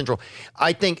 Missing Wife Central.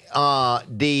 I think once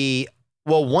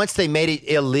they made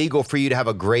it illegal for you to have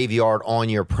a graveyard on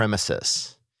your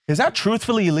premises, Is that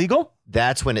truthfully illegal?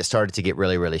 that's when it started to get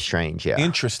really, really strange. Yeah.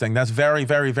 Interesting. That's very,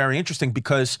 very, very interesting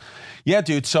because, yeah,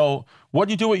 dude. So what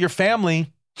do you do with your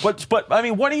family? But I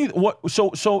mean,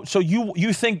 so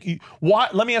you think why?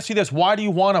 Let me ask you this: why do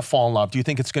you want to fall in love? Do you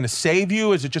think it's going to save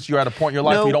you? Is it just you're at a point in your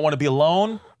life where you don't want to be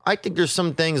alone? I think there's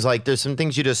some things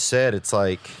you just said. It's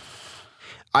like,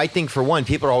 I think for one,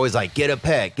 people are always like, get a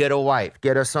pet, get a wife,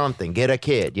 get a something, get a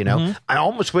kid, you know? Mm-hmm. I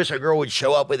almost wish a girl would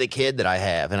show up with a kid that I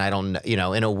have. And I don't, you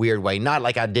know, in a weird way, not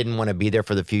like I didn't want to be there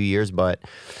for the few years, but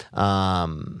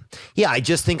yeah, I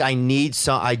just think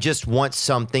I just want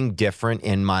something different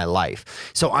in my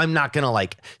life. So I'm not going to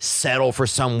like settle for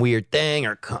some weird thing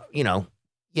or,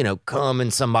 come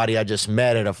and somebody I just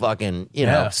met at a fucking,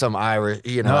 some Irish,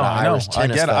 an Irish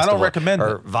tennis I get it. I don't festival recommend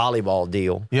or it. volleyball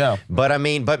deal. Yeah. But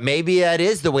maybe that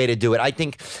is the way to do it. I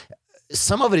think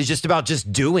some of it is just about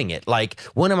just doing it. Like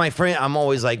one of my friends, I'm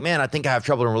always like, man, I think I have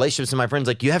trouble in relationships. And my friend's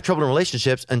like, you have trouble in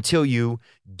relationships until you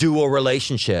do a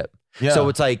relationship. Yeah. So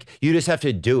it's like, you just have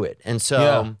to do it. And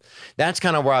so that's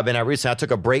kind of where I've been at recently. I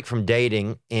took a break from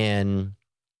dating in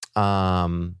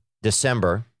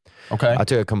December. Okay. I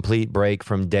took a complete break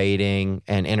from dating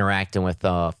and interacting with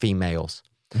females.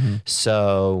 Mm-hmm.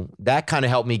 So that kind of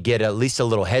helped me get at least a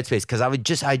little headspace because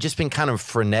I just been kind of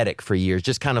frenetic for years,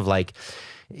 just kind of like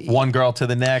one girl to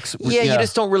the next. Yeah, you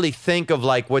just don't really think of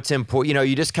like what's important. You know,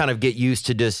 you just kind of get used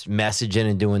to just messaging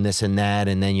and doing this and that,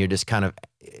 and then you're just kind of.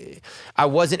 I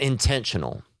wasn't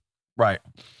intentional, right?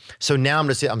 So now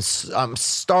I'm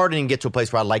starting to get to a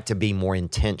place where I like to be more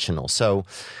intentional. So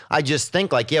I just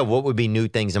think like, what would be new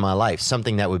things in my life?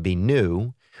 Something that would be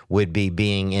new would be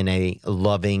being in a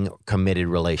loving, committed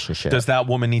relationship. Does that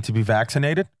woman need to be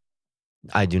vaccinated?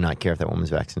 I do not care if that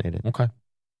woman's vaccinated. Okay.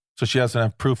 So she doesn't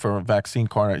have proof for a vaccine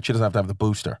card. She doesn't have to have the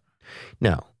booster.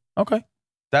 No. Okay.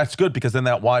 That's good because then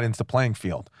that widens the playing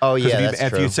field. Oh, yeah,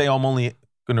 if you say I'm only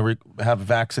going to have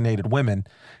vaccinated women,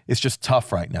 it's just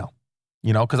tough right now.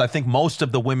 You know, because I think most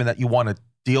of the women that you want to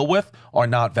deal with are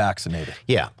not vaccinated.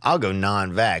 Yeah, I'll go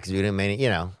non-vax, dude. I mean,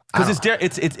 because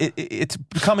it's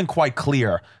becoming quite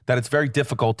clear that it's very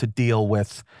difficult to deal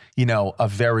with, a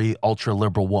very ultra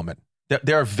liberal woman.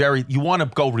 You want to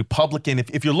go Republican.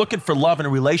 If you're looking for love in a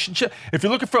relationship, if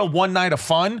you're looking for a one night of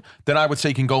fun, then I would say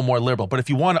you can go more liberal. But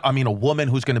if you want, a woman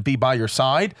who's going to be by your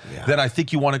side, then I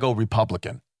think you want to go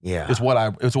Republican. Yeah, is what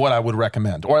I would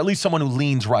recommend, or at least someone who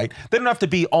leans right. They don't have to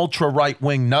be ultra right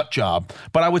wing nut job,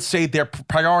 but I would say their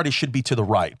priority should be to the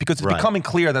right because it's becoming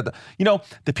clear that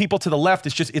the people to the left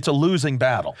it's a losing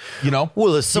battle.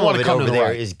 Well, some of it over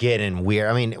there is getting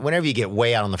weird. I mean, whenever you get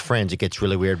way out on the fringe, it gets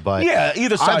really weird. But yeah,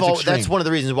 either side's extreme. That's one of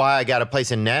the reasons why I got a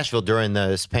place in Nashville during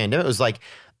this pandemic. It was like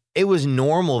it was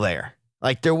normal there.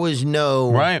 Like there was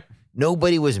no right.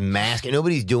 Nobody was masking.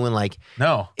 Nobody's doing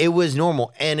no. It was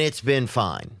normal, and it's been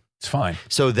fine. It's fine.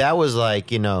 So that was like,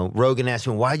 Rogan asked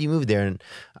me, why'd you move there? And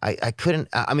I couldn't,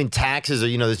 taxes are,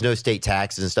 there's no state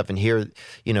taxes and stuff. And here,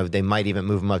 they might even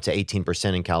move them up to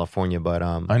 18% in California. But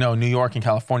I know New York and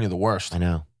California are the worst. I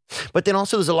know. But then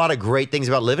also there's a lot of great things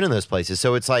about living in those places.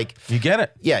 So it's like. You get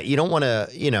it. Yeah. You don't want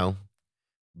to,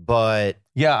 but.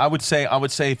 Yeah, I would say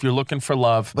if you're looking for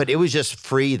love. But it was just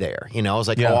free there. I was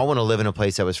like, I want to live in a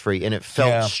place that was free. And it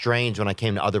felt strange when I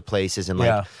came to other places and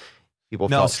people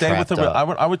felt stay with the.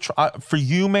 I would try for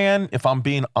you, man. If I'm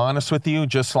being honest with you,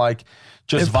 just vibing.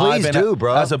 Please do,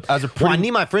 bro. As a pretty, I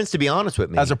need my friends to be honest with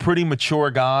me. As a pretty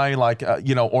mature guy, or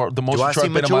the most mature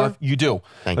bit of my life. You do.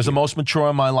 As the most mature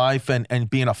in my life, and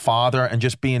being a father, and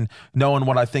just knowing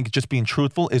what I think, just being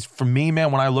truthful is for me,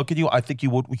 man. When I look at you, I think you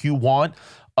want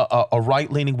a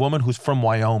right-leaning woman who's from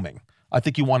Wyoming. I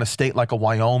think you want a state like a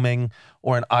Wyoming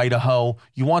or an Idaho.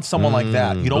 You want someone like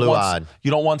that. You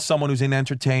don't want someone who's in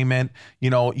entertainment. You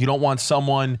don't want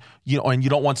someone, and you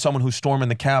don't want someone who's storming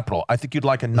the Capitol. I think you'd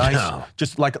like a nice,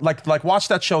 just like watch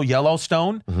that show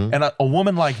Yellowstone, and a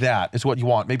woman like that is what you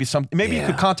want. Maybe you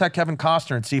could contact Kevin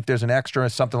Costner and see if there's an extra or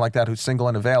something like that who's single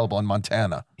and available in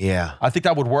Montana. Yeah. I think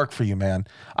that would work for you, man.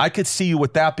 I could see you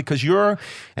with that because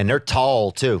and they're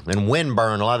tall too, and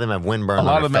windburn. A lot of them have windburn. A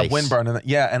lot of them have windburn,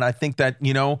 and I think that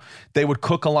they would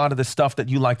cook a lot of the stuff that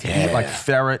you like to eat, like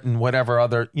ferret and whatever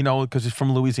other, because it's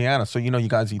from Louisiana. So, you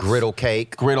guys eat griddle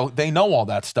cake. They know all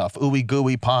that stuff. Ooey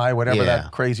gooey pie, whatever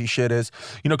that crazy shit is.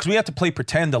 Because we have to play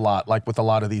pretend a lot, like with a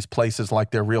lot of these places,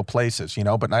 like they're real places,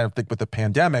 but I think with the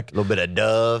pandemic. A little bit of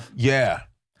Dove. Yeah.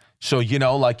 So,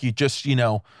 like you just,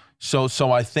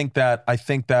 so I think that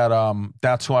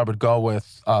that's who I would go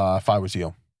with if I was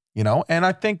you. And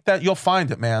I think that you'll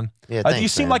find it, man. Yeah, thanks, you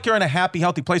seem like you're in a happy,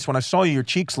 healthy place. When I saw you, your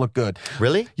cheeks look good.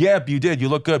 Really? Yeah, you did. You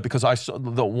look good because I saw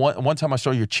the one time I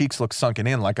saw your cheeks look sunken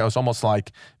in. Like I was almost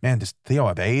like, man, does Theo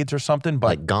have AIDS or something? But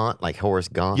like Gaunt, like Horace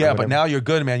Gaunt. Yeah, but now you're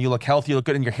good, man. You look healthy. You look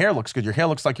good, and your hair looks good. Your hair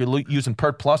looks like you're using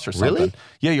Pert Plus or something. Really?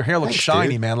 Yeah, your hair looks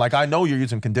shiny, dude. Man. Like I know you're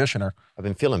using conditioner. I've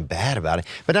been feeling bad about it,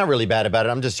 but not really bad about it.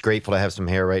 I'm just grateful to have some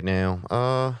hair right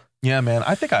now. Yeah, man.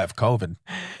 I think I have COVID.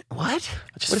 What?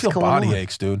 I just feel body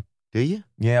aches, dude. Do you?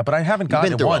 Yeah, but I haven't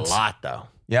gotten You've been it through once. a lot, though.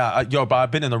 Yeah, but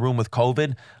I've been in the room with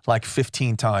COVID like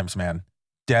 15 times, man.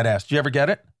 Dead ass. Did you ever get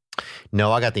it?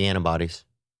 No, I got the antibodies.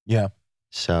 Yeah.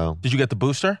 So, Did you get the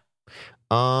booster?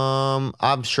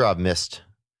 I'm sure I've missed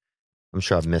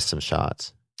some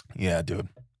shots. Yeah, dude.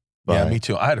 But- Yeah, me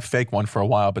too. I had a fake one for a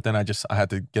while, but then I had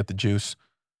to get the juice.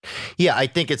 Yeah, I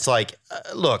think it's like,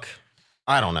 look,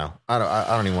 I don't know. I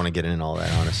don't even want to get into all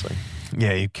that, honestly.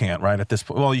 Yeah, you can't, right? At this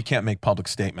point, well, you can't make public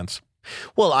statements.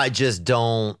 Well, I just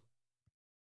don't.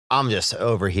 I'm just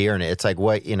overhearing it. It's like,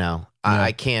 what,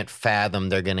 I can't fathom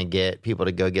they're going to get people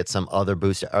to go get some other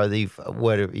booster.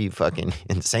 What are you fucking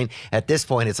insane? At this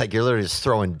point, it's like you're literally just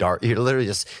throwing dart. You're literally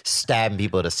just stabbing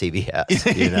people at a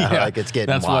CVS. Yeah, like it's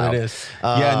getting that's wild. what it is.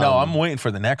 Yeah, no, I'm waiting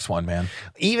for the next one, man.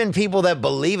 Even people that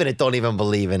believe in it don't even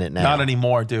believe in it now. Not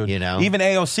anymore, dude. Even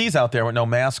AOC's out there with no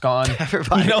mask on.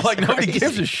 Everybody's nobody crazy.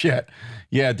 gives a shit.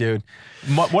 Yeah, dude.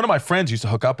 One of my friends used to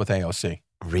hook up with AOC.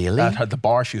 Really? At the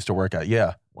bar she used to work at.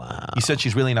 Yeah. Wow. He said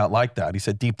she's really not like that. He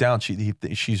said deep down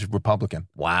she's Republican.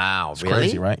 Wow. It's really?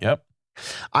 crazy, right? Yep.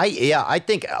 I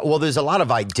think, well, there's a lot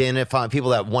of identifying people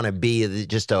that want to be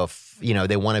just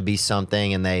they want to be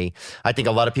something. And I think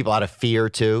a lot of people out of fear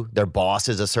too, their boss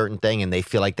is a certain thing and they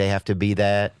feel like they have to be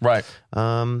that. Right.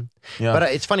 Yeah. But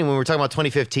it's funny when we were talking about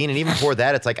 2015 and even before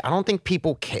that, it's like, I don't think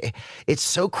people care. It's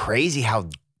so crazy how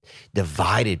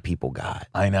divided people got.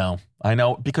 I know.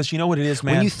 Because you know what it is,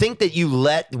 man? When you think that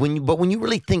when you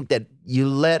really think that you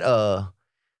let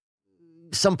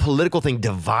some political thing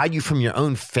divide you from your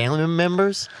own family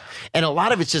members, and a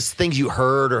lot of it's just things you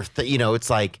heard or it's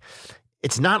like,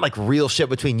 it's not like real shit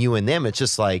between you and them. It's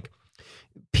just like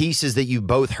pieces that you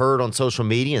both heard on social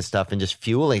media and stuff and just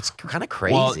fueling. It's kind of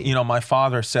crazy. Well, my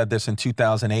father said this in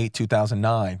 2008,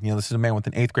 2009. This is a man with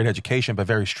an 8th grade education, but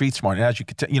very street smart. And as you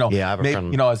could tell, I have a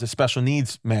friend. as a special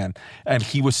needs man. And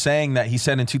he was saying that, he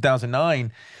said in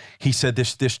 2009, he said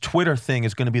this Twitter thing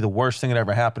is going to be the worst thing that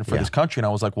ever happened for this country. And I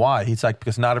was like, why? He's like,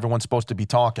 because not everyone's supposed to be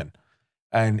talking.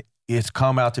 And it's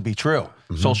come out to be true.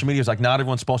 Mm-hmm. Social media is like, not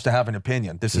everyone's supposed to have an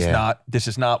opinion. This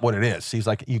is not what it is. He's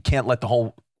like, you can't let the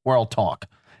whole world talk.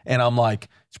 And I'm like,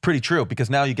 it's pretty true, because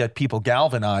now you get people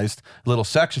galvanized, little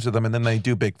sections of them, and then they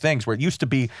do big things, where it used to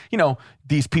be,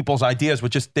 these people's ideas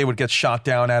they would get shot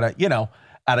down at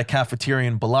a cafeteria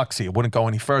in Biloxi. It wouldn't go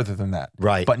any further than that.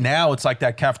 Right. But now it's like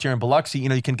that cafeteria in Biloxi,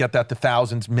 you can get that to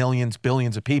thousands, millions,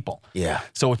 billions of people. Yeah.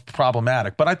 So it's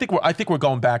problematic. But I think we're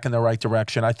going back in the right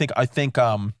direction. I think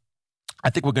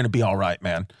we're going to be all right,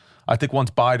 man. I think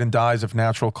once Biden dies of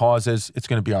natural causes, it's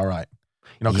going to be all right.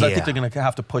 Because I think they're going to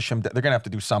have to push him. They're going to have to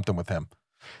do something with him.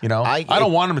 I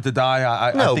don't want him to die.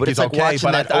 I think but he's it's like okay.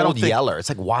 watching But that I don't old think Yeller. It's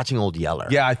like watching old Yeller.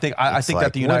 Yeah, I think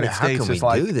that the United States is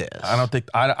like. Do this?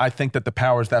 I think that the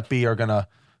powers that be are gonna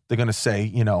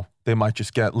say, they might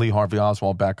just get Lee Harvey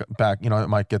Oswald back. It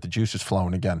might get the juices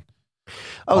flowing again.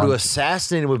 To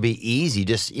assassinate him would be easy.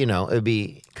 Just it'd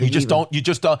be. You just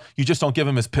don't give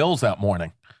him his pills that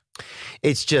morning.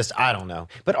 It's just, I don't know.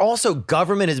 But also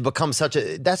government has become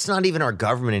that's not even our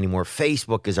government anymore.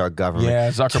 Facebook is our government. Yeah,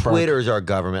 Zuckerberg. Twitter is our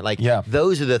government.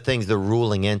 Those are the things, the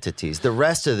ruling entities. The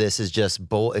rest of this is just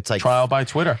it's like trial by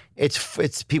Twitter.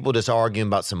 It's people just arguing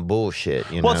about some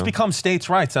bullshit, Well, it's become states'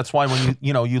 rights. That's why when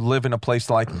you live in a place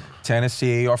like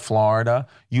Tennessee or Florida,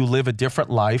 you live a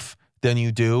different life than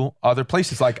you do other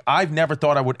places. Like, I've never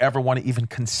thought I would ever want to even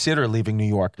consider leaving New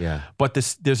York. Yeah. But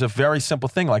there's a very simple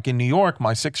thing. Like in New York,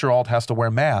 my 6-year-old has to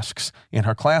wear masks in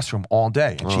her classroom all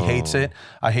day, and she hates it.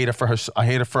 I hate it for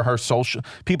her social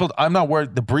people. I'm not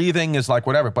worried. The breathing is like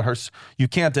whatever, but you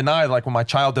can't deny, like, when my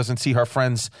child doesn't see her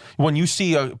friends. When you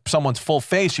see someone's full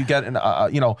face, you get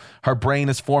her brain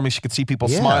is forming. She can see people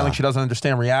smiling. She doesn't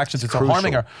understand reactions. It's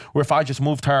harming her. Where if I just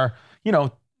moved her,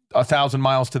 1,000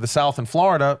 miles to the south in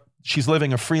Florida, she's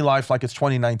living a free life like it's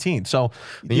 2019. So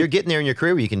you're getting there in your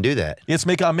career where you can do that.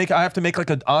 I have to make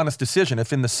like an honest decision.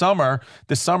 If in this summer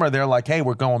they're like, hey,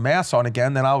 we're going masks on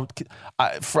again, then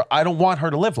I don't want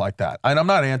her to live like that. And I'm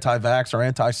not anti-vax or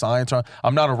anti-science.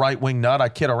 I'm not a right-wing nut. I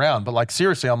kid around. But like,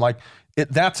 seriously, I'm like,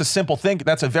 that's a simple thing.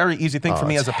 That's a very easy thing for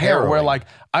me as a parent, where like,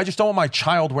 I just don't want my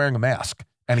child wearing a mask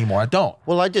anymore. I don't.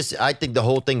 Well, I think the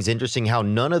whole thing's interesting how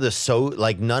none of the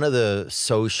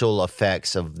social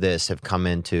effects of this have come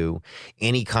into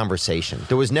any conversation.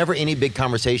 There was never any big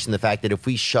conversation. The fact that if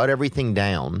we shut everything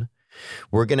down,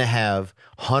 we're going to have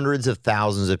hundreds of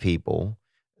thousands of people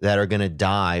that are going to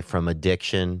die from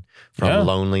addiction, from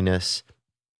loneliness.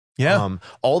 Yeah.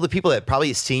 All the people that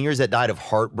probably seniors that died of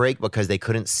heartbreak because they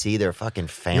couldn't see their fucking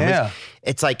families. Yeah.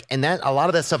 It's like, and that a lot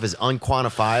of that stuff is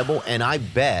unquantifiable. And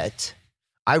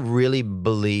I really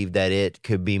believe that it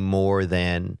could be more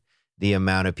than the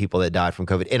amount of people that died from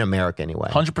COVID in America anyway.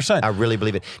 100%. I really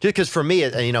believe it. Just because for me,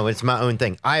 it's my own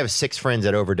thing. I have 6 friends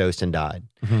that overdosed and died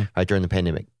right during the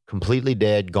pandemic. Completely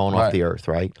dead, gone off the earth,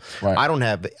 right? I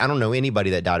don't know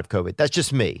anybody that died of COVID. That's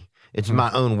just me. It's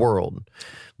my own world.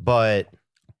 But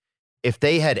if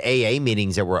they had AA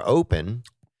meetings that were open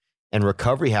and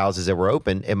recovery houses that were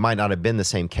open, it might not have been the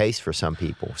same case for some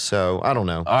people. So I don't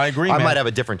know. I agree, I man. might have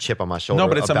a different chip on my shoulder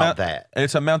but it's about that.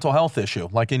 It's a mental health issue.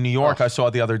 Like in New York, I saw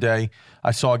the other day,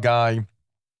 I saw a guy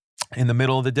in the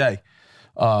middle of the day.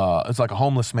 It's like a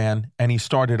homeless man, and he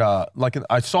started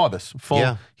I saw this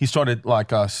full. He started like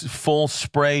full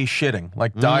spray shitting,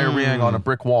 like diarrheaing on a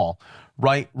brick wall,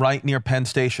 right near Penn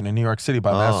Station in New York City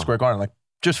by Madison Square Garden, like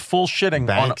just full shitting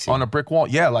on a brick wall.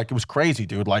 Yeah, like it was crazy,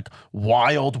 dude. Like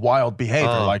wild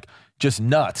behavior, like just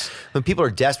nuts. When people are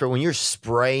desperate, when you're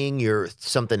spraying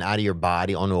something out of your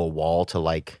body onto a wall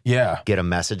to get a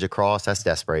message across, that's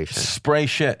desperation. Spray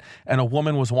shit. And a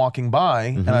woman was walking by,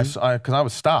 and because I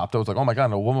was stopped, I was like, oh my God,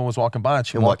 and a woman was walking by, and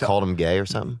she called him gay or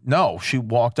something? No, she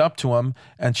walked up to him,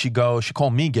 and she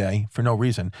called me gay for no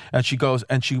reason. And she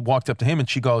walked up to him, and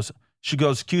she goes,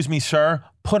 excuse me, sir,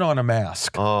 put on a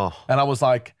mask. Oh. And I was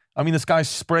like, I mean, this guy's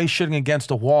spray shitting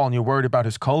against a wall, and you're worried about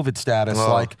his COVID status.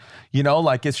 Oh. Like,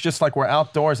 it's just like we're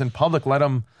outdoors in public. Let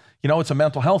him, it's a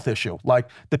mental health issue. Like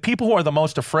the people who are the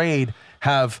most afraid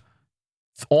have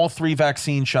all 3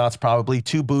 vaccine shots, probably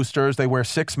 2 boosters. They wear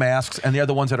 6 masks, and they're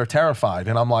the ones that are terrified.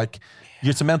 And I'm like,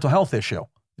 it's a mental health issue.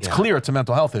 It's clear it's a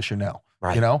mental health issue now.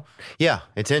 Right. Yeah,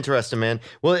 it's interesting, man.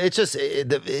 Well, it's just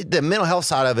the mental health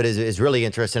side of it is really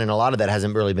interesting, and a lot of that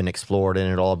hasn't really been explored,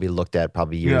 and it'll all be looked at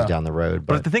probably years down the road.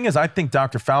 But the thing is, I think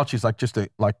Dr. Fauci's like just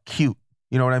cute.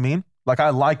 You know what I mean? Like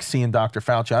I like seeing Dr.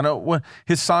 Fauci. I know what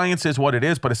his science is, what it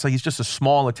is, but it's like he's just a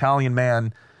small Italian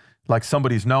man, like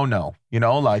somebody's no. He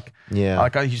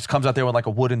just comes out there with like a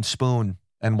wooden spoon.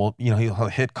 And he'll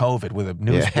hit COVID with a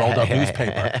rolled up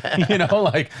newspaper.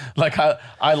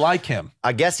 I like him.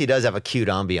 I guess he does have a cute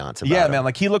ambiance about him. Man.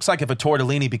 Like he looks like if a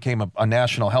Tortellini became a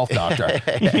national health doctor.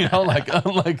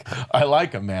 I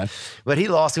like him, man. But he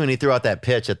lost when he threw out that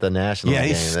pitch at the national game. Yeah,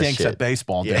 he stinks at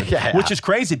baseball, dude. Yeah. Which is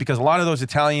crazy because a lot of those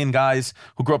Italian guys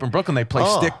who grew up in Brooklyn, they play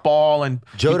stickball and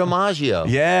Joe DiMaggio.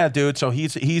 Yeah, dude. So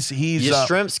he's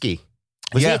Yastrzemski.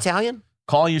 Was he Italian?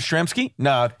 Call Yastrzemski?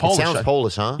 Nah, Polish. It sounds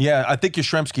Polish, huh? Yeah, I think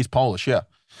Yastrzemski's Polish, yeah.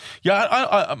 Yeah,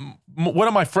 I one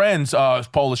of my friends is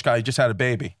Polish guy. He just had a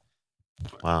baby.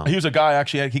 Wow. He was a guy,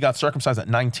 actually, he got circumcised at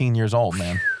 19 years old,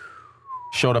 man.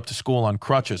 Showed up to school on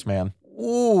crutches, man.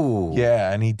 Ooh.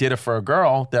 Yeah, and he did it for a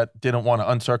girl that didn't want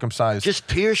to uncircumcise. Just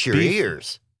pierce your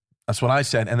ears. That's what I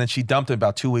said. And then she dumped him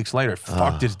about 2 weeks later.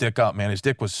 Fucked his dick up, man. His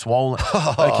dick was swollen.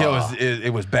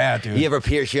 It was bad, dude. You ever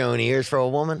pierce your own ears for a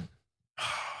woman?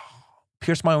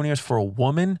 Pierce my own ears for a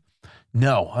woman?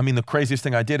 No. I mean, the craziest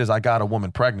thing I did is I got a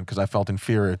woman pregnant because I felt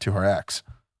inferior to her ex.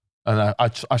 And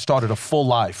I started a full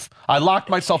life. I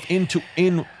locked myself in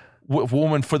with a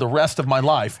woman for the rest of my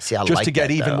life to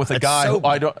get even with a guy who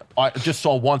I just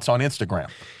saw once on Instagram.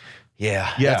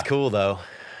 Yeah. That's cool, though.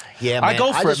 Yeah, man. I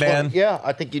go for it, man.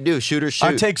 I think you do. Shoot or shoot.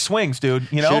 I take swings, dude.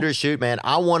 Shoot or shoot, man.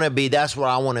 That's what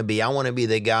I want to be. I want to be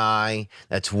the guy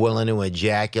that's willing to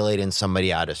ejaculate in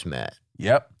somebody I just met.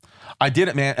 Yep. I did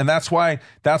it, man, and that's why.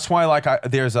 Like,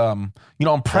 there's I'm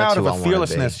proud of a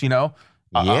fearlessness.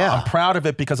 I'm proud of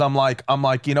it because I'm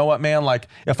like, you know what, man? Like,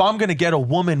 if I'm gonna get a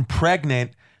woman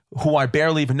pregnant who I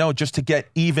barely even know, just to get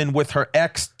even with her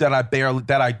ex that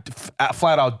I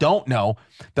flat out don't know,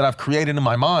 that I've created in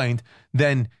my mind,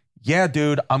 then yeah,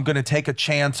 dude, I'm going to take a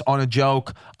chance on a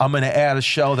joke. I'm going to add a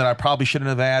show that I probably shouldn't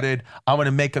have added. I'm going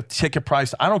to make a ticket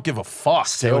price. I don't give a fuck,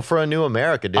 Sail dude. for a new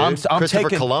America, dude. I'm Christopher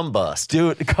taking, Columbus.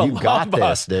 Dude, Columbus. You got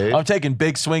this, dude. I'm taking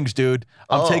big swings, dude.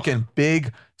 I'm taking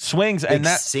big swings. Big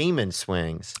semen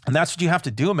swings. And that's what you have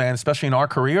to do, man, especially in our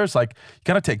careers. Like, you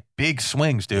got to take big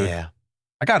swings, dude. Yeah.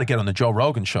 I got to get on the Joe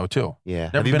Rogan show, too.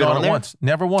 Yeah. Never been on it once.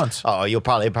 Never once. Oh, you'll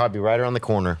probably be right around the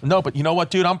corner. No, but you know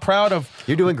what, dude? I'm proud of...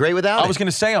 You're doing great without it. I was going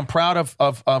to say I'm proud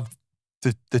of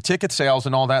the ticket sales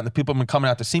and all that, and the people have been coming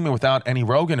out to see me without any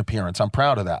Rogan appearance. I'm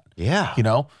proud of that. Yeah.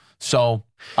 So,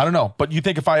 I don't know. But you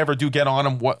think if I ever do get on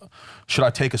him, what should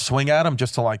I take a swing at him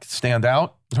just to, like, stand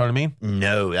out? You know what I mean?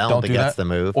 No, I don't think that's the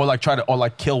move. Or like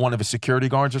kill one of his security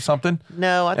guards or something.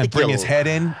 No, I think and bring his head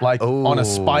in like on a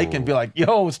spike and be like,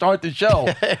 "Yo, start the show."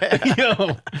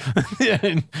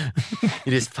 You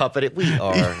just puppet it. We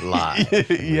are live.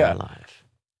 Yeah. We're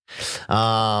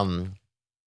live.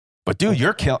 But dude,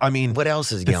 you're killing. I mean, what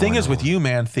else is going on? The thing is with you,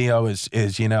 man, Theo, is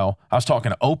I was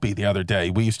talking to Opie the other day.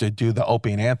 We used to do the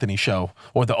Opie and Anthony show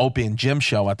or the Opie and Jim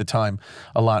show at the time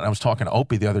a lot. And I was talking to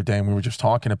Opie the other day, and we were just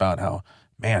talking about how,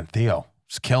 man, Theo,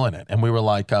 was killing it. And we were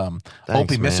like,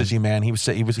 hope he misses you, man.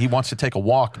 He wants to take a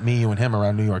walk, me, you, and him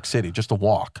around New York City, just a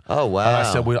walk. Oh, wow.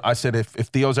 And I said, if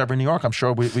Theo's ever in New York, I'm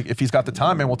sure if he's got the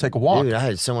time, man, we'll take a walk. Dude, I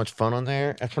had so much fun on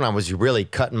there. That's when I was really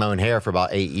cutting my own hair for about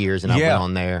 8 years, and I went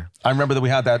on there. I remember that we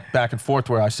had that back and forth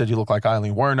where I said you look like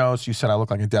Eileen Wuornos. You said I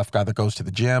look like a deaf guy that goes to the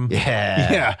gym.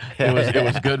 Yeah. It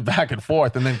was good back and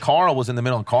forth. And then Carl was in the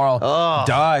middle, and Carl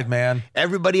died, man.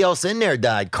 Everybody else in there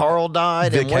died. Carl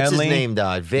died, Vic and what's Henley. his name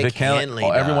died? Vic Henley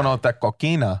died. Everyone on that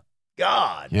coquina.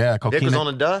 God. Yeah, coquina. Vic was on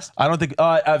the dust? I don't think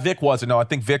Vic wasn't. No, I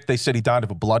think Vic, they said he died of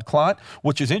a blood clot,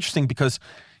 which is interesting because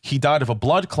he died of a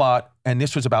blood clot, and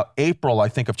this was about April, I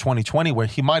think, of 2020, where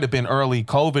he might have been early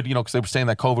COVID, because they were saying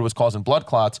that COVID was causing blood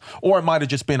clots, or it might have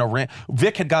just been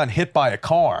Vic had gotten hit by a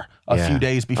car a few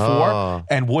days before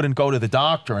and wouldn't go to the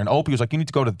doctor. And Opie was like, you need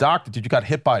to go to the doctor. Dude, you got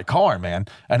hit by a car, man.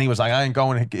 And he was like, I ain't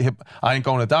going to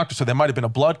the doctor. So there might have been a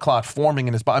blood clot forming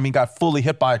in his body. I mean, got fully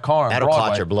hit by a car. That'll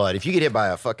clot your blood. If you get hit by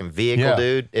a fucking vehicle,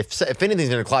 dude, if anything's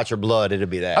going to clot your blood, it'll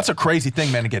be that. That's a crazy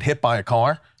thing, man, to get hit by a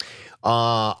car.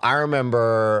 I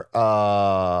remember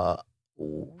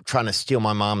trying to steal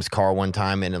my mom's car one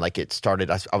time, and like it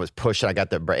started. I was pushing. I got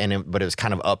but it was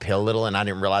kind of uphill a little, and I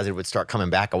didn't realize it would start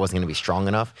coming back. I wasn't going to be strong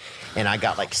enough, and I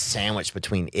got like sandwiched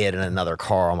between it and another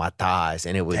car on my thighs,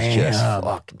 and it was just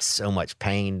fucking so much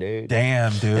pain, dude.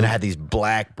 Damn, dude. And I had these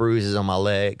black bruises on my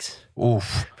legs.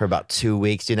 Oof. For about 2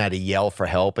 weeks, dude. I had to yell for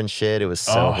help and shit. It was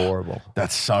so horrible.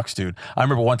 That sucks, dude. I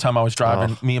remember one time I was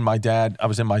driving, me and my dad, I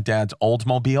was in my dad's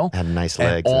Oldsmobile. Had nice and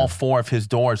legs. all 4 of his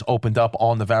doors opened up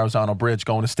on the Verrazano Bridge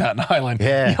going to Staten Island.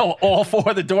 Yeah. All 4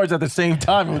 of the doors at the same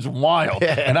time. It was wild.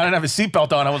 Yeah. And I didn't have a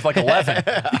seatbelt on. I was like 11.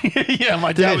 Yeah,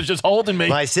 my dad was just holding me.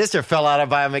 My sister fell out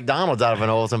of a McDonald's out of an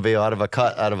Oldsmobile,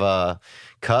 out of a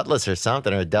Cutlass or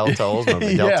something, or a Delta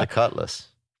Oldsmobile, Delta Cutlass,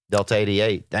 Delta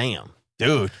 88. Damn.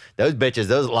 Dude. Those bitches,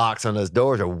 those locks on those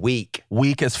doors are weak.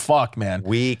 Weak as fuck, man.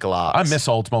 Weak locks. I miss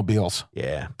Oldsmobiles.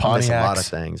 Yeah. Pontiacs. I miss a lot of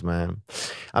things, man.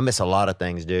 I miss a lot of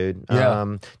things, dude.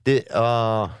 Yeah.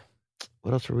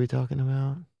 What else were we talking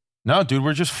about? No, dude,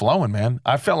 we're just flowing, man.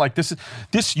 I felt like this.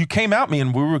 You came at me,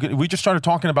 and we just started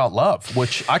talking about love,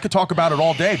 which I could talk about it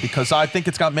all day because I think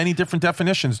it's got many different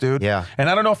definitions, dude. Yeah. And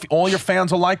I don't know if all your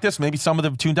fans will like this. Maybe some of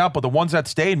them tuned out, but the ones that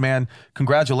stayed, man,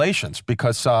 congratulations,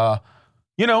 because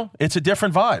it's a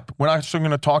different vibe. We're not just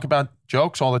going to talk about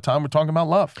jokes all the time. We're talking about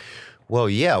love. Well,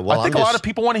 yeah. Well, I think a lot of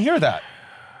people want to hear that.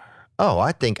 Oh,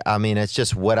 I mean, it's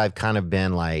just what I've kind of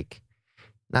been like,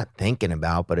 not thinking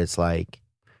about, but it's like,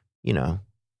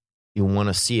 you want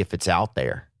to see if it's out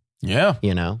there. Yeah.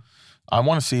 I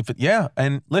want to see if it,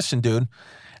 And listen, dude,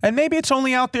 and maybe it's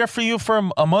only out there for you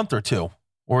for a month or two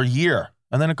or a year,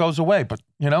 and then it goes away. But,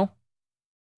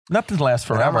 nothing lasts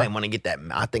forever. I might want to get that.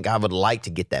 I think I would like to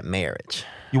get that marriage.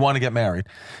 You want to get married.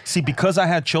 See, because I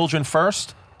had children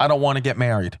first, I don't want to get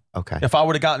married. Okay. If I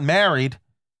would have gotten married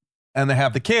and they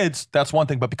have the kids, that's one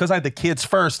thing. But because I had the kids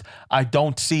first, I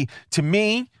don't see, to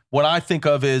me, what I think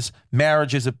of is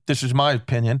marriage this is my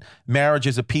opinion, marriage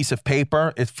is a piece of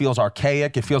paper. It feels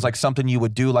archaic. It feels like something you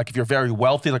would do, like if you're very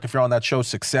wealthy, like if you're on that show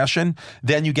Succession,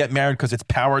 then you get married because it's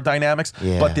power dynamics.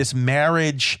 Yeah. But this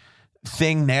marriage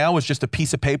thing now is just a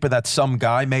piece of paper that some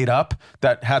guy made up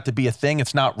that had to be a thing.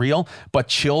 It's not real. But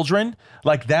children,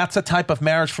 like that's a type of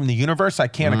marriage from the universe I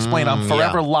can't explain. I'm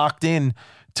forever locked in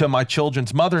to my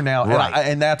children's mother now, right.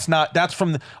 and that's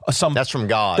from some. That's from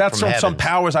God. That's from some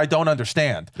powers I don't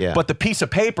understand. Yeah. But the piece of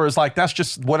paper is like that's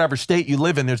just whatever state you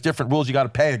live in. There's different rules. You got to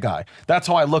pay a guy. That's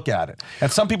how I look at it.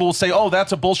 And some people will say, "Oh,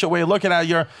 that's a bullshit way of looking at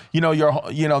it.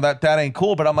 That ain't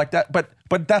cool." But I'm like that.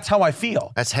 But that's how I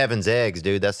feel. That's heaven's eggs,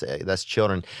 dude. That's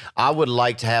children. I would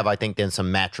like to have, I think, then some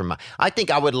matrimony. I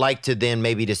think I would like to then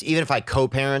maybe just, even if I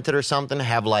co-parented or something,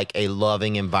 have like a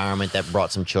loving environment that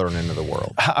brought some children into the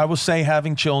world. I will say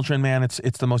having children, man,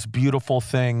 it's the most beautiful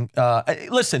thing.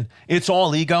 Listen, it's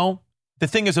all ego. The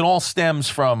thing is, it all stems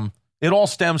from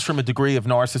a degree of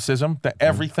narcissism, that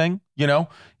everything,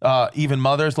 even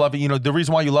mothers love it. The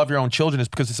reason why you love your own children is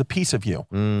because it's a piece of you,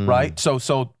 right?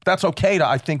 So that's okay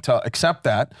to accept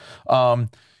that.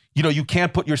 You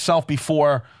can't put yourself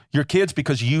before your kids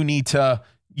because you need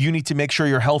to make sure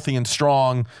you're healthy and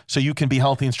strong so you can be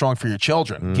healthy and strong for your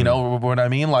children. You know what I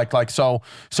mean? So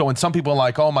when some people are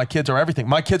like, oh, my kids are everything.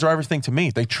 My kids are everything to me.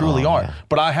 They truly are. Yeah.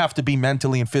 But I have to be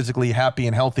mentally and physically happy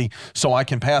and healthy so I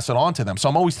can pass it on to them. So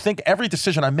I'm always every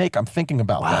decision I make, I'm thinking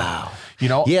about that.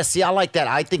 Yeah, see, I like that.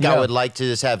 I think I would like to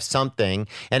just have something,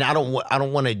 and I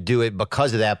don't want to do it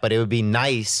because of that, but it would be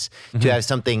nice to have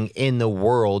something in the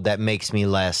world that makes me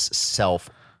less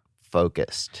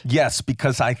focused. Yes,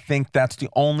 because I think that's the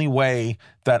only way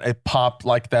that a pop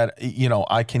like that,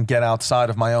 I can get outside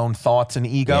of my own thoughts and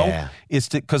ego is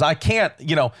to, because I can't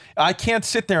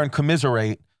sit there and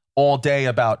commiserate all day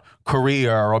about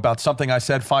career or about something I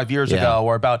said 5 years ago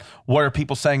or about what are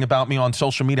people saying about me on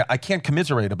social media. I can't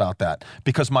commiserate about that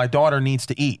because my daughter needs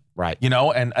to eat. Right.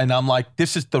 And I'm like,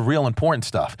 this is the real important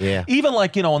stuff. Yeah. Even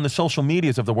like, on the social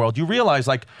medias of the world, you realize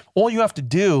like all you have to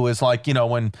do is like,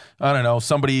 when, I don't know,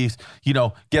 somebody,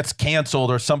 gets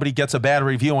canceled or somebody gets a bad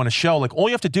review on a show, like all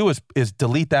you have to do is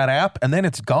delete that app and then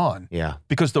it's gone. Yeah.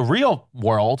 Because the real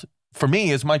world for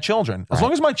me is my children. As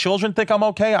long as my children think I'm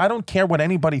okay, I don't care what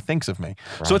anybody thinks of me.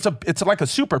 Right. So it's like a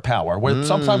superpower where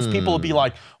sometimes people will be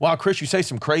like, wow, Chris, you say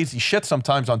some crazy shit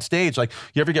sometimes on stage. Like,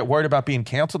 you ever get worried about being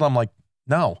canceled? I'm like,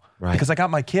 no, because I got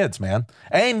my kids, man.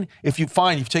 And if you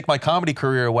take my comedy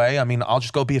career away, I mean, I'll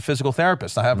just go be a physical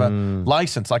therapist. I have a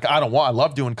license. Like, I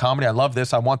love doing comedy. I love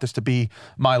this. I want this to be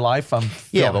my life. But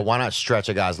why not stretch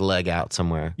a guy's leg out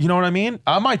somewhere? You know what I mean?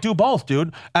 I might do both,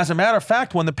 dude. As a matter of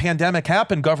fact, when the pandemic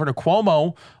happened, Governor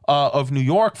Cuomo of New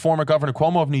York, former Governor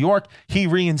Cuomo of New York, he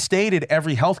reinstated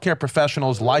every healthcare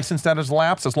professional's license that has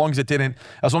lapsed, as long as you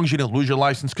didn't lose your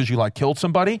license because you killed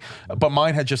somebody. But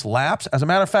mine had just lapsed. As a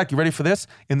matter of fact, you ready for this?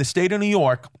 In the state of New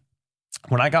York,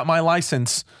 when I got my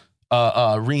license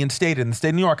reinstated in the state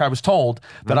of New York, I was told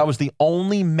that I was the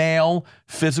only male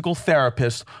physical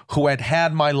therapist who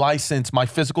had my license, my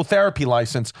physical therapy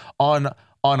license, on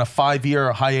a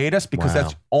 5-year hiatus, because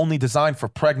that's only designed for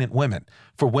pregnant women,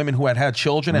 for women who had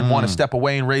children and want to step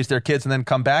away and raise their kids and then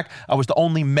come back. I was the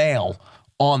only male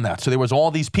on that. So there was all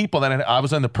these people that I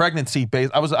was in the pregnancy base.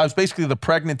 I was basically the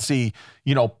pregnancy,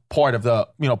 part of the,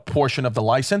 portion of the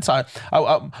license.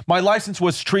 My license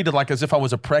was treated like as if I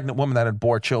was a pregnant woman that had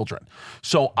bore children.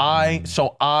 So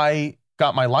I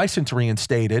got my license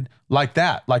reinstated like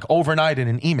that, like overnight in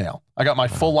an email. I got my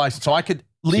full license. So I could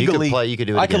legally, you could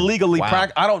do it I could again. legally Wow.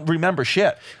 practice. I don't remember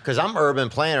shit. Because I'm urban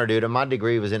planner, dude, and my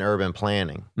degree was in urban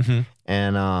planning.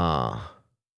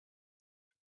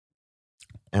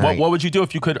 And what would you do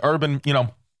if you could urban,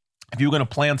 if you were going to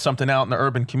plan something out in the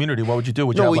urban community, what would you do?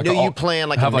 Would you you plan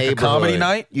like have a like neighborhood. a comedy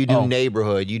night? You do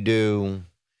neighborhood. You do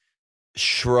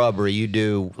shrubbery. You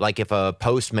do, like, if a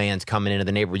postman's coming into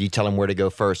the neighborhood, you tell him where to go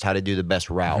first, how to do the best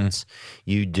routes.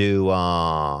 You do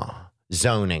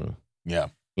zoning. Yeah.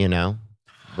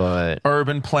 But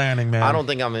urban planning, man. I don't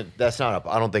think I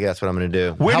don't think that's what I'm going to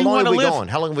do. Where How do you long wanna have we live? gone?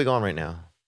 How long have we gone right now?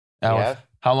 Alex,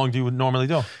 how long do you normally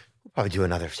do? We'll probably do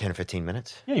another 10 or 15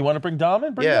 minutes. Yeah, you want to bring Dom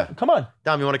in? Yeah. Come on.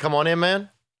 Dom, you want to come on in, man?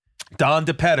 Don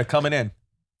DePetta coming in.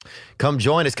 Come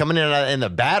join us. Coming in the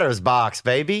batter's box,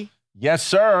 baby. Yes,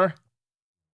 sir.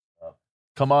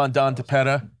 Come on, Don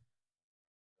DePetta.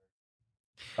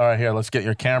 All right, here, let's get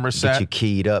your camera set. Get you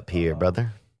keyed up here,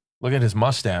 brother. Look at his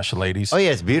mustache, ladies. Oh,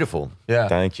 yeah, it's beautiful. Yeah.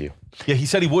 Thank you. Yeah, he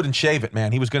said he wouldn't shave it,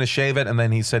 man. He was going to shave it, and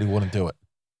then he said he wouldn't do it.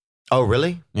 Oh,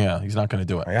 really? Yeah, he's not going to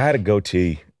do it. I had a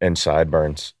goatee and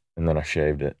sideburns, and then I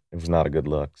shaved it. It was not a good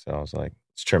look, so I was like,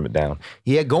 let's trim it down.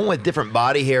 Yeah, going with different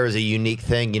body hair is a unique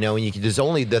thing, and there's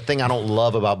only the thing I don't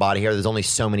love about body hair. There's only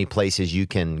so many places you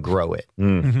can grow it.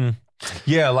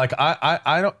 Yeah, like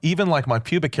I don't even like my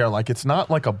pubic hair. Like, it's not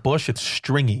like a bush; it's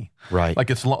stringy. Right. Like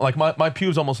it's like my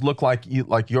pubes almost look like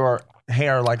your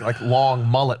hair, like long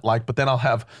mullet. Like, but then I'll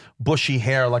have bushy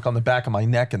hair like on the back of my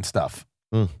neck and stuff.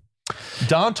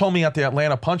 Don told me at the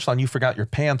Atlanta Punchline you forgot your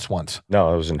pants once. No,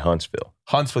 I was in Huntsville.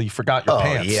 Huntsville, you forgot your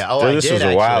pants. Yeah. Oh, So I this did, was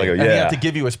a while actually. ago. And he Yeah. had to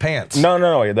give you his pants. No,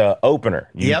 the opener.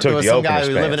 You Yeah, took there was the some opener's guy who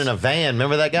was living pants. in a van.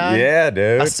 Remember that guy? Yeah,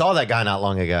 dude. I saw that guy not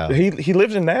long ago. He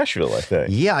lives in Nashville, I think.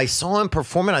 Yeah, I saw him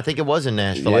performing. I think it was in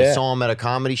Nashville. I Yeah. saw him at a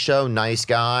comedy show. Nice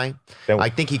guy. Then- I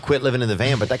think he quit living in the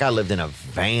van, but that guy lived in a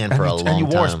van for a long and you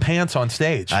time. wore his pants on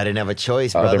stage. I didn't have a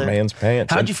choice, Other brother. man's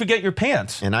pants. How'd you forget your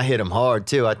pants? And I hit him hard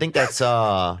too. I think that's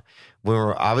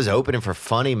I was opening for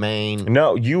Funny Man.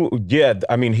 No,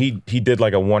 I mean, he did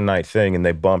like a one night thing, and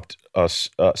they bumped us.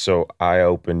 So I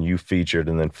opened, you featured,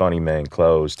 and then Funny Man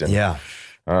closed. And Yeah.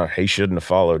 he shouldn't have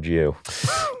followed you.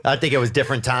 I think it was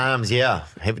different times. Yeah.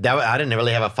 I didn't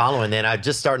really have a following then. I was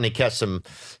just starting to catch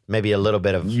maybe a little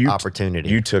bit of opportunity.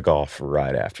 You took off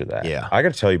right after that. Yeah. I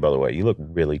got to tell you, by the way, you look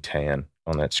really tan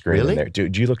on that screen. Really? In there.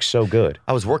 Dude, you look so good.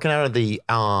 I was working out at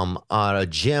a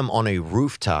gym on a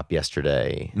rooftop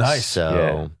yesterday. Nice.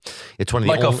 So it's one of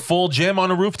the Like a only, full gym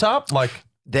on a rooftop? Like,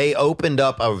 they opened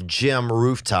up a gym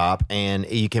rooftop and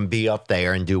you can be up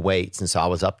there and do weights. And so I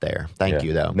was up there. Thank Yeah.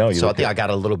 you though. No, you so I look think good. I got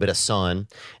a little bit of sun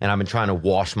and I've been trying to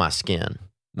wash my skin.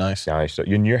 nice. Nice. So,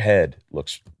 and your head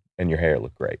looks, and your hair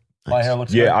look great. My hair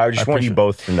looks Yeah, good. I just want you appreciate it.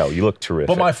 both to know you look terrific.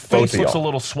 But my Both face of looks a y'all.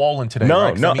 little swollen today. No,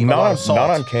 right? 'Cause I'm no, eating a lot of salt. not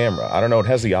on camera. I don't know. It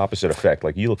has the opposite effect.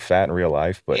 Like you look fat in real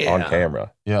life, but on Yeah.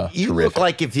 camera, Yeah. You look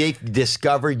like if they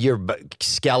discovered your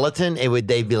skeleton,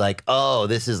 they'd be like, oh,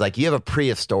 this is like, you have a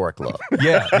prehistoric look.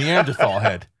 Yeah, Neanderthal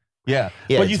head. Yeah.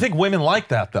 Yeah, But you it's- think women like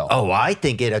that, though? Oh, I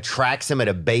think it attracts them at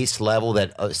a base level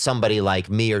that somebody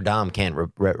like me or Dom can't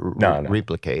No.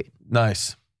 replicate.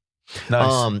 Nice.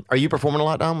 Nice. Are you performing a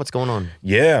lot, Dom? What's going on?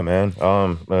 yeah, man.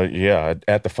 Yeah,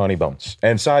 at the Funny Bones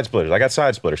and Side Splitters. I got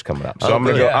Side Splitters coming up, so Oh, I'm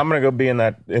gonna good. go. Yeah. I'm gonna go be in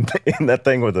that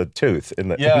thing with a tooth in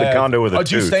the condo with a Oh, tooth.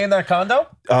 do you stay in that condo?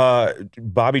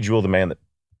 Bobby Jewell, the man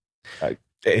that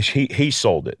he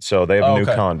sold it, so they have a new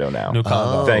Okay. condo now. New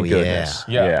condo. Oh, Thank yeah. goodness.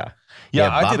 Yeah. Yeah,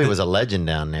 I Bobby did. was a legend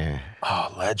down there.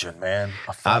 Oh, legend, man.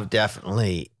 I've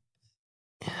definitely,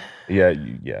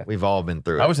 Yeah. we've all been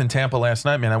through it. I was in Tampa last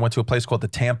night, man. I went to a place called the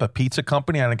Tampa Pizza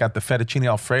Company, and I got the fettuccine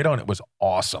Alfredo, and it was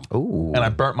awesome. Ooh. And I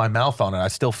burnt my mouth on it. I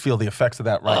still feel the effects of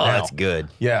that right oh, now. that's good.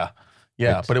 Yeah.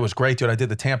 Yeah, but it was great, dude. I did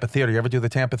the Tampa Theater. You ever do the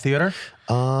Tampa Theater?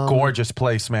 Gorgeous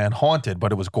place, man. Haunted,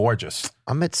 but it was gorgeous.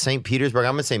 I'm at St. Petersburg.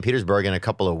 I'm in St. Petersburg in a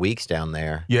couple of weeks down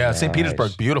there. Yeah, St. Nice.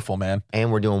 Petersburg, beautiful, man.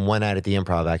 And we're doing one night at the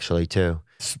Improv, actually, too.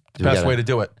 Best way to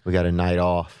do it. We got a night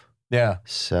off. Yeah,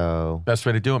 So, best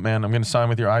way to do it, man. I'm going to sign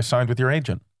with I signed with your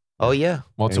agent. oh, yeah.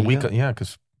 Well, it's There a you week. go. Yeah,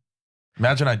 because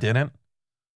imagine I didn't.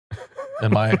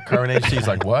 And my current agency's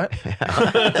like, what?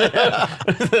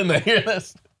 Then they hear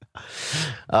this.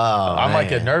 Oh, I might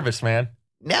get man. nervous, man.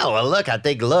 No, well, look, I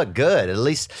think good. At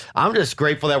least I'm just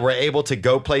grateful that we're able to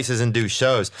go places and do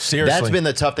shows. Seriously. That's been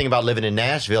the tough thing about living in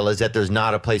Nashville is that there's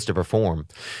not a place to perform.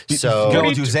 So, You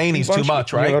don't do Zanies too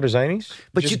much, You right? go to Zanies,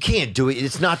 but you can't do it.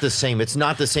 It's not the same. It's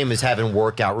not the same as having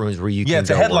workout rooms where you Yeah, can it's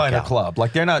a go headliner work out. club.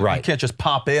 Like they're not. You Right. can't just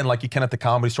pop in like you can at the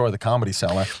Comedy Store or the Comedy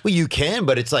Cellar. Well, you can,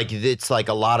 but it's like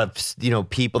a lot of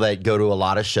people that go to a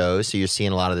lot of shows, so you're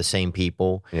seeing a lot of the same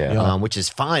people. Yeah. Which is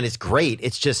fine. It's great.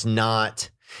 It's just not.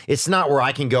 It's not where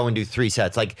I can go and do 3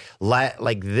 sets. Like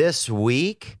this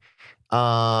week,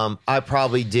 I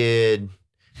probably did,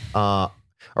 or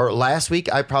last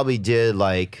week I probably did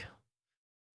like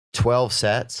 12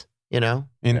 sets. You know.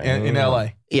 In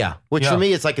LA. Yeah, which Yeah. for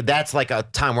me, it's like that's like a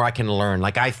time where I can learn.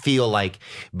 Like I feel like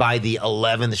by the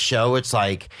 11th show, it's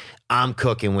like I'm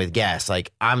cooking with gas.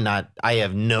 Like I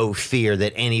have no fear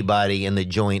that anybody in the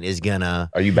joint is gonna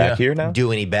Are you back Yeah. here now?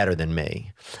 do any better than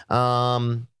me.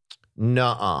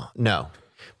 No.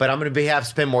 But I'm gonna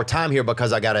spend more time here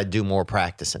because I got to do more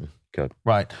practicing. Good.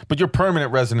 Right. But your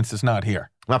permanent residence is not here.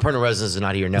 My permanent residence is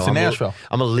not here. No, It's in I'm Nashville.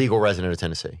 I'm a legal resident of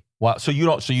Tennessee. Wow. So you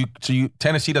don't. So you.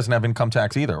 Tennessee doesn't have income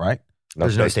tax either, right?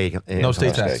 There's no state. No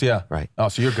state tax. state. Yeah. Right. Oh,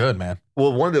 so you're good, man.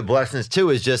 Well, one of the blessings too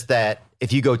is just that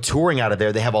if you go touring out of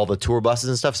there, they have all the tour buses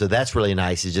and stuff. So that's really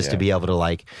nice. Is just to Yeah. be able to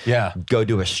like Yeah. go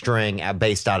do a string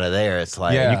based out of there. It's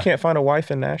like Yeah. You can't find a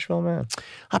wife in Nashville, man.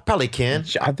 I probably can.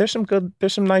 There's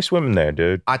some nice women there,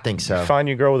 dude. I think so. Find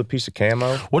your girl with a piece of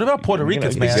camo. What about Puerto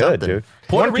Ricans, you'd be man? good, dude.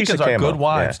 Puerto One piece Ricans of are camo. good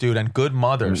wives, Yeah. dude, and good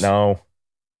mothers. No,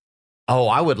 Oh,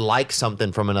 I would like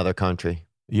something from another country.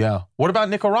 Yeah. What about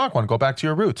Nicaraguan? Go back to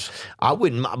your roots. I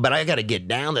wouldn't, but I got to get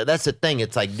down there. That's the thing.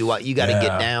 It's like, you got to Yeah.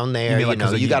 get down You there. mean like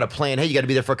 'cause of You you- got to plan. Hey, you got to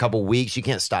be there for a couple weeks. You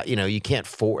can't stop. You can't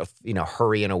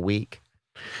hurry in a week.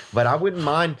 But I wouldn't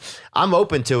mind. I'm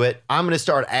open to it. I'm going to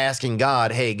start asking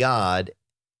God. Hey, God,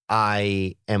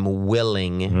 I am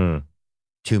willing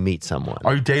to meet someone.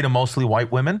 Are you dating mostly white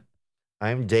women?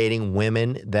 I'm dating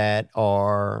women that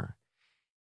are.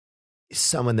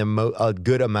 Some of them, a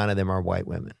good amount of them are white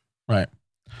women. Right.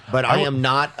 But I I would- am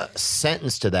not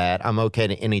sentenced to that. I'm okay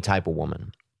to any type of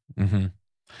woman. Mm-hmm.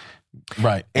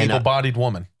 Right. And, Able-bodied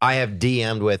woman. I have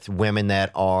DM'd with women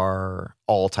that are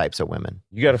all types of women.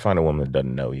 you got to find a woman that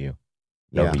doesn't know you.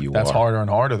 Know Yeah. who you That's are. harder and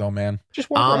harder, though, man. Just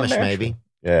walk around Amish, Nashville. maybe.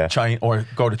 Yeah. China or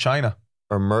go to China.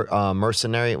 Or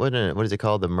mercenary. What is it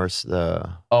called? The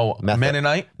Oh, Method.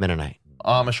 Mennonite, Mennonite.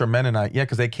 Amish or Mennonite. Yeah,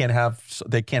 because they can't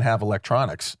have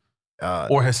electronics.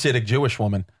 Or Hasidic Jewish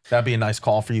woman. That'd be a nice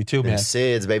call for you too, man.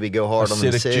 SIDS, baby, go hard on the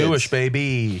Hasidic SIDS. Jewish,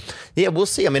 baby. Yeah, we'll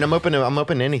see. I mean, I'm open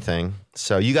to anything.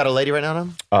 So you got a lady right now,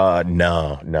 Tom?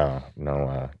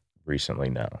 No. Recently,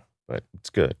 no. But it's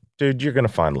good, dude. You're gonna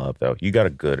find love though. You got a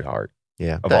good heart.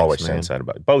 Yeah, I've thanks, always man. said that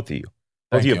about both of you.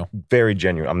 Both Thank of you, very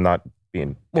genuine. I'm not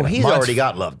being. Well, he's Mine's- already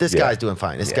got love. This Yeah. guy's doing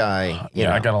fine. This guy, you Yeah,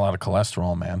 know. I got a lot of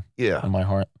cholesterol, man, Yeah. in my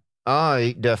heart.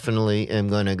 I definitely am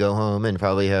going to go home and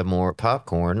probably have more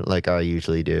popcorn like I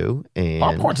usually do. And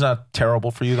Popcorn's not terrible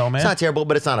for you, though, man. it's not terrible,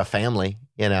 but it's not a family,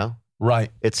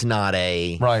 Right, It's not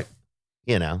a, right,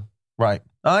 you know. Right.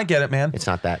 I get it, man. It's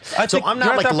not that. I So think I'm you're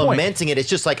not at like that point. lamenting it. It's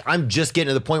just like I'm just getting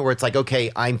to the point where it's like,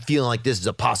 okay, I'm feeling like this is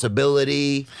a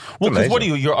possibility. Well, because what are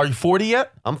amazing. you? Are you 40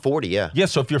 yet? I'm 40, yeah. Yeah.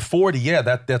 So if you're 40, yeah,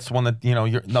 that's when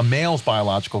the male's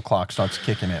biological clock starts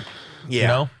kicking in. Yeah. You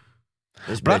know.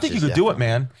 This But I bitch think you is could do it, definitely-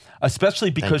 man. Especially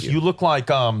because you. you look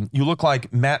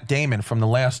like Matt Damon from The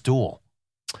Last Duel.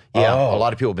 Yeah, Oh. a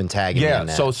lot of people have been tagging me Yeah. in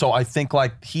that. So I think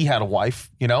like he had a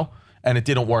wife, and it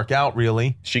didn't work out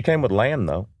really. She came with land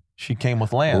though. She came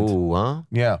with land. Ooh, huh?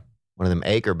 Yeah. One of them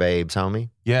acre babes, homie.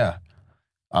 Yeah.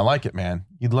 I like it, man.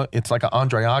 It's like an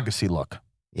Andre Agassi look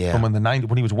Yeah. from in the 90s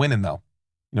when he was winning though.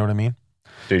 You know what I mean?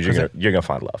 Dude, you're gonna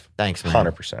find love. Thanks, man.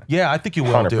 100%. Yeah, I think you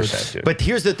will, 100%, dude. dude. But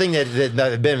here's the thing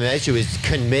that been an issue is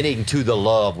committing to the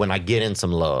love when I get in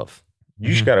some love.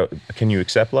 You just gotta. Can you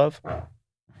accept love?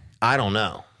 I don't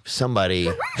know. Somebody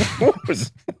What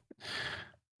was-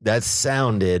 that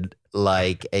sounded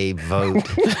like a vote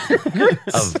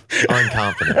of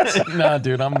unconfidence. Nah,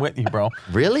 dude, I'm with you, bro.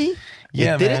 Really?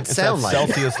 Yeah, it didn't man. It's sound that like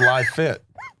Celsius Live Fit.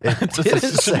 It's didn't should we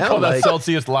sound call that like-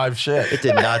 Celsius Live shit. it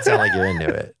did not sound like you're into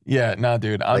it. Yeah, nah,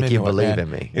 dude. I'm Like into you it, believe man. in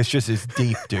me. It's just it's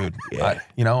deep, dude. Yeah.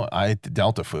 I ate the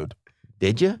Delta food.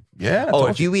 Did you? Yeah. I Oh, told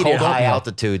if you eat cold at high oatmeal.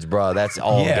 altitudes, bro, that's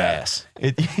all Yeah. gas.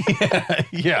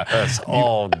 Yeah. That's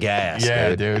all gas, Yeah,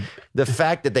 dude. dude. The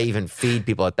fact that they even feed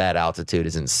people at that altitude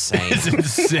is insane. It's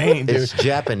insane, dude. It's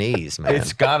Japanese, man.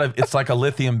 It's like a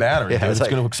lithium battery, Yeah, dude. it's It's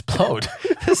like- gonna explode.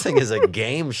 This thing is a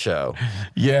game show.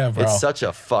 Yeah, bro. It's such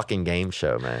a fucking game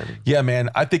show, man. Yeah,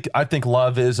 man. I think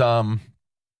love is I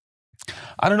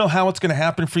don't know how it's gonna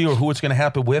happen for you or who it's gonna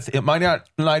happen with. It might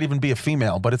not even be a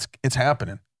female, but it's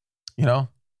happening. You know?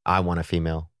 I want a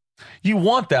female. You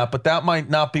want that, but that might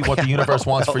not be what the universe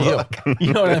wants for you.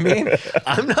 You know what I mean?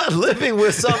 I'm not living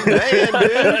with some man,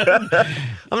 dude.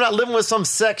 I'm not living with some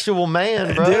sexual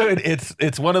man, bro. Dude,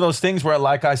 it's one of those things where,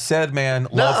 like I said, man,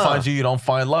 love No. finds you, you don't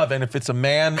find love. And if it's a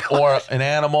man or an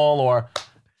animal or,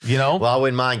 Well, I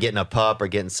wouldn't mind getting a pup or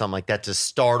getting something like that to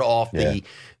start off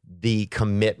the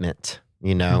commitment,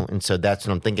 And so that's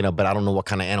what I'm thinking of. But I don't know what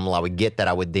kind of animal I would get that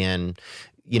I would then,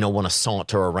 want to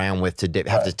saunter around with to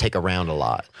have to take around a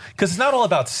lot. because it's not all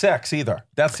about sex either.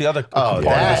 That's the other Oh, part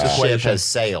that of this ship equation. has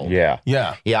sailed. Yeah.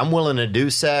 Yeah. Yeah, I'm willing to do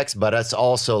sex, but it's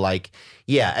also like,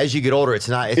 as you get older, it's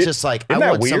not. It's just like I isn't that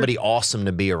want weird? somebody awesome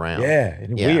to be around. Yeah.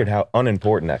 It's weird how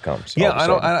unimportant that comes. Yeah, all of a I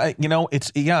don't.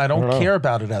 sudden. I don't know. care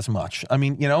about it as much. I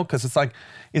mean, because it's like,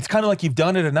 it's kind of like you've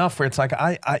done it enough where it's like,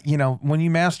 when you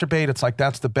masturbate, it's like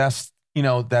that's the best,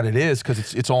 that it is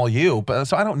because it's all you. But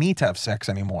so I don't need to have sex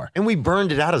anymore. And we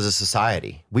burned it out as a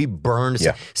society. We burned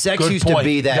Yeah. sex Good used to point.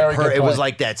 be that Very good it was point.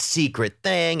 like that secret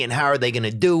thing, and how are they going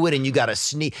to do it? And you got to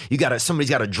sneak. Somebody's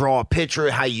got to draw a picture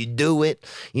of how you do it.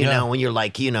 You Yeah. know, when you're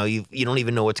like, you don't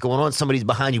even know what's going on. Somebody's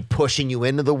behind you pushing you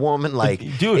into the woman. Like,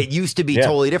 Dude. it used to be Yeah.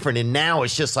 totally different, and now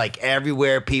it's just like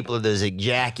everywhere. There's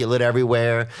ejaculate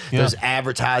everywhere. Yeah. There's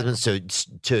advertisements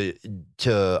to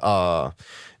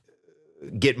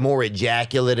get more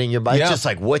ejaculate in your body. Yeah. It's just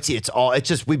like it's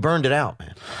just we burned it out,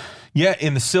 man. Yeah,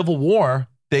 in the Civil War,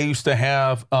 they used to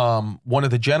have one of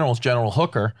the generals, General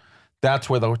Hooker. That's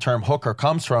where the term hooker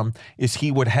comes from. Is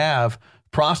he would have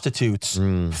prostitutes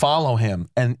follow him,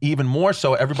 and even more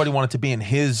so, everybody wanted to be in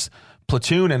his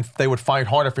platoon, and they would fight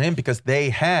harder for him because they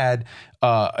had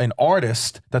an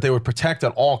artist that they would protect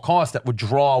at all costs that would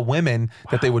draw women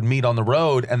that they would meet on the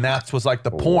road, and that was like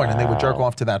the porn, and they would jerk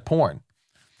off to that porn.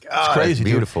 It's crazy,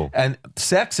 dude. beautiful. And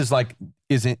sex is like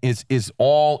is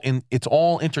all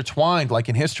intertwined, like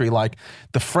in history. Like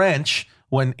the French,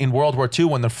 when in World War II,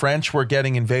 when the French were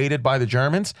getting invaded by the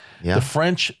Germans, Yeah. the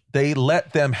French, they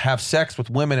let them have sex with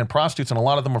women and prostitutes, and a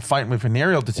lot of them were fighting with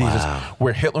venereal diseases.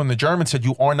 Where Hitler and the Germans said,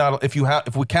 "You are not. If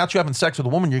we catch you having sex with a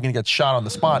woman, you're going to get shot on the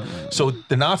spot." So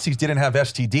the Nazis didn't have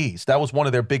STDs. That was one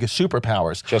of their biggest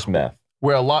superpowers. Just meth.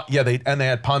 Where a lot, they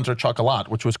had Panzer Chocolat,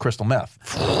 which was crystal meth,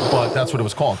 but that's what it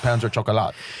was called, Panzer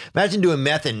Chocolat. Imagine doing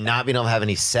meth and not being able to have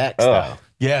any sex. Ugh. Though.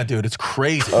 Yeah, dude, it's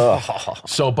crazy.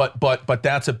 So, but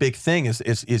that's a big thing. Is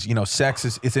sex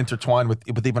is intertwined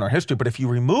with even our history. But if you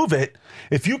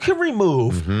can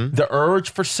remove the urge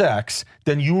for sex,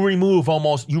 then you remove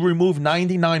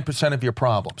 99% of your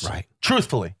problems. Right.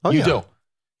 Truthfully, Oh, you yeah. do.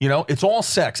 It's all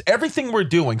sex. Everything we're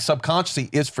doing subconsciously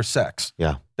is for sex.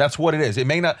 Yeah. That's what it is. It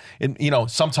may not,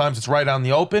 sometimes it's right out in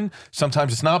the open,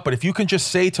 sometimes it's not. But if you can just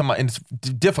say and it's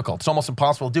difficult, it's almost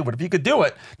impossible to do. But if you could do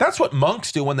it, that's what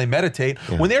monks do when they meditate.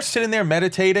 When they're sitting there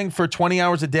meditating for 20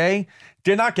 hours a day,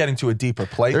 they're not getting to a deeper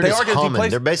place. They're They just are getting to a deep humming.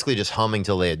 place. They're basically just humming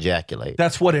till they ejaculate.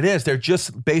 That's what it is. They're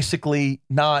just basically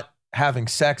not having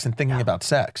sex and thinking about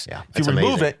sex. Yeah, If you that's remove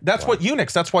amazing. it, that's what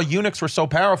eunuchs. That's why eunuchs were so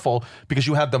powerful, because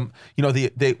you had them. You know,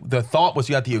 the thought was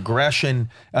you had the aggression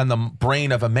and the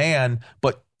brain of a man,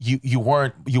 but you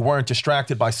weren't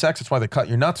distracted by sex. That's why they cut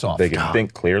your nuts off. They can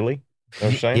think clearly. You know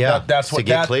what I'm saying? Yeah, That's to what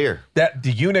get clear. That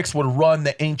the eunuchs would run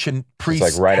the ancient priests.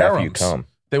 It's like right after you harems. come.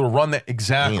 They will run that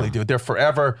exactly, dude. They're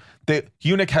forever. The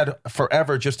eunuch had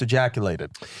forever just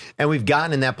ejaculated. And we've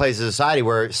gotten in that place of society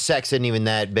where sex isn't even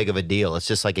that big of a deal. It's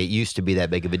just like it used to be that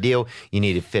big of a deal. You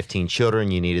needed 15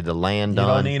 children. You needed the land You done.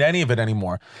 don't need any of it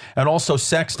anymore. And also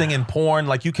sexting and porn,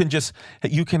 like you can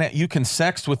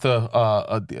sext with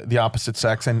the opposite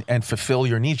sex and fulfill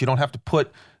your needs. You don't have to put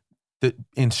the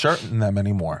insert in them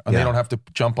anymore, and they don't have to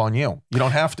jump on you. You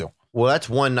don't have to. Well, that's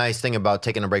one nice thing about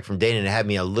taking a break from dating. It had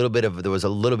me there was a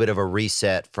little bit of a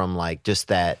reset from like just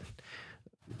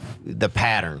the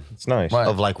pattern It's nice. Right.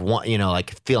 of like one,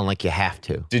 like feeling like you have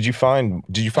to. Did you find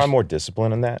more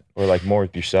discipline in that, or like more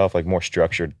with yourself, like more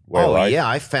structured way of Oh life? yeah,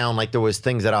 I found like there was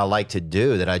things that I like to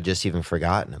do that I just even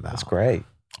forgotten about. That's great.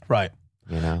 Right.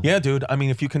 Yeah, dude. I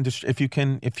mean,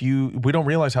 we don't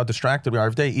realize how distracted we are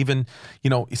every day. Even,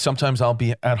 sometimes I'll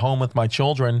be at home with my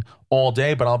children all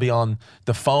day, but I'll be on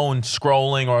the phone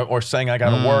scrolling or saying I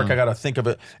got to work, I got to think of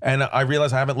it. And I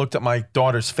realize I haven't looked at my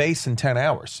daughter's face in 10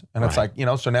 hours. And it's like,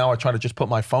 so now I try to just put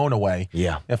my phone away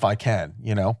if I can,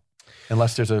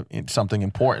 unless there's something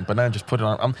important, but then I just put it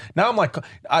on. Now I'm like,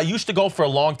 I used to go for a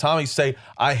long time. I used to say,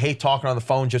 I hate talking on the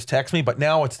phone, just text me. But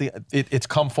now it's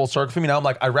come full circle for me. Now I'm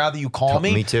like, I'd rather you call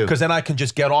me. Me too. Because then I can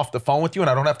just get off the phone with you and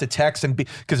I don't have to text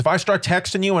because if I start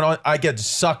texting you and I get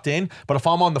sucked in, but if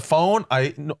I'm on the phone,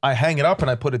 I hang it up and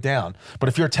I put it down. But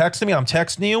if you're texting me, I'm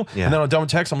texting you, and then I'm done with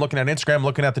text, I'm looking at Instagram, I'm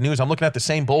looking at the news, I'm looking at the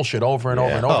same bullshit over and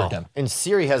over and over again. And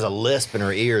Siri has a lisp in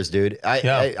her ears, dude.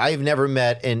 I've never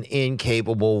met an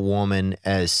incapable woman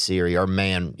as Siri or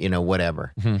man,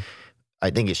 whatever. Mm-hmm. I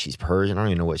think she's Persian. I don't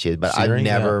even know what she is, but Siri, I've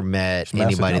never met She's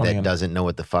anybody that Macedonian. doesn't know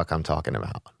what the fuck I'm talking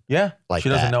about. Yeah, Like she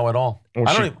doesn't that. know at all.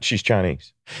 Well, she's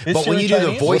Chinese. Is But when Siri you do the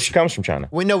Chinese? Well, voice, she comes from China.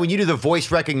 when you do the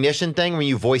voice recognition thing, when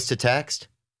you voice to text,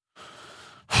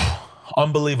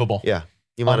 Unbelievable. yeah,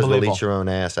 you might as well Unbelievable. eat your own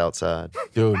ass outside.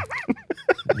 Dude.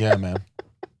 Yeah, man.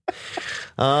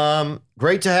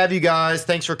 Great to have you guys.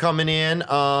 Thanks for coming in.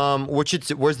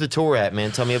 Where's the tour at,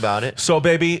 man? Tell me about it. So,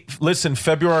 baby, listen,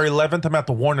 February 11th, I'm at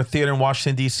the Warner Theater in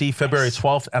Washington, D.C. February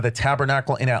 12th at the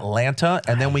Tabernacle in Atlanta.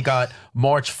 And then we got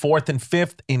March 4th and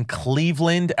 5th in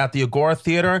Cleveland at the Agora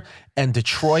Theater and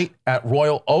Detroit at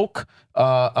Royal Oak.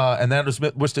 And that was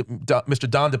Mr.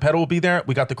 Don DePeto will be there.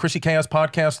 We got the Chrissy Chaos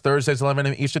podcast Thursdays 11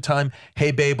 a.m. Eastern time. Hey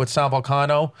Babe with Sal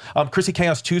Volcano. Chrissy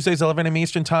Chaos Tuesdays 11 a.m.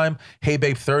 Eastern time. Hey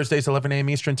Babe Thursdays 11 a.m.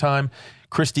 Eastern time.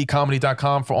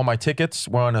 ChrisDComedy.com for all my tickets.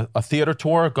 We're on a theater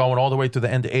tour going all the way to the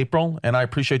end of April, and I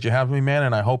appreciate you having me, man.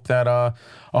 And I hope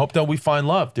that we find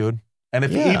love, dude. And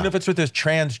even if it's with this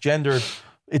transgendered.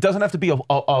 It doesn't have to be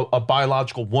a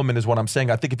biological woman is what I'm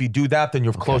saying. I think if you do that, then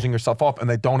you're closing yourself off and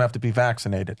they don't have to be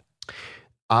vaccinated.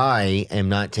 I am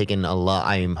not taking a lot.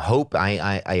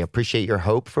 I appreciate your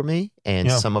hope for me, and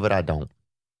some of it I don't.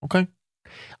 Okay.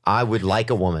 I would like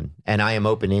a woman, and I am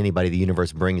open to anybody the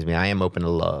universe brings me. I am open to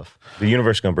love. The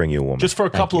universe is going to bring you a woman. Just for a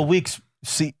couple of weeks,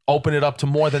 open it up to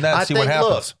more than that and see what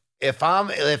happens.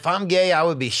 Look, if I'm gay, I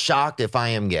would be shocked if I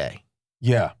am gay.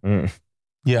 Yeah.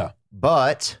 Yeah.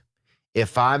 But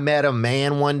if I met a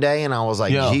man one day and I was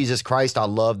like, Jesus Christ, I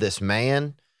love this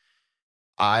man,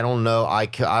 I don't know. I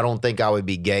don't think I would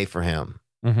be gay for him.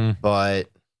 Mm-hmm. But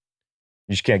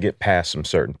you just can't get past some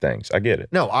certain things. I get it.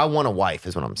 no, I want a wife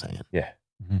is what I'm saying. Yeah.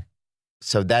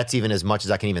 So that's even as much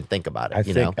as I can even think about it. I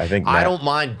think I Matt- don't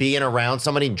mind being around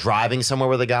somebody, driving somewhere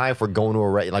with a guy. If we're going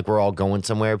to like we're all going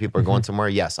somewhere, people are going somewhere.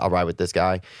 Yes, I'll ride with this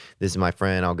guy. This is my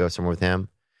friend. I'll go somewhere with him.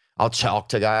 I'll talk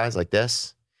to guys like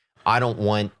this. I don't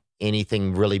want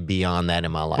anything really beyond that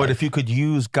in my life. But if you could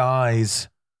use guys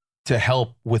to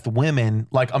help with women,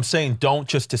 like I'm saying, don't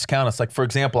just discount us. Like, for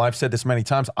example, I've said this many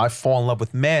times, I fall in love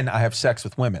with men, I have sex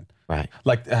with women. right.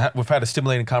 Like we've had a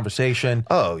stimulating conversation.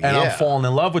 Oh, and I'm yeah. falling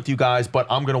in love with you guys, but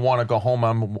I'm going to want to go home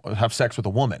and have sex with a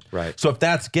woman. Right. So if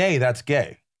that's gay, that's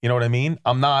gay. You know what I mean?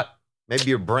 I'm not, Maybe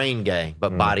you're brain gay,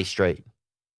 but body straight.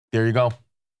 there you go.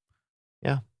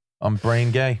 Yeah. I'm brain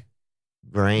gay.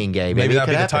 Brain gay. Maybe it that'd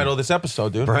could be the happen. title of this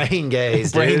episode, dude. Brain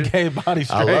gays, Brain dude. gay, body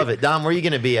straight. I love it. Dom, where are you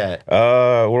going to be at?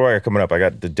 What do I got coming up? I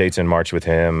got the dates in March with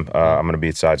him. I'm going to be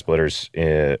at Side Splitters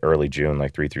in early June,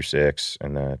 like 3 through 6.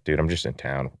 And dude, I'm just in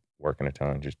town working a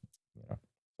ton. Just, so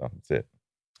that's it.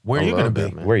 Where are I you going love to that,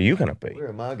 be? man. Where are you going to be? Where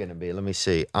am I going to be? Let me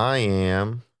see. I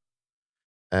am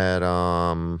at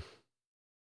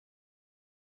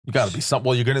You got to be some.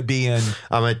 Well, you're going to be in.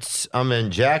 I'm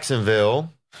in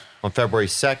Jacksonville On February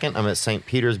 2nd, I'm at St.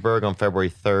 Petersburg on February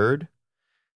 3rd.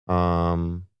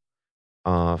 On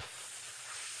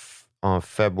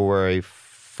February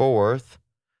 4th,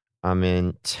 I'm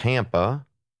in Tampa,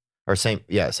 or St.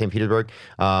 Petersburg.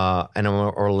 And I'm in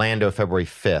Orlando February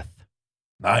 5th.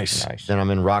 Nice. Then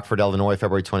I'm in Rockford, Illinois,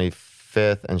 February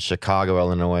 25th, and Chicago,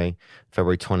 Illinois,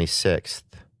 February 26th.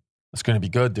 It's going to be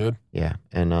good, dude. Yeah,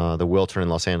 and the Wiltern in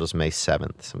Los Angeles, May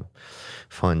 7th. Some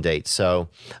fun dates. So,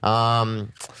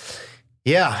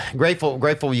 yeah,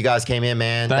 grateful you guys came in,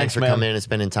 man. Thanks for man. coming in and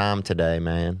spending time today,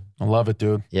 man. I love it,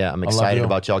 dude. Yeah, I'm I love excited you.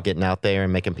 about y'all getting out there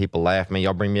and making people laugh. Man,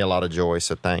 y'all bring me a lot of joy,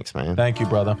 so thanks, man. Thank you,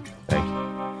 brother. Thank you.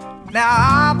 Now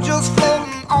I'm just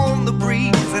floating on the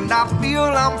breeze, and I feel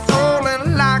I'm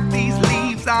falling like these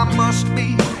leaves. I must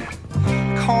be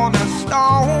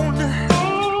cornerstone.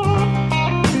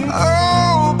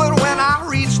 Oh, but when I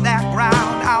reach that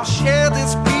ground, I'll share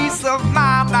this peace of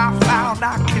mind I found.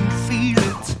 I can feel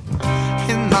it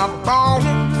in my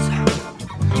bones,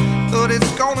 but it's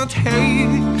gonna take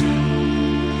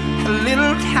a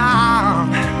little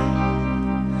time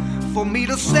for me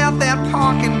to set that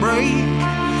parking brake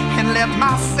and let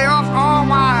myself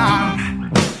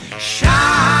unwind.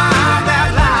 Shine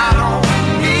that light on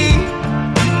me.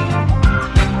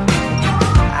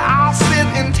 I'll sit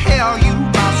and tell you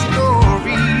my stories.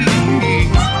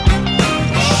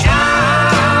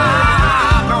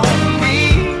 Shine on me,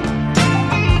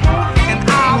 and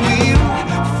I will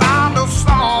find a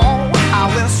song. I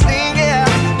will sing it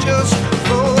just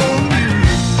for you.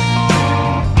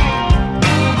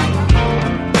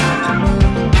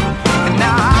 And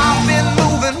now I've been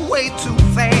moving way too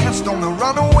fast on the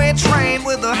runaway train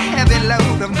with a heavy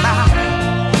load of my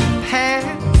past.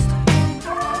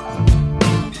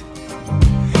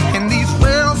 And these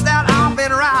rails that I've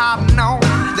been riding on,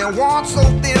 they're worn so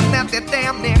thin that they're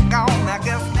damn near gone. I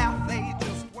guess now they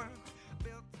just weren't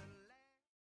built to last.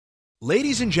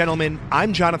 Ladies and gentlemen,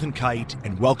 I'm Jonathan Kite,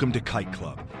 and welcome to Kite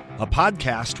Club, a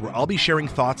podcast where I'll be sharing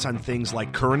thoughts on things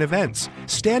like current events,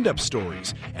 stand-up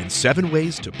stories, and 7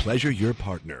 ways to pleasure your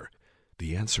partner.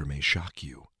 The answer may shock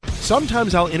you.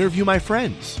 Sometimes I'll interview my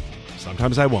friends.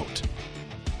 Sometimes I won't.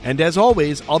 And as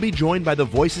always, I'll be joined by the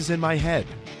voices in my head.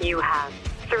 You have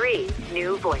 3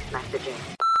 new voice messages.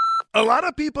 A lot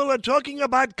of people are talking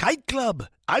about Kite Club.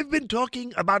 I've been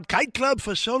talking about Kite Club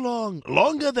for so long,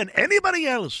 longer than anybody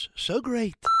else. So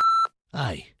great.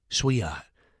 Hey, sweetheart,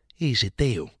 here's the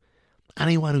deal.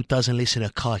 Anyone who doesn't listen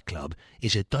to Kite Club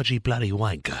is a dodgy bloody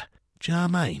wanker. Do you know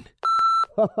what I mean?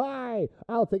 Hi,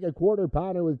 I'll take a quarter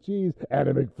pounder with cheese and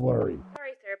a McFlurry.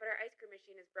 Sorry, sir, but our ice cream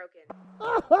machine is broken.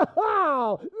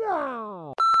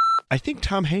 No! I think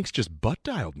Tom Hanks just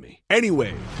butt-dialed me.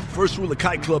 Anyway, first rule of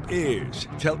Kite Club is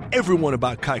tell everyone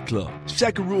about Kite Club.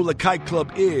 Second rule of Kite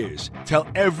Club is tell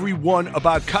everyone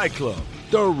about Kite Club.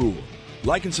 Third rule,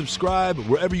 like and subscribe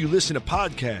wherever you listen to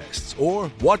podcasts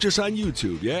or watch us on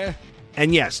YouTube, yeah?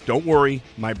 And yes, don't worry,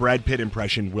 my Brad Pitt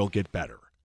impression will get better.